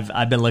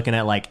 I've been looking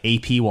at like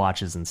AP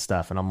watches and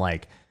stuff, and I'm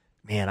like,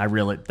 man,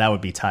 that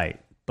would be tight.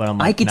 But I'm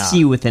like, I could see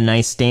you with a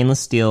nice stainless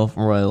steel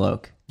from Royal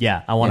Oak.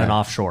 Yeah, I want an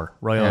offshore,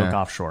 Royal Oak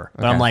offshore.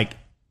 But I'm like,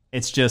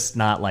 it's just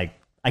not like,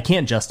 I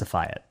can't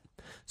justify it.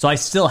 So I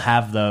still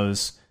have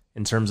those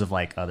in terms of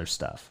like other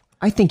stuff.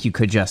 I think you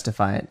could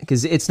justify it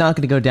because it's not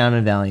going to go down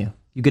in value.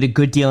 You get a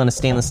good deal on a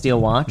stainless steel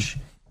watch,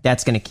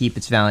 that's going to keep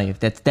its value.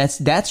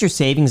 That's your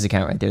savings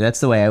account right there. That's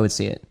the way I would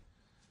see it.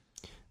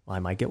 Well, I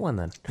might get one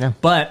then. Yeah.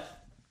 But,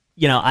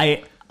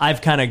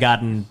 I've kind of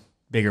gotten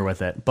bigger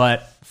with it.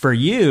 But for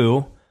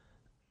you,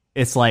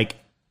 it's like,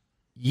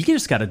 you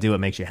just got to do what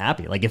makes you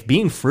happy. Like, if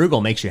being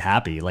frugal makes you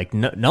happy, like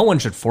no one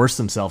should force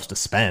themselves to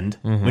spend,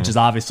 which is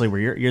obviously where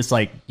you're just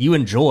like, you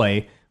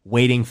enjoy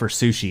waiting for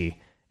sushi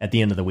at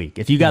the end of the week.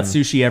 If you got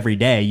sushi every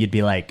day, you'd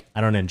be like,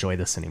 I don't enjoy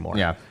this anymore.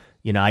 Yeah.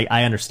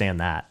 I understand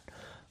that.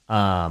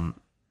 And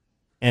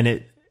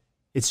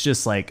it's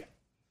just like,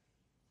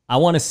 I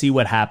want to see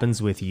what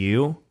happens with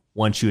you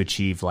once you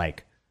achieve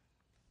like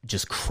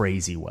just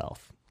crazy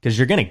wealth, because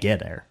you're going to get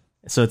there.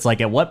 So it's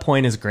like, at what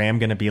point is Graham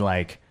going to be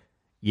like,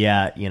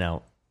 yeah, you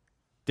know,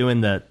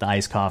 doing the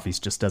iced coffees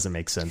just doesn't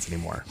make sense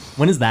anymore?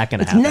 When is that going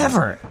to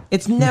happen?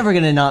 It's never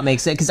going to not make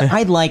sense, because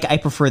I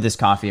prefer this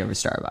coffee over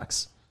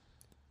Starbucks.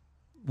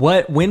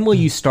 When will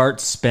you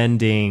start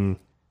spending?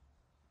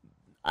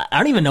 I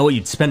don't even know what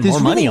you'd spend more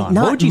money on.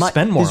 What would you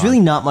spend more on? There's really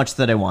not much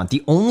that I want.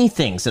 The only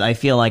things that I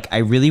feel like I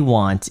really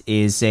want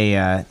is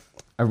a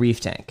reef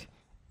tank.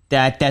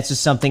 That's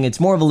just something, it's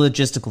more of a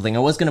logistical thing. I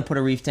was going to put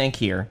a reef tank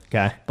here.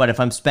 Okay. But if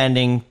I'm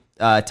spending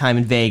time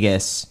in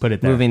Vegas, put it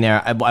there. Moving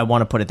there, I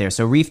want to put it there.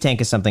 So reef tank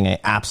is something I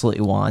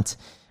absolutely want.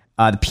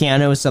 The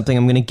piano is something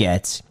I'm going to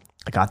get.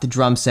 I got the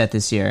drum set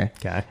this year.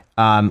 Okay.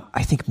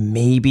 I think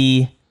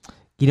maybe,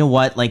 you know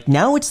what? Like,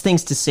 now it's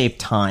things to save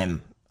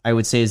time, I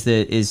would say,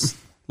 is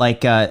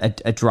like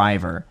a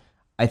driver.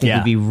 I think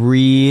would be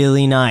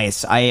really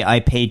nice.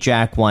 I paid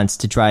Jack once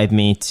to drive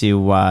me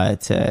to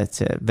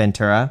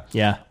Ventura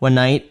one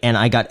night, and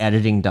I got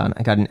editing done.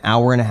 I got an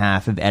hour and a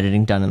half of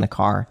editing done in the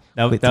car.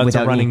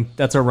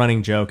 That's a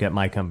running joke at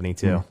my company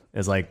too.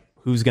 Is like,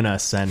 who's gonna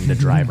ascend a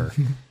driver?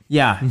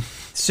 Yeah.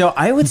 So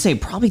I would say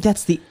probably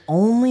that's the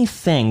only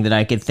thing that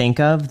I could think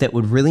of that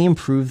would really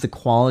improve the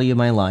quality of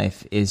my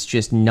life, is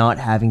just not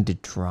having to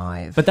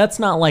drive. But that's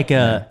not like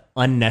a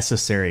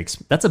unnecessary.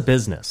 That's a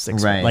business.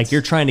 Right. Like,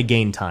 you're trying to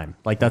gain time.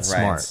 Like, that's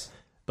smart.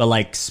 But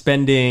like,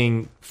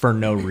 spending for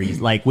no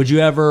reason. Like, would you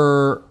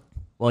ever?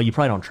 Well, you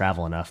probably don't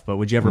travel enough. But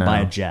would you ever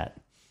buy a jet?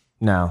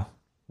 No.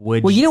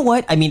 Well, you know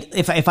what? I mean,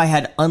 if I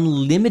had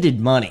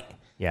unlimited money.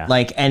 Yeah.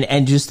 Like,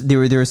 and just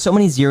there are so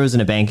many zeros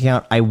in a bank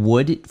account, I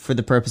would, for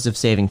the purpose of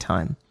saving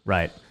time.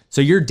 Right. So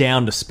you're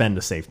down to spend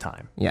to save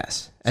time.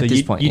 Yes. At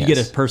this point, you'd get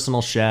a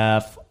personal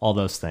chef, all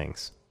those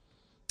things.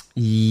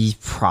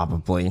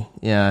 Probably.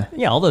 Yeah.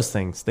 Yeah, all those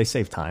things, they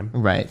save time.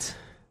 Right.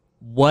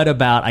 What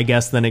about, I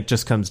guess then it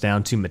just comes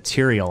down to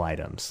material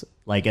items.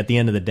 Like, at the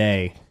end of the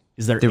day,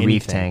 is there anything?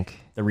 Reef tank.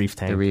 The reef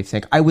tank. The reef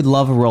tank. I would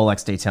love a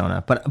Rolex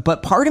Daytona,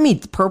 but part of me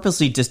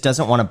purposely just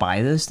doesn't want to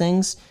buy those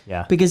things.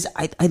 Yeah. Because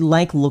I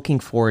like looking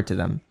forward to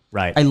them.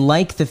 Right. I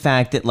like the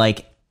fact that,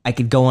 like, I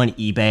could go on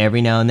eBay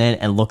every now and then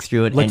and look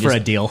through it. Look for a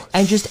deal.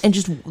 And just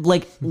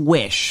like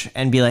wish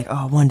and be like,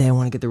 oh, one day I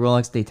want to get the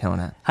Rolex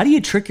Daytona. How do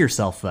you trick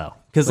yourself though?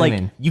 Because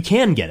like, you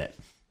can get it.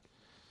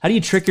 How do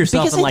you trick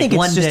yourself? Because I think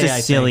it's just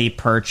a silly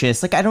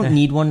purchase. Like, I don't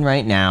need one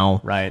right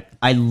now. Right.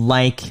 I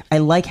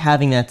like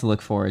having that to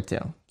look forward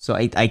to. So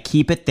I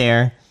keep it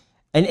there.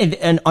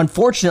 And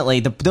unfortunately,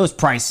 those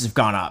prices have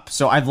gone up.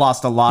 So I've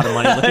lost a lot of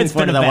money looking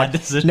forward to that one.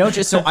 Decision. No,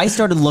 so I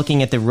started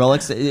looking at the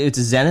Rolex. It's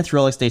a Zenith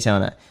Rolex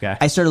Daytona. Okay.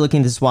 I started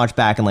looking at this watch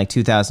back in like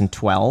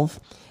 2012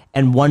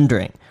 and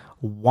wondering,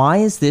 why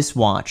is this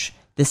watch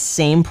the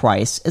same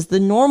price as the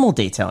normal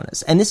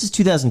Daytonas? And this is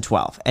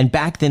 2012. And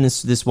back then,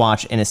 this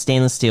watch in a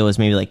stainless steel was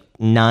maybe like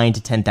 $9,000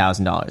 to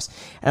 $10,000.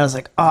 And I was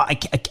like, oh, I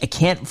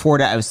can't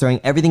afford it. I was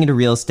throwing everything into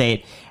real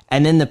estate.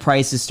 And then the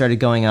prices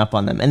started going up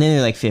on them. And then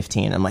they're like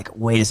 15. I'm like,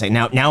 wait a second.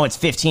 Now it's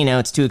 15. Now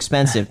it's too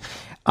expensive.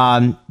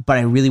 But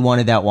I really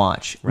wanted that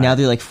watch. Right. Now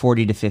they're like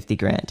 40 to 50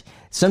 grand.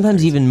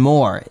 Sometimes even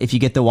more if you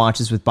get the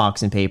watches with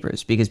box and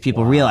papers, because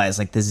people realize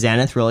like the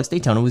Zenith Rolex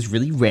Daytona was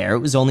really rare. It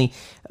was only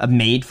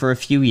made for a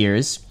few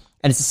years.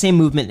 And it's the same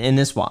movement in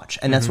this watch.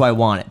 And that's why I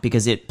want it,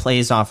 because it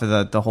plays off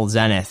of the whole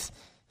Zenith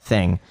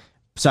thing.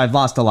 So I've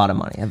lost a lot of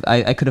money.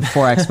 I could have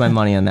 4x my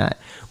money on that.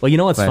 Well, you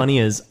know what's funny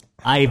is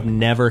I've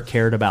never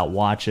cared about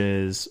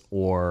watches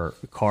or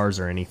cars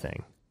or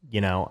anything. You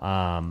know,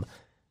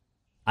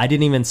 I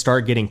didn't even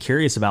start getting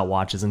curious about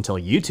watches until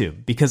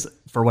YouTube, because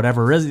for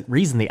whatever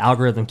reason, the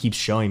algorithm keeps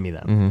showing me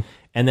them. Mm-hmm.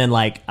 And then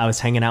like I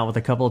was hanging out with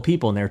a couple of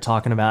people and they were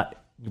talking about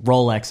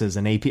Rolexes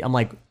and AP. I'm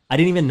like, I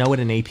didn't even know what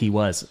an AP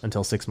was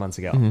until 6 months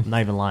ago. I'm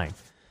not even lying.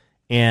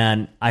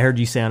 And I heard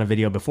you say on a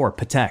video before,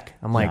 Patek.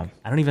 I'm like,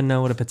 I don't even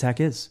know what a Patek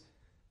is.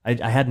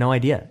 I had no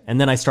idea.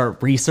 And then I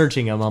start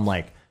researching them. I'm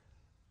like,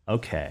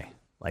 okay,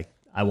 like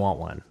I want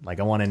one. Like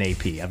I want an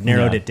AP. I've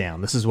narrowed it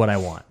down. This is what I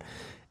want.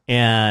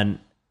 And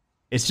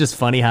it's just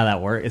funny how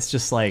that works. It's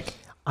just like,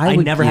 I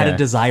never had a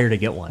desire to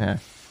get one.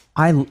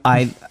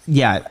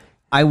 Yeah.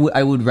 I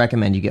would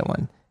recommend you get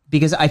one,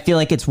 because I feel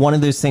like it's one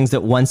of those things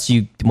that once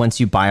you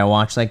buy a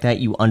watch like that,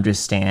 you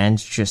understand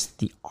just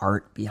the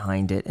art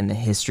behind it and the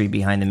history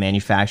behind the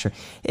manufacturer.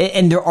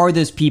 And there are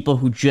those people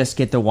who just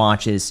get the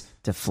watches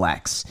to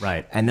flex.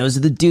 Right. And those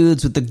are the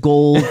dudes with the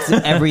gold,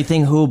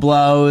 everything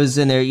Hublots,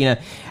 and they're, you know,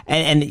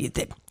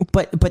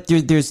 but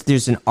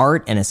there's an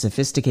art and a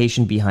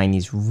sophistication behind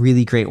these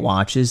really great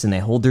watches, and they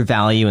hold their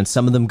value, and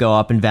some of them go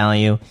up in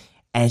value.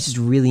 And it's just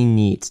really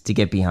neat to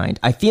get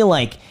behind. I feel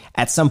like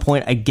at some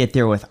point I get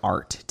there with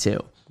art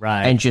too.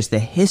 Right. And just the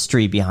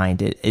history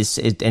behind it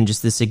and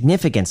just the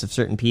significance of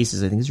certain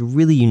pieces, I think is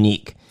really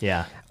unique.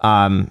 Yeah.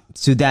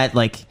 So that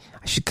like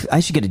I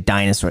should get a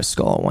dinosaur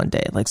skull one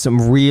day, like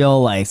some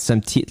real, like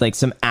some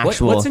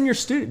actual. What's in your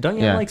studio? Don't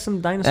you have like some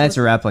dinosaur? That's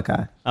a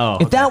replica. Oh,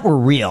 if that were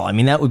real, I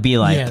mean, that would be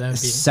like Yeah, that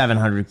would be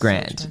 700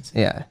 grand. expensive.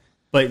 Yeah.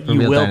 But you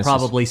Real will dinosaurs.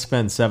 probably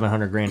spend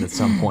 700 grand at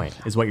some point,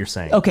 is what you're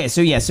saying. Okay,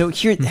 so yeah, so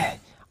here,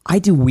 I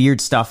do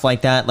weird stuff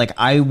like that. Like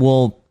I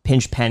will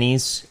pinch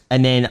pennies,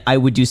 and then I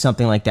would do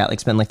something like that, like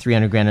spend like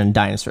 300 grand on a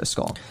dinosaur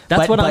skull.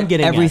 That's what I'm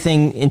getting at.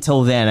 Everything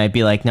until then, I'd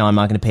be like, no, I'm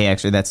not going to pay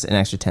extra. That's an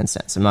extra 10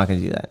 cents. I'm not going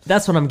to do that.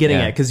 That's what I'm getting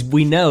Yeah. at, because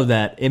we know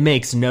that it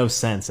makes no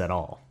sense at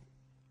all.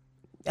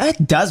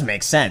 That does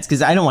make sense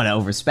because I don't want to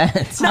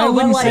overspend. I but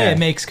wouldn't like- say it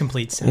makes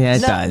complete sense. Yeah,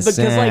 it No, does.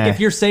 because like if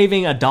you're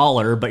saving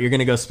 $1, but you're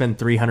gonna go spend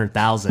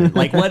 300,000,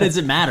 like what does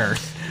it matter?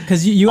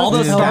 Because you All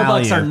have those to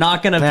Starbucks are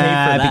not gonna pay for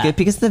that.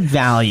 Because the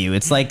value.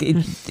 It's like,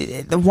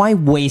 why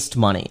waste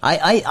money?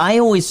 I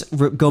always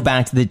go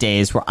back to the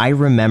days where I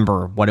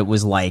remember what it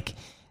was like.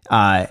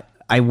 I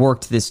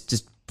worked this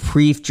just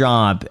brief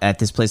job at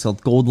this place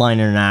called Goldline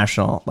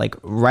International, like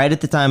right at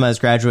the time I was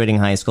graduating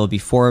high school,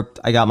 before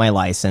I got my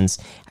license.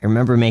 I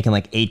remember making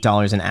like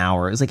 $8 an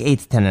hour. It was like 8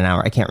 to 10 an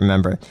hour. I can't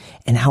remember.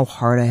 And how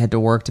hard I had to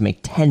work to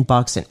make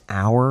 $10 an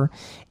hour.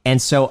 And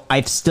so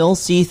I still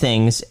see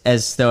things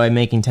as though I'm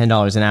making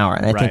 $10 an hour.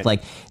 And I think Right.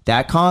 like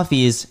that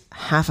coffee is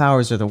half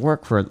hours worth of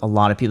work for a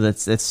lot of people.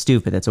 That's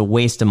stupid. That's a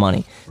waste of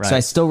money. Right. So I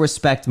still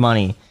respect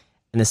money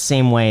in the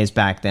same way as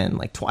back then.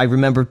 Like I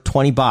remember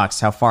 $20,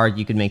 how far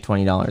you could make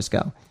 $20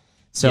 go.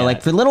 So Yeah.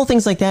 like for little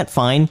things like that,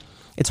 fine.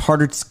 It's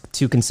harder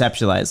to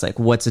conceptualize like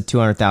what's a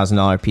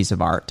 $200,000 piece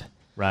of art.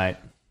 Right.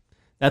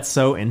 That's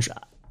so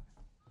interesting.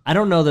 I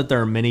don't know that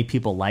there are many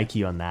people like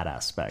you on that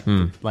aspect.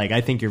 Like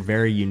I think you're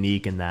very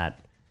unique in that,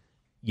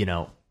 you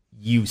know,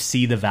 you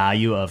see the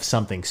value of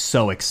something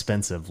so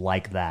expensive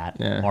like that,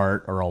 Yeah.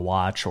 art or a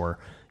watch or,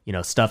 you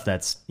know, stuff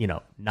that's, you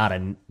know, not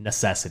a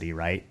necessity,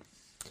 right?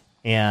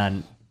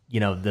 And, you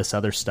know, this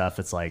other stuff,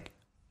 it's like,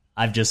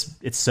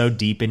 it's so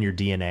deep in your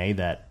DNA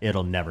that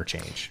it'll never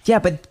change. Yeah,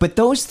 but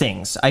those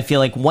things, I feel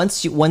like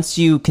once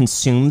you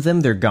consume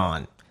them, they're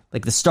gone.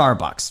 Like the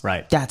Starbucks,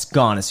 Right. That's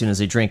gone as soon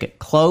as I drink it.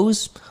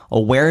 Clothes,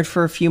 I'll wear it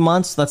for a few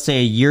months, let's say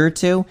a year or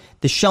two.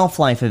 The shelf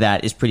life of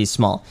that is pretty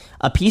small.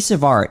 A piece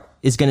of art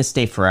is going to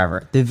stay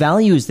forever. The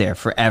value is there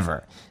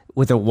forever.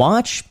 With a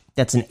watch,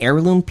 that's an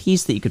heirloom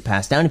piece that you could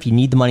pass down if you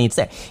need the money. It's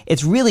there.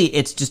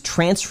 It's just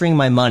transferring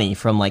my money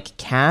from like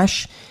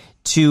cash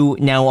to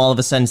now all of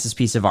a sudden it's this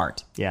piece of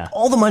art. Yeah.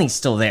 All the money's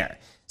still there.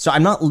 So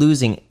I'm not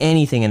losing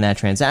anything in that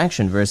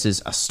transaction versus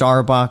a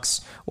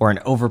Starbucks or an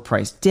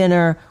overpriced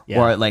dinner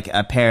or like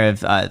a pair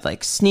of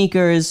like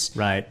sneakers.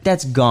 Right.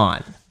 That's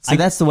gone. So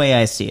that's the way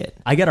I see it.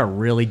 I got a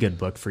really good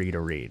book for you to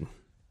read.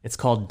 It's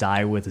called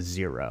Die with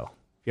Zero.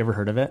 You ever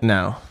heard of it?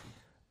 No.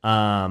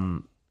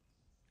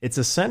 It's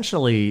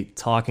essentially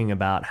talking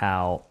about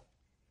how,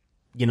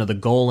 you know, the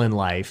goal in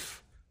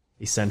life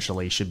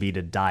essentially should be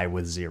to die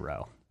with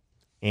zero.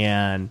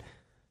 And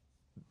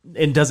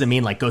it doesn't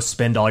mean like go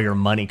spend all your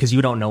money because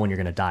you don't know when you're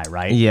going to die,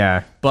 right?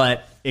 Yeah.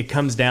 But it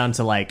comes down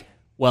to like,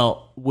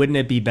 well, wouldn't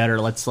it be better?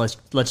 Let's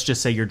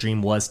just say your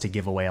dream was to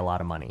give away a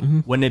lot of money.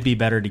 Wouldn't it be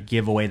better to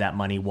give away that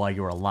money while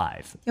you're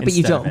alive? Yeah, but you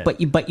instead of don't.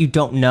 it? But you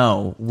don't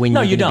know when.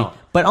 No, you're you gonna don't.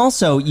 But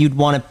also, you'd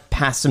want to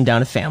pass them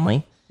down to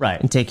family,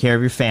 Right. and take care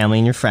of your family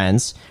and your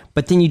friends.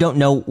 But then you don't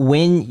know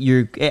when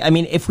you're. I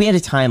mean, if we had a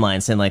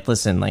timeline saying like,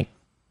 listen, like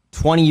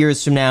 20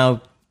 years from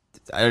now.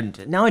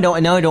 Now I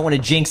don't want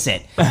to jinx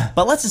it.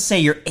 But let's just say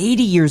you're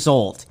 80 years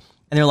old,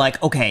 and they're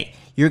like, okay,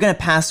 you're gonna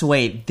pass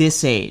away at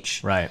this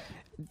age, Right.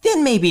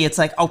 Then maybe it's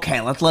like, okay,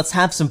 let's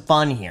have some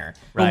fun here.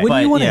 Right. But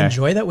wouldn't you want to yeah.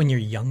 enjoy that when you're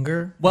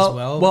younger Well, as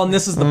well? well, and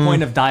this is the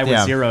point of Die with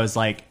yeah. Zero is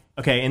like,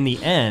 okay, in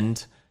the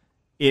end,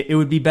 it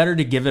would be better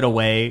to give it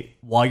away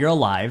while you're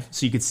alive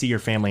so you could see your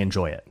family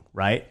enjoy it,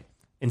 right?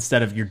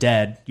 Instead of you're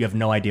dead, you have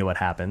no idea what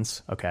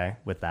happens, okay,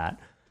 with that.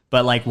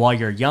 But like while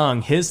you're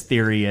young, his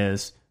theory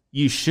is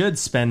you should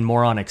spend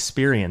more on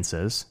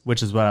experiences,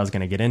 which is what I was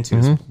going to get into.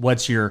 Is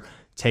what's your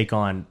take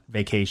on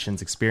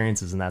vacations,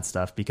 experiences, and that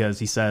stuff? Because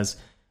he says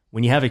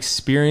when you have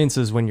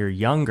experiences when you're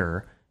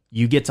younger,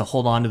 you get to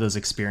hold on to those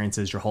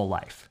experiences your whole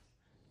life.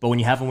 But when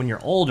you have them when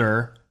you're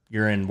older,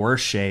 you're in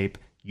worse shape.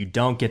 You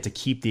don't get to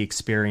keep the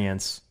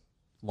experience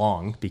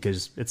long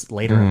because it's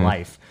later in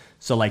life.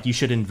 So like you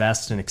should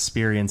invest in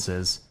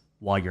experiences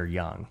while you're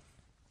young.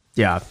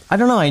 Yeah, I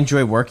don't know. I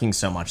enjoy working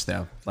so much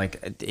though.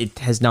 Like it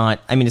has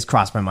not. I mean, it's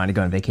crossed my mind to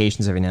go on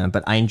vacations every now and then,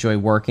 but I enjoy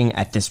working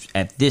at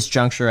this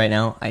juncture right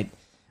now.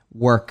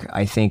 Work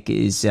I think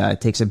is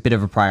takes a bit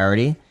of a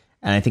priority,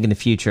 and I think in the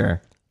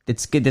future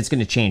it's good. That's going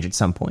to change at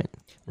some point.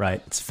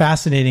 Right. It's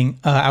fascinating.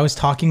 I was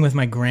talking with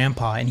my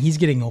grandpa, and he's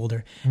getting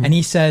older, and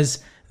he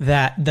says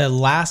that the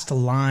last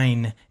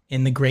line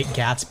in The Great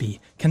Gatsby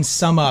can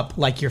sum up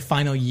like your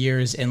final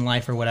years in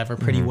life or whatever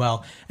pretty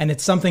well, and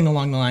it's something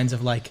along the lines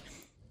of like.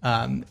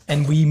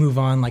 And we move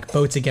on like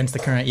boats against the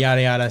current,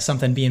 yada, yada,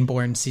 something being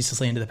born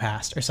ceaselessly into the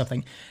past or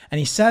something. And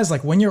he says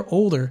like when you're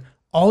older,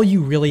 all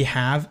you really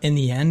have in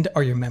the end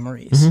are your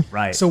memories.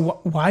 Right.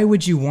 So why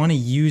would you want to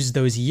use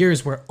those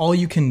years where all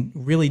you can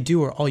really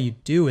do or all you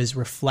do is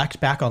reflect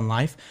back on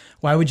life?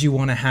 Why would you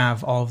want to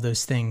have all of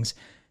those things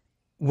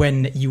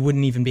when you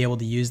wouldn't even be able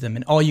to use them?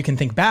 And all you can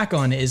think back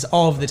on is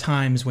all of the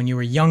times when you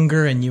were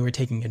younger and you were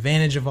taking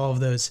advantage of all of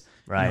those,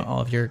 Right.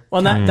 all of your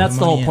Well, that's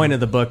the whole money point of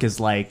the book is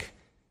like,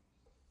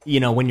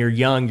 when you're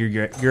young,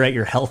 you're at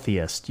your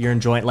healthiest. You're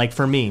enjoying, like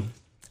for me,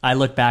 I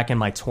look back in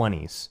my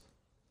 20s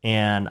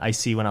and I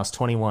see when I was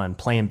 21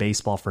 playing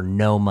baseball for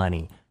no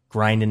money,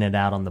 grinding it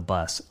out on the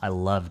bus. I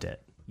loved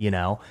it,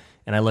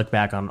 and I look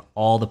back on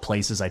all the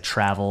places I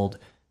traveled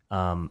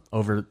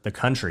over the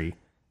country,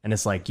 and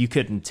it's like you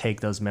couldn't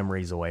take those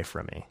memories away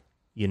from me,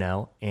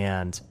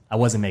 and I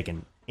wasn't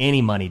making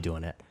any money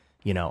doing it.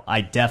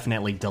 I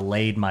definitely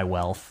delayed my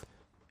wealth,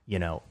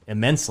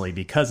 immensely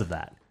because of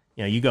that.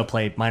 You go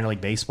play minor league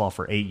baseball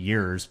for 8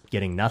 years,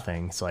 getting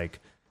nothing. It's like,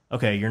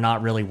 okay, you're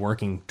not really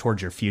working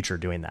towards your future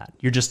doing that.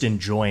 You're just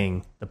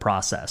enjoying the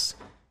process.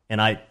 And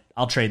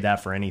I'll trade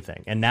that for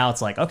anything. And now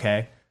it's like,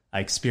 okay, I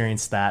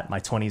experienced that. My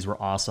 20s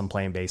were awesome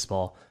playing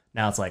baseball.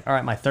 Now it's like, all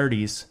right, my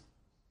 30s,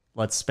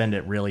 let's spend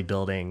it really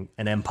building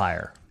an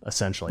empire,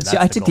 essentially. See,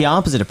 I took the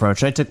opposite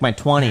approach. I took my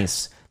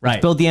 20s. Right.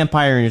 Let's build the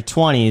empire in your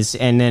 20s,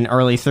 and then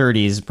early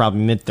 30s,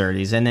 probably mid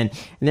 30s, and then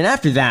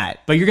after that.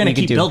 But you're going to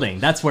keep building.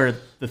 That's where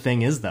the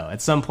thing is, though.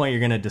 At some point, you're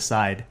going to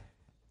decide: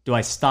 do I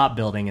stop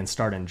building and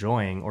start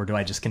enjoying, or do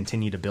I just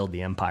continue to build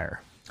the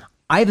empire?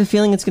 I have a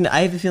feeling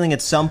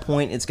at some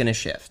point it's gonna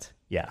shift.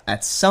 Yeah.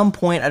 At some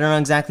point, I don't know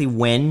exactly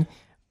when,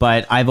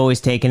 but I've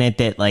always taken it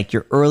that like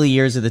your early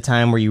years are the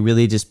time where you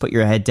really just put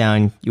your head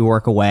down, you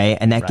work away,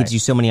 and that gives you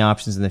so many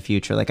options in the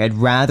future. Like I'd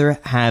rather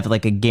have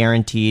like a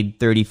guaranteed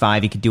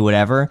 35, you could do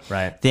whatever,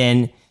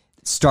 than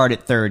start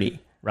at 30.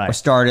 Right. Or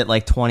start at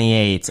like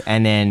 28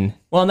 and then.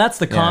 Well, and that's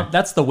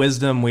that's the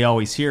wisdom we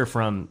always hear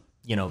from,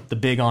 the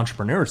big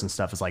entrepreneurs and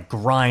stuff, is like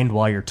grind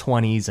while you're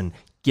 20s and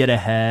get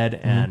ahead,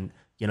 and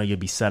you'll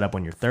be set up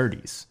when you're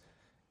 30s.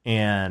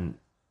 And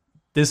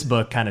this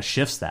book kind of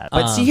shifts that.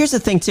 But see, here's the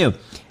thing too.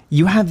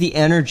 You have the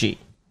energy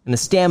and the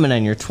stamina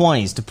in your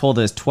 20s to pull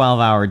those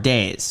 12-hour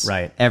days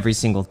every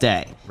single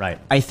day. Right.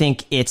 I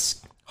think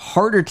it's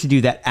harder to do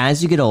that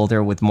as you get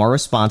older with more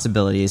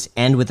responsibilities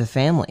and with a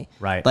family.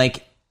 Right.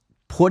 Like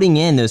putting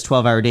in those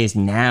 12-hour days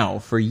now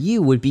for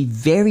you would be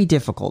very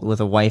difficult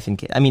with a wife and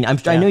kid. I mean,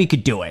 I know you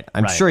could do it.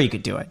 I'm sure you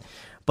could do it.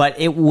 But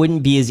it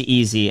wouldn't be as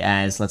easy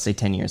as, let's say,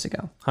 10 years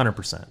ago.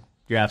 100%.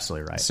 You're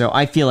absolutely right. So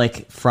I feel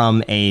like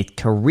from a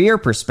career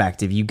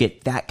perspective, you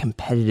get that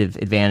competitive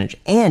advantage.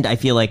 And I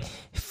feel like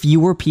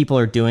fewer people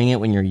are doing it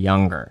when you're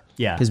younger.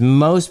 Yeah. Because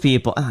most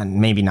people,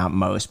 maybe not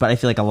most, but I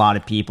feel like a lot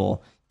of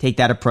people take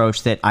that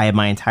approach that I have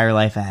my entire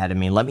life ahead of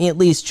me. Let me at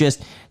least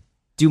just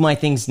do my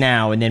things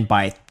now, and then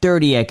by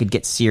 30, I could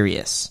get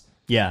serious.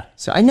 Yeah.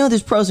 So I know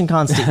there's pros and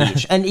cons to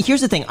each. And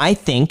here's the thing. I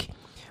think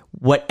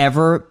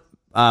whatever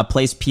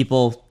place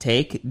people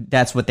take,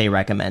 that's what they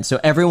recommend. So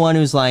everyone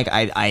who's like,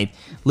 I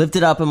lived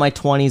it up in my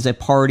 20s, I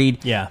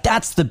partied,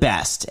 that's the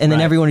best. And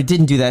then everyone who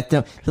didn't do that,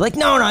 they're like,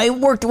 no, I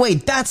worked away,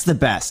 that's the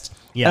best.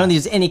 I don't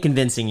think there's any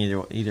convincing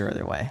either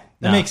other way.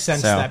 It makes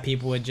sense that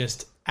people would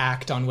just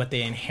act on what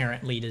they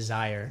inherently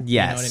desire. Yes.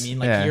 You know what I mean?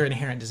 Like your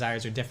inherent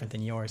desires are different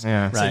than yours.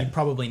 Yeah. So you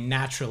probably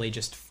naturally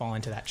just fall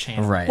into that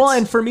channel. Right. Well,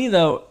 and for me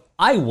though,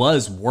 I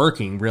was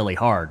working really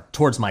hard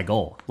towards my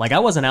goal. Like I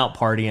wasn't out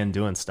partying,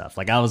 doing stuff.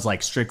 Like I was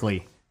like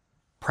strictly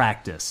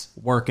practice,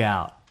 work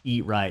out,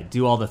 eat right,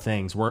 do all the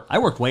things. I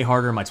worked way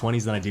harder in my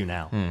 20s than I do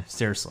now.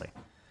 Seriously.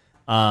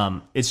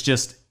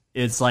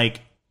 It's like,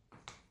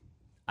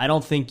 I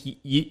don't think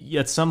you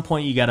at some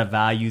point you got to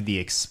value the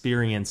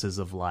experiences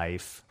of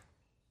life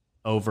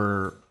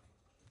over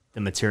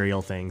the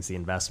material things, the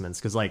investments.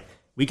 Because like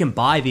we can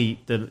buy the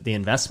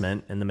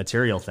investment and the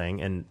material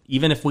thing, and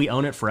even if we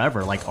own it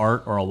forever, like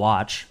art or a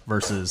watch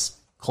versus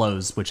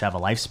clothes, which have a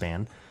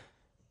lifespan,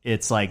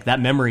 it's like that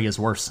memory is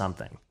worth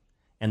something.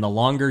 And the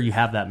longer you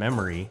have that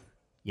memory,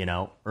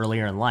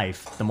 earlier in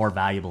life, the more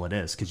valuable it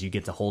is because you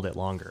get to hold it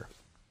longer.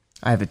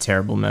 I have a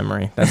terrible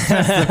memory. That's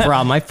the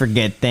problem. I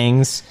forget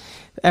things.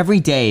 Every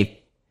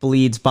day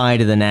bleeds by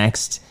to the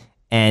next.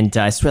 And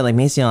I swear, like,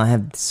 Macy and I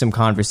have some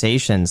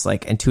conversations,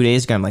 like, and 2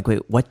 days ago, I'm like,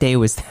 wait, what day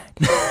was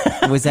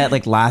that? Was that,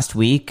 like, last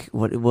week?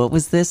 What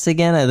was this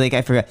again?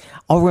 I forgot.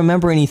 I'll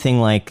remember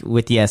anything, like,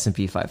 with the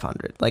S&P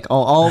 500. Like,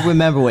 I'll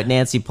remember what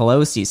Nancy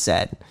Pelosi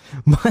said.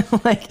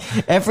 But, like,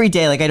 every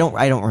day, like, I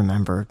don't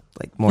remember,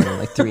 like, more than,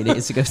 like, 3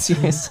 days ago,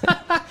 seriously.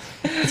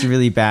 It's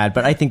really bad.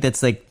 But I think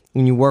that's, like,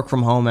 when you work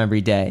from home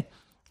every day.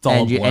 It's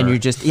all a blur. And you're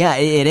just,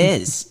 it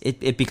is.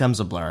 It becomes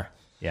a blur.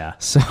 Yeah.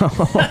 So,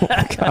 oh,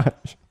 my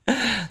gosh.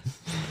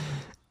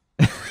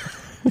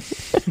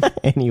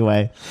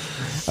 Anyway,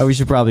 we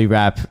should probably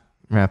wrap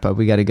up.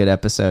 We got a good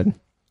episode.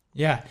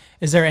 Yeah.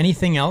 Is there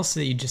anything else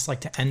that you'd just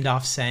like to end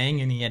off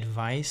saying? Any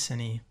advice?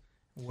 Any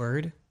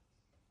word?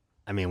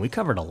 I mean, we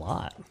covered a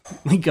lot.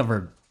 We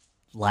covered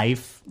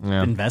life,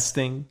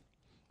 investing,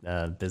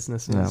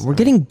 businesses. Yeah, we're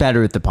getting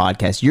better at the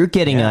podcast. You're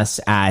getting us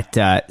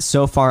at,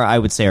 so far, I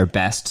would say our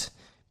best.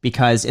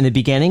 Because in the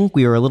beginning,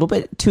 we were a little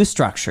bit too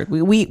structured.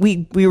 We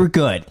were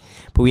good,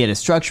 but we had a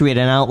structure, we had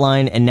an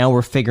outline, and now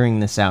we're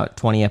figuring this out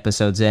 20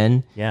 episodes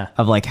in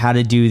of like how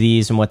to do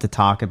these and what to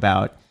talk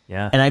about.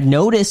 Yeah. And I've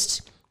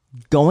noticed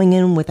going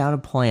in without a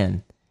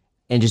plan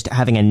and just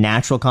having a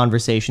natural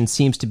conversation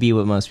seems to be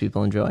what most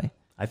people enjoy.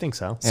 I think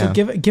so. So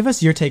give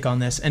us your take on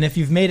this. And if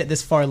you've made it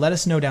this far, let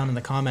us know down in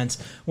the comments.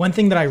 One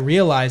thing that I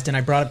realized, and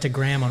I brought up to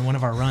Graham on one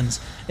of our runs,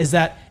 is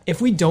that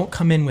if we don't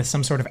come in with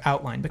some sort of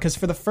outline, because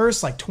for the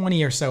first like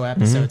 20 or so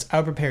episodes, I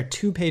would prepare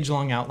 2-page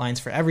long outlines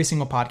for every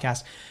single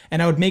podcast,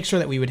 and I would make sure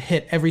that we would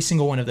hit every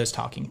single one of those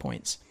talking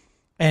points.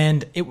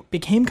 And it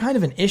became kind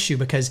of an issue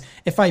because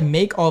if I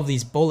make all of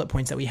these bullet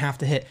points that we have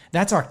to hit,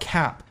 that's our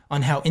cap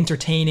on how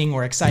entertaining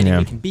or exciting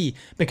we can be,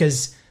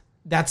 because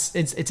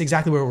it's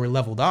exactly where we're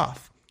leveled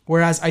off.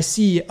 Whereas I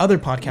see other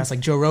podcasts like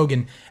Joe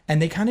Rogan, and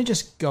they kind of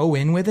just go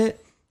in with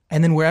it,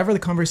 and then wherever the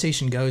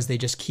conversation goes, they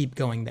just keep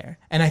going there.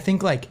 And I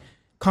think like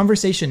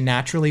conversation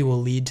naturally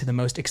will lead to the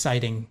most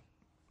exciting,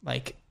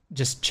 like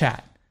just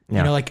chat. Yeah.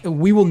 You know, like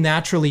we will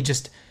naturally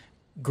just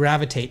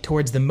gravitate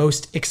towards the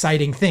most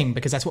exciting thing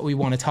because that's what we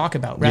want to talk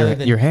about rather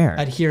than your hair.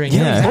 Adhering.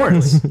 Yeah, of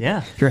course.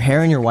 Yeah. Your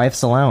hair and your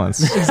wife's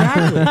allowance.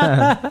 Exactly.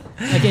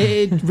 Like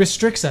it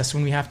restricts us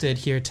when we have to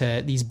adhere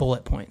to these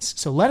bullet points.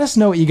 So let us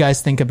know what you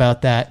guys think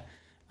about that.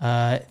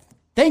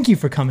 Thank you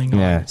for coming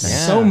on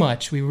so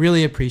much. We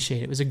really appreciate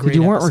it. It was a great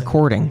You weren't episode.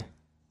 recording.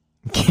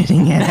 I'm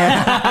kidding.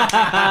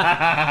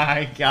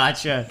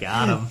 Gotcha.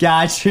 Got him.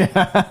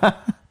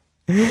 Gotcha.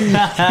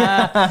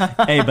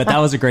 Hey, but that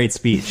was a great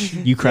speech.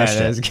 You crushed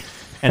it.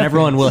 And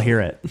everyone will hear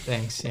it.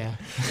 Thanks, yeah.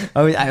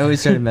 I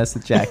always try to mess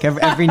with Jack.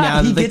 Every now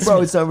and then, like,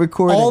 bro, it's not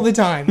recording. All the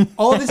time. And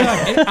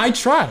I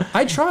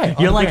try.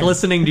 You're like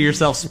listening to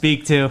yourself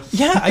speak too.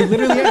 Yeah, I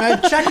literally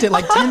I've checked it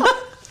like 10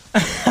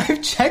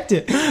 I've checked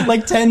it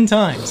like 10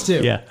 times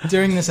too. Yeah.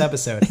 During this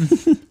episode.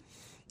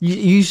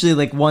 Usually,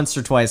 like once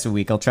or twice a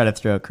week, I'll try to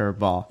throw a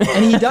curveball.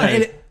 And he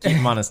does. Keep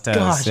him on his toes.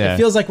 Gosh, yeah. it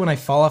feels like when I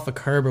fall off a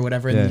curb or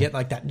whatever, and you get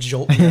like that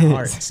jolt in your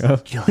heart.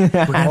 You're like, we're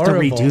gonna have to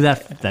Horrible.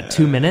 redo that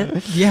 2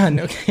 minute Yeah,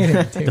 no kidding,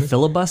 dude. the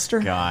filibuster.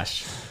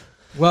 Gosh.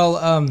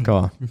 Well,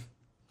 Cool.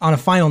 on a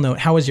final note,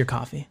 how was your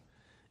coffee?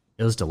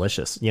 It was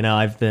delicious. You know,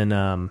 I've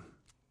been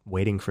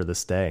waiting for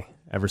this day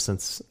ever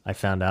since I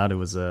found out it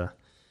was a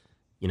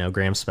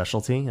Graham's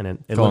specialty, and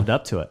it lived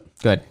up to it.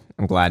 Good.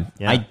 I'm glad.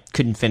 Yeah. I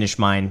couldn't finish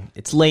mine.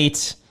 It's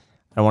late.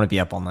 I don't want to be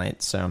up all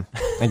night, so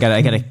I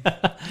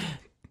gotta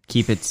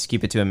keep it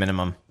to a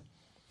minimum.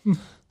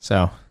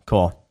 So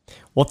cool.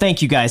 Well,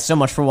 thank you guys so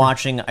much for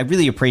watching. I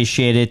really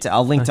appreciate it.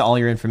 I'll link to all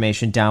your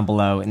information down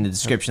below in the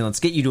description. Let's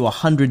get you to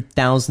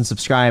 100,000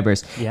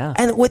 subscribers. Yeah.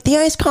 And with the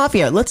Iced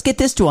Coffee Hour, let's get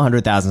this to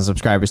 100,000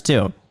 subscribers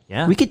too.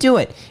 Yeah. We could do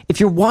it. If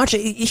you're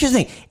watching, here's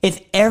the thing. If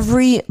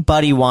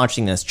everybody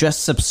watching this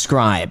just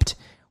subscribed,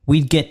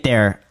 we'd get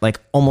there like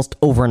almost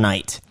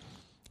overnight.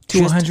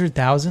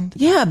 200,000?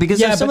 Yeah, because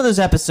some of those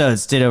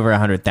episodes did over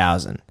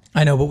 100,000.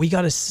 I know, but we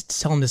got to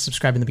tell them to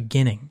subscribe in the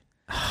beginning.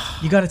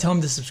 You got to tell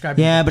them to subscribe.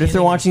 Yeah, but if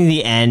they're watching to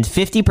the end,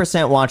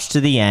 50% watch to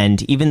the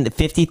end, even the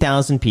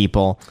 50,000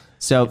 people.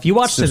 So If you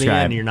watch to the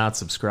end and you're not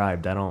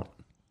subscribed,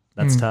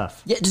 that's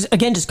tough. Yeah,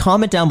 just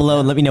comment down below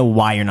and let me know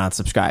why you're not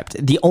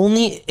subscribed. The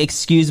only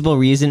excusable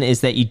reason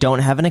is that you don't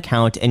have an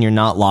account and you're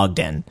not logged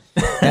in.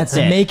 That's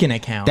it. Make an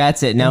account.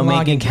 That's it. Now And make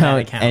log an into that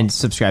account and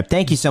subscribe.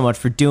 Thank you so much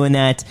for doing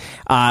that.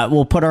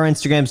 We'll put our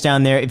Instagrams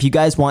down there. If you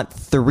guys want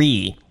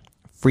 3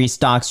 free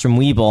stocks from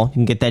Weeble, you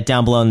can get that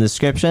down below in the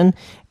description.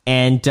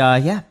 And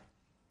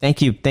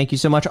thank you. Thank you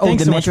so much.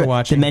 Thanks so much for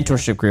watching. The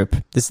mentorship group.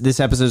 This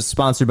episode is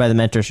sponsored by the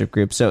mentorship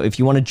group. So if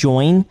you want to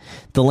join,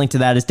 the link to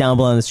that is down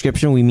below in the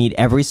description. We meet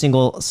every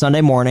single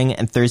Sunday morning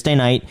and Thursday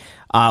night.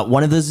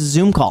 One of those is a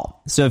Zoom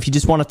call. So if you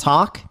just want to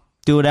talk,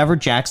 do whatever.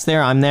 Jack's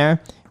there. I'm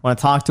there. Want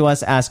to talk to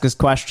us, ask us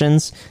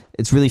questions.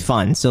 It's really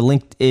fun. So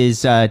link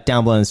is down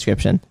below in the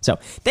description. So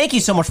thank you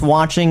so much for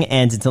watching.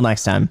 And until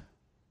next time.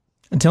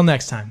 Until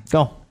next time.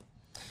 Go.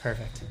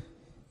 Perfect.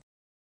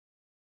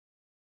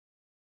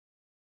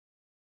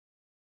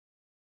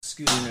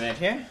 Scooting right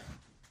here.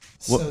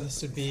 So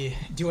this would be.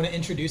 Do you want to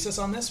introduce us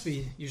on this?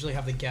 We usually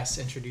have the guests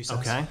introduce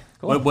us. Okay.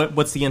 Cool.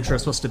 What's the intro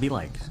supposed to be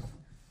like?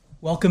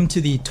 Welcome to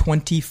the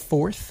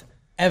 24th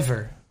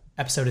ever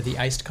episode of the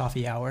Iced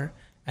Coffee Hour,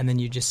 and then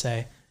you just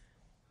say.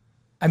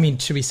 I mean,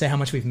 should we say how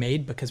much we've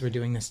made because we're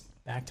doing this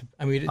back to?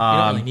 I mean, we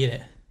don't really need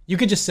it. You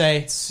could just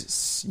say.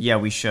 Yeah,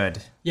 we should.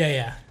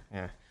 Yeah.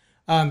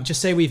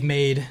 Just say we've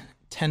made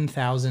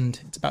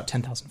 10,000. It's about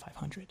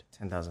 10,500.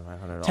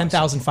 $10,500.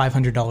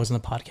 $10,500 on the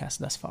podcast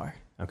thus far.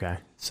 Okay.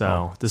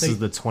 So this is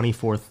the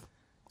 24th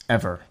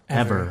Ever.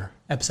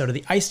 episode of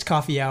the Iced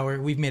Coffee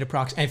Hour. We've made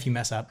approximately. If you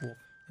mess up, well,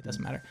 it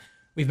doesn't matter.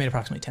 We've made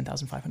approximately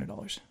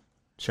 $10,500.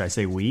 Should I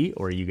say we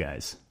or you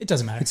guys? It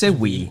doesn't matter. Say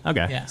we.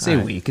 Okay. Yeah. Say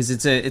we, because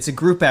it's a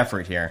group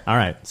effort here. All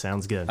right.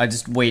 Sounds good. I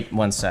just wait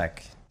 1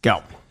 sec.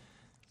 Go.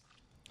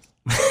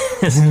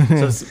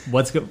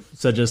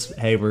 So just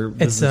hey,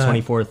 this is the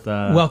 24th.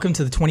 Welcome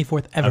to the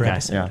 24th ever Okay.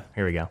 episode. Yeah.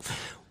 Here we go.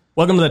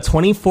 Welcome to the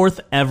 24th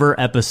ever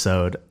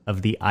episode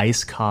of the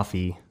Ice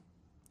Coffee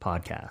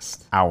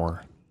Podcast.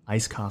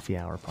 Ice Coffee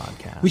Hour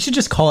podcast. We should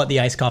just call it the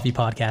Iced Coffee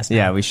Podcast now.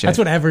 Yeah, we should. That's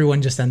what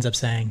everyone just ends up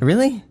saying.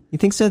 Really? You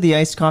think so? The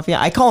iced coffee?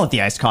 I call it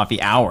the iced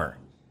coffee hour.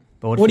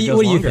 But what What if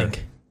do it you goes think? longer?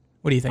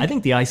 What do you think? I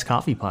think the Ice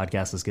Coffee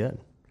Podcast is good.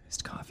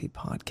 Iced coffee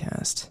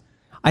podcast.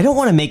 I don't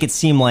want to make it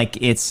seem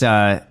like it's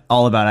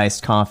all about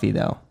iced coffee,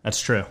 though. That's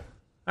true.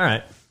 All All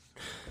right.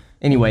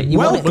 Anyway,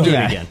 We'll do it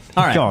again.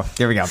 All right. Go.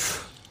 There we go.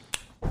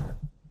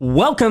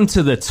 Welcome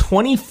to the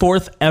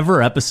 24th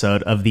ever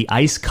episode of the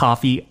Iced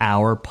Coffee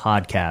Hour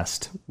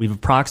podcast. We've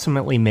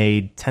approximately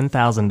made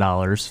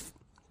 $10,000.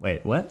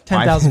 Wait, what?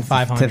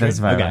 10,500.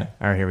 10,500. Okay.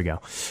 All right, here we go.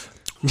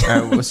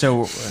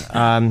 So,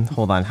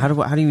 hold on. How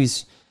do you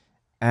use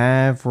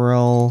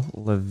Avril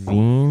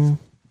Lavigne?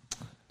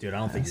 Dude, I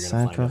don't think you're Side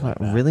going to find it profile like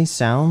that. really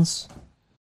sounds.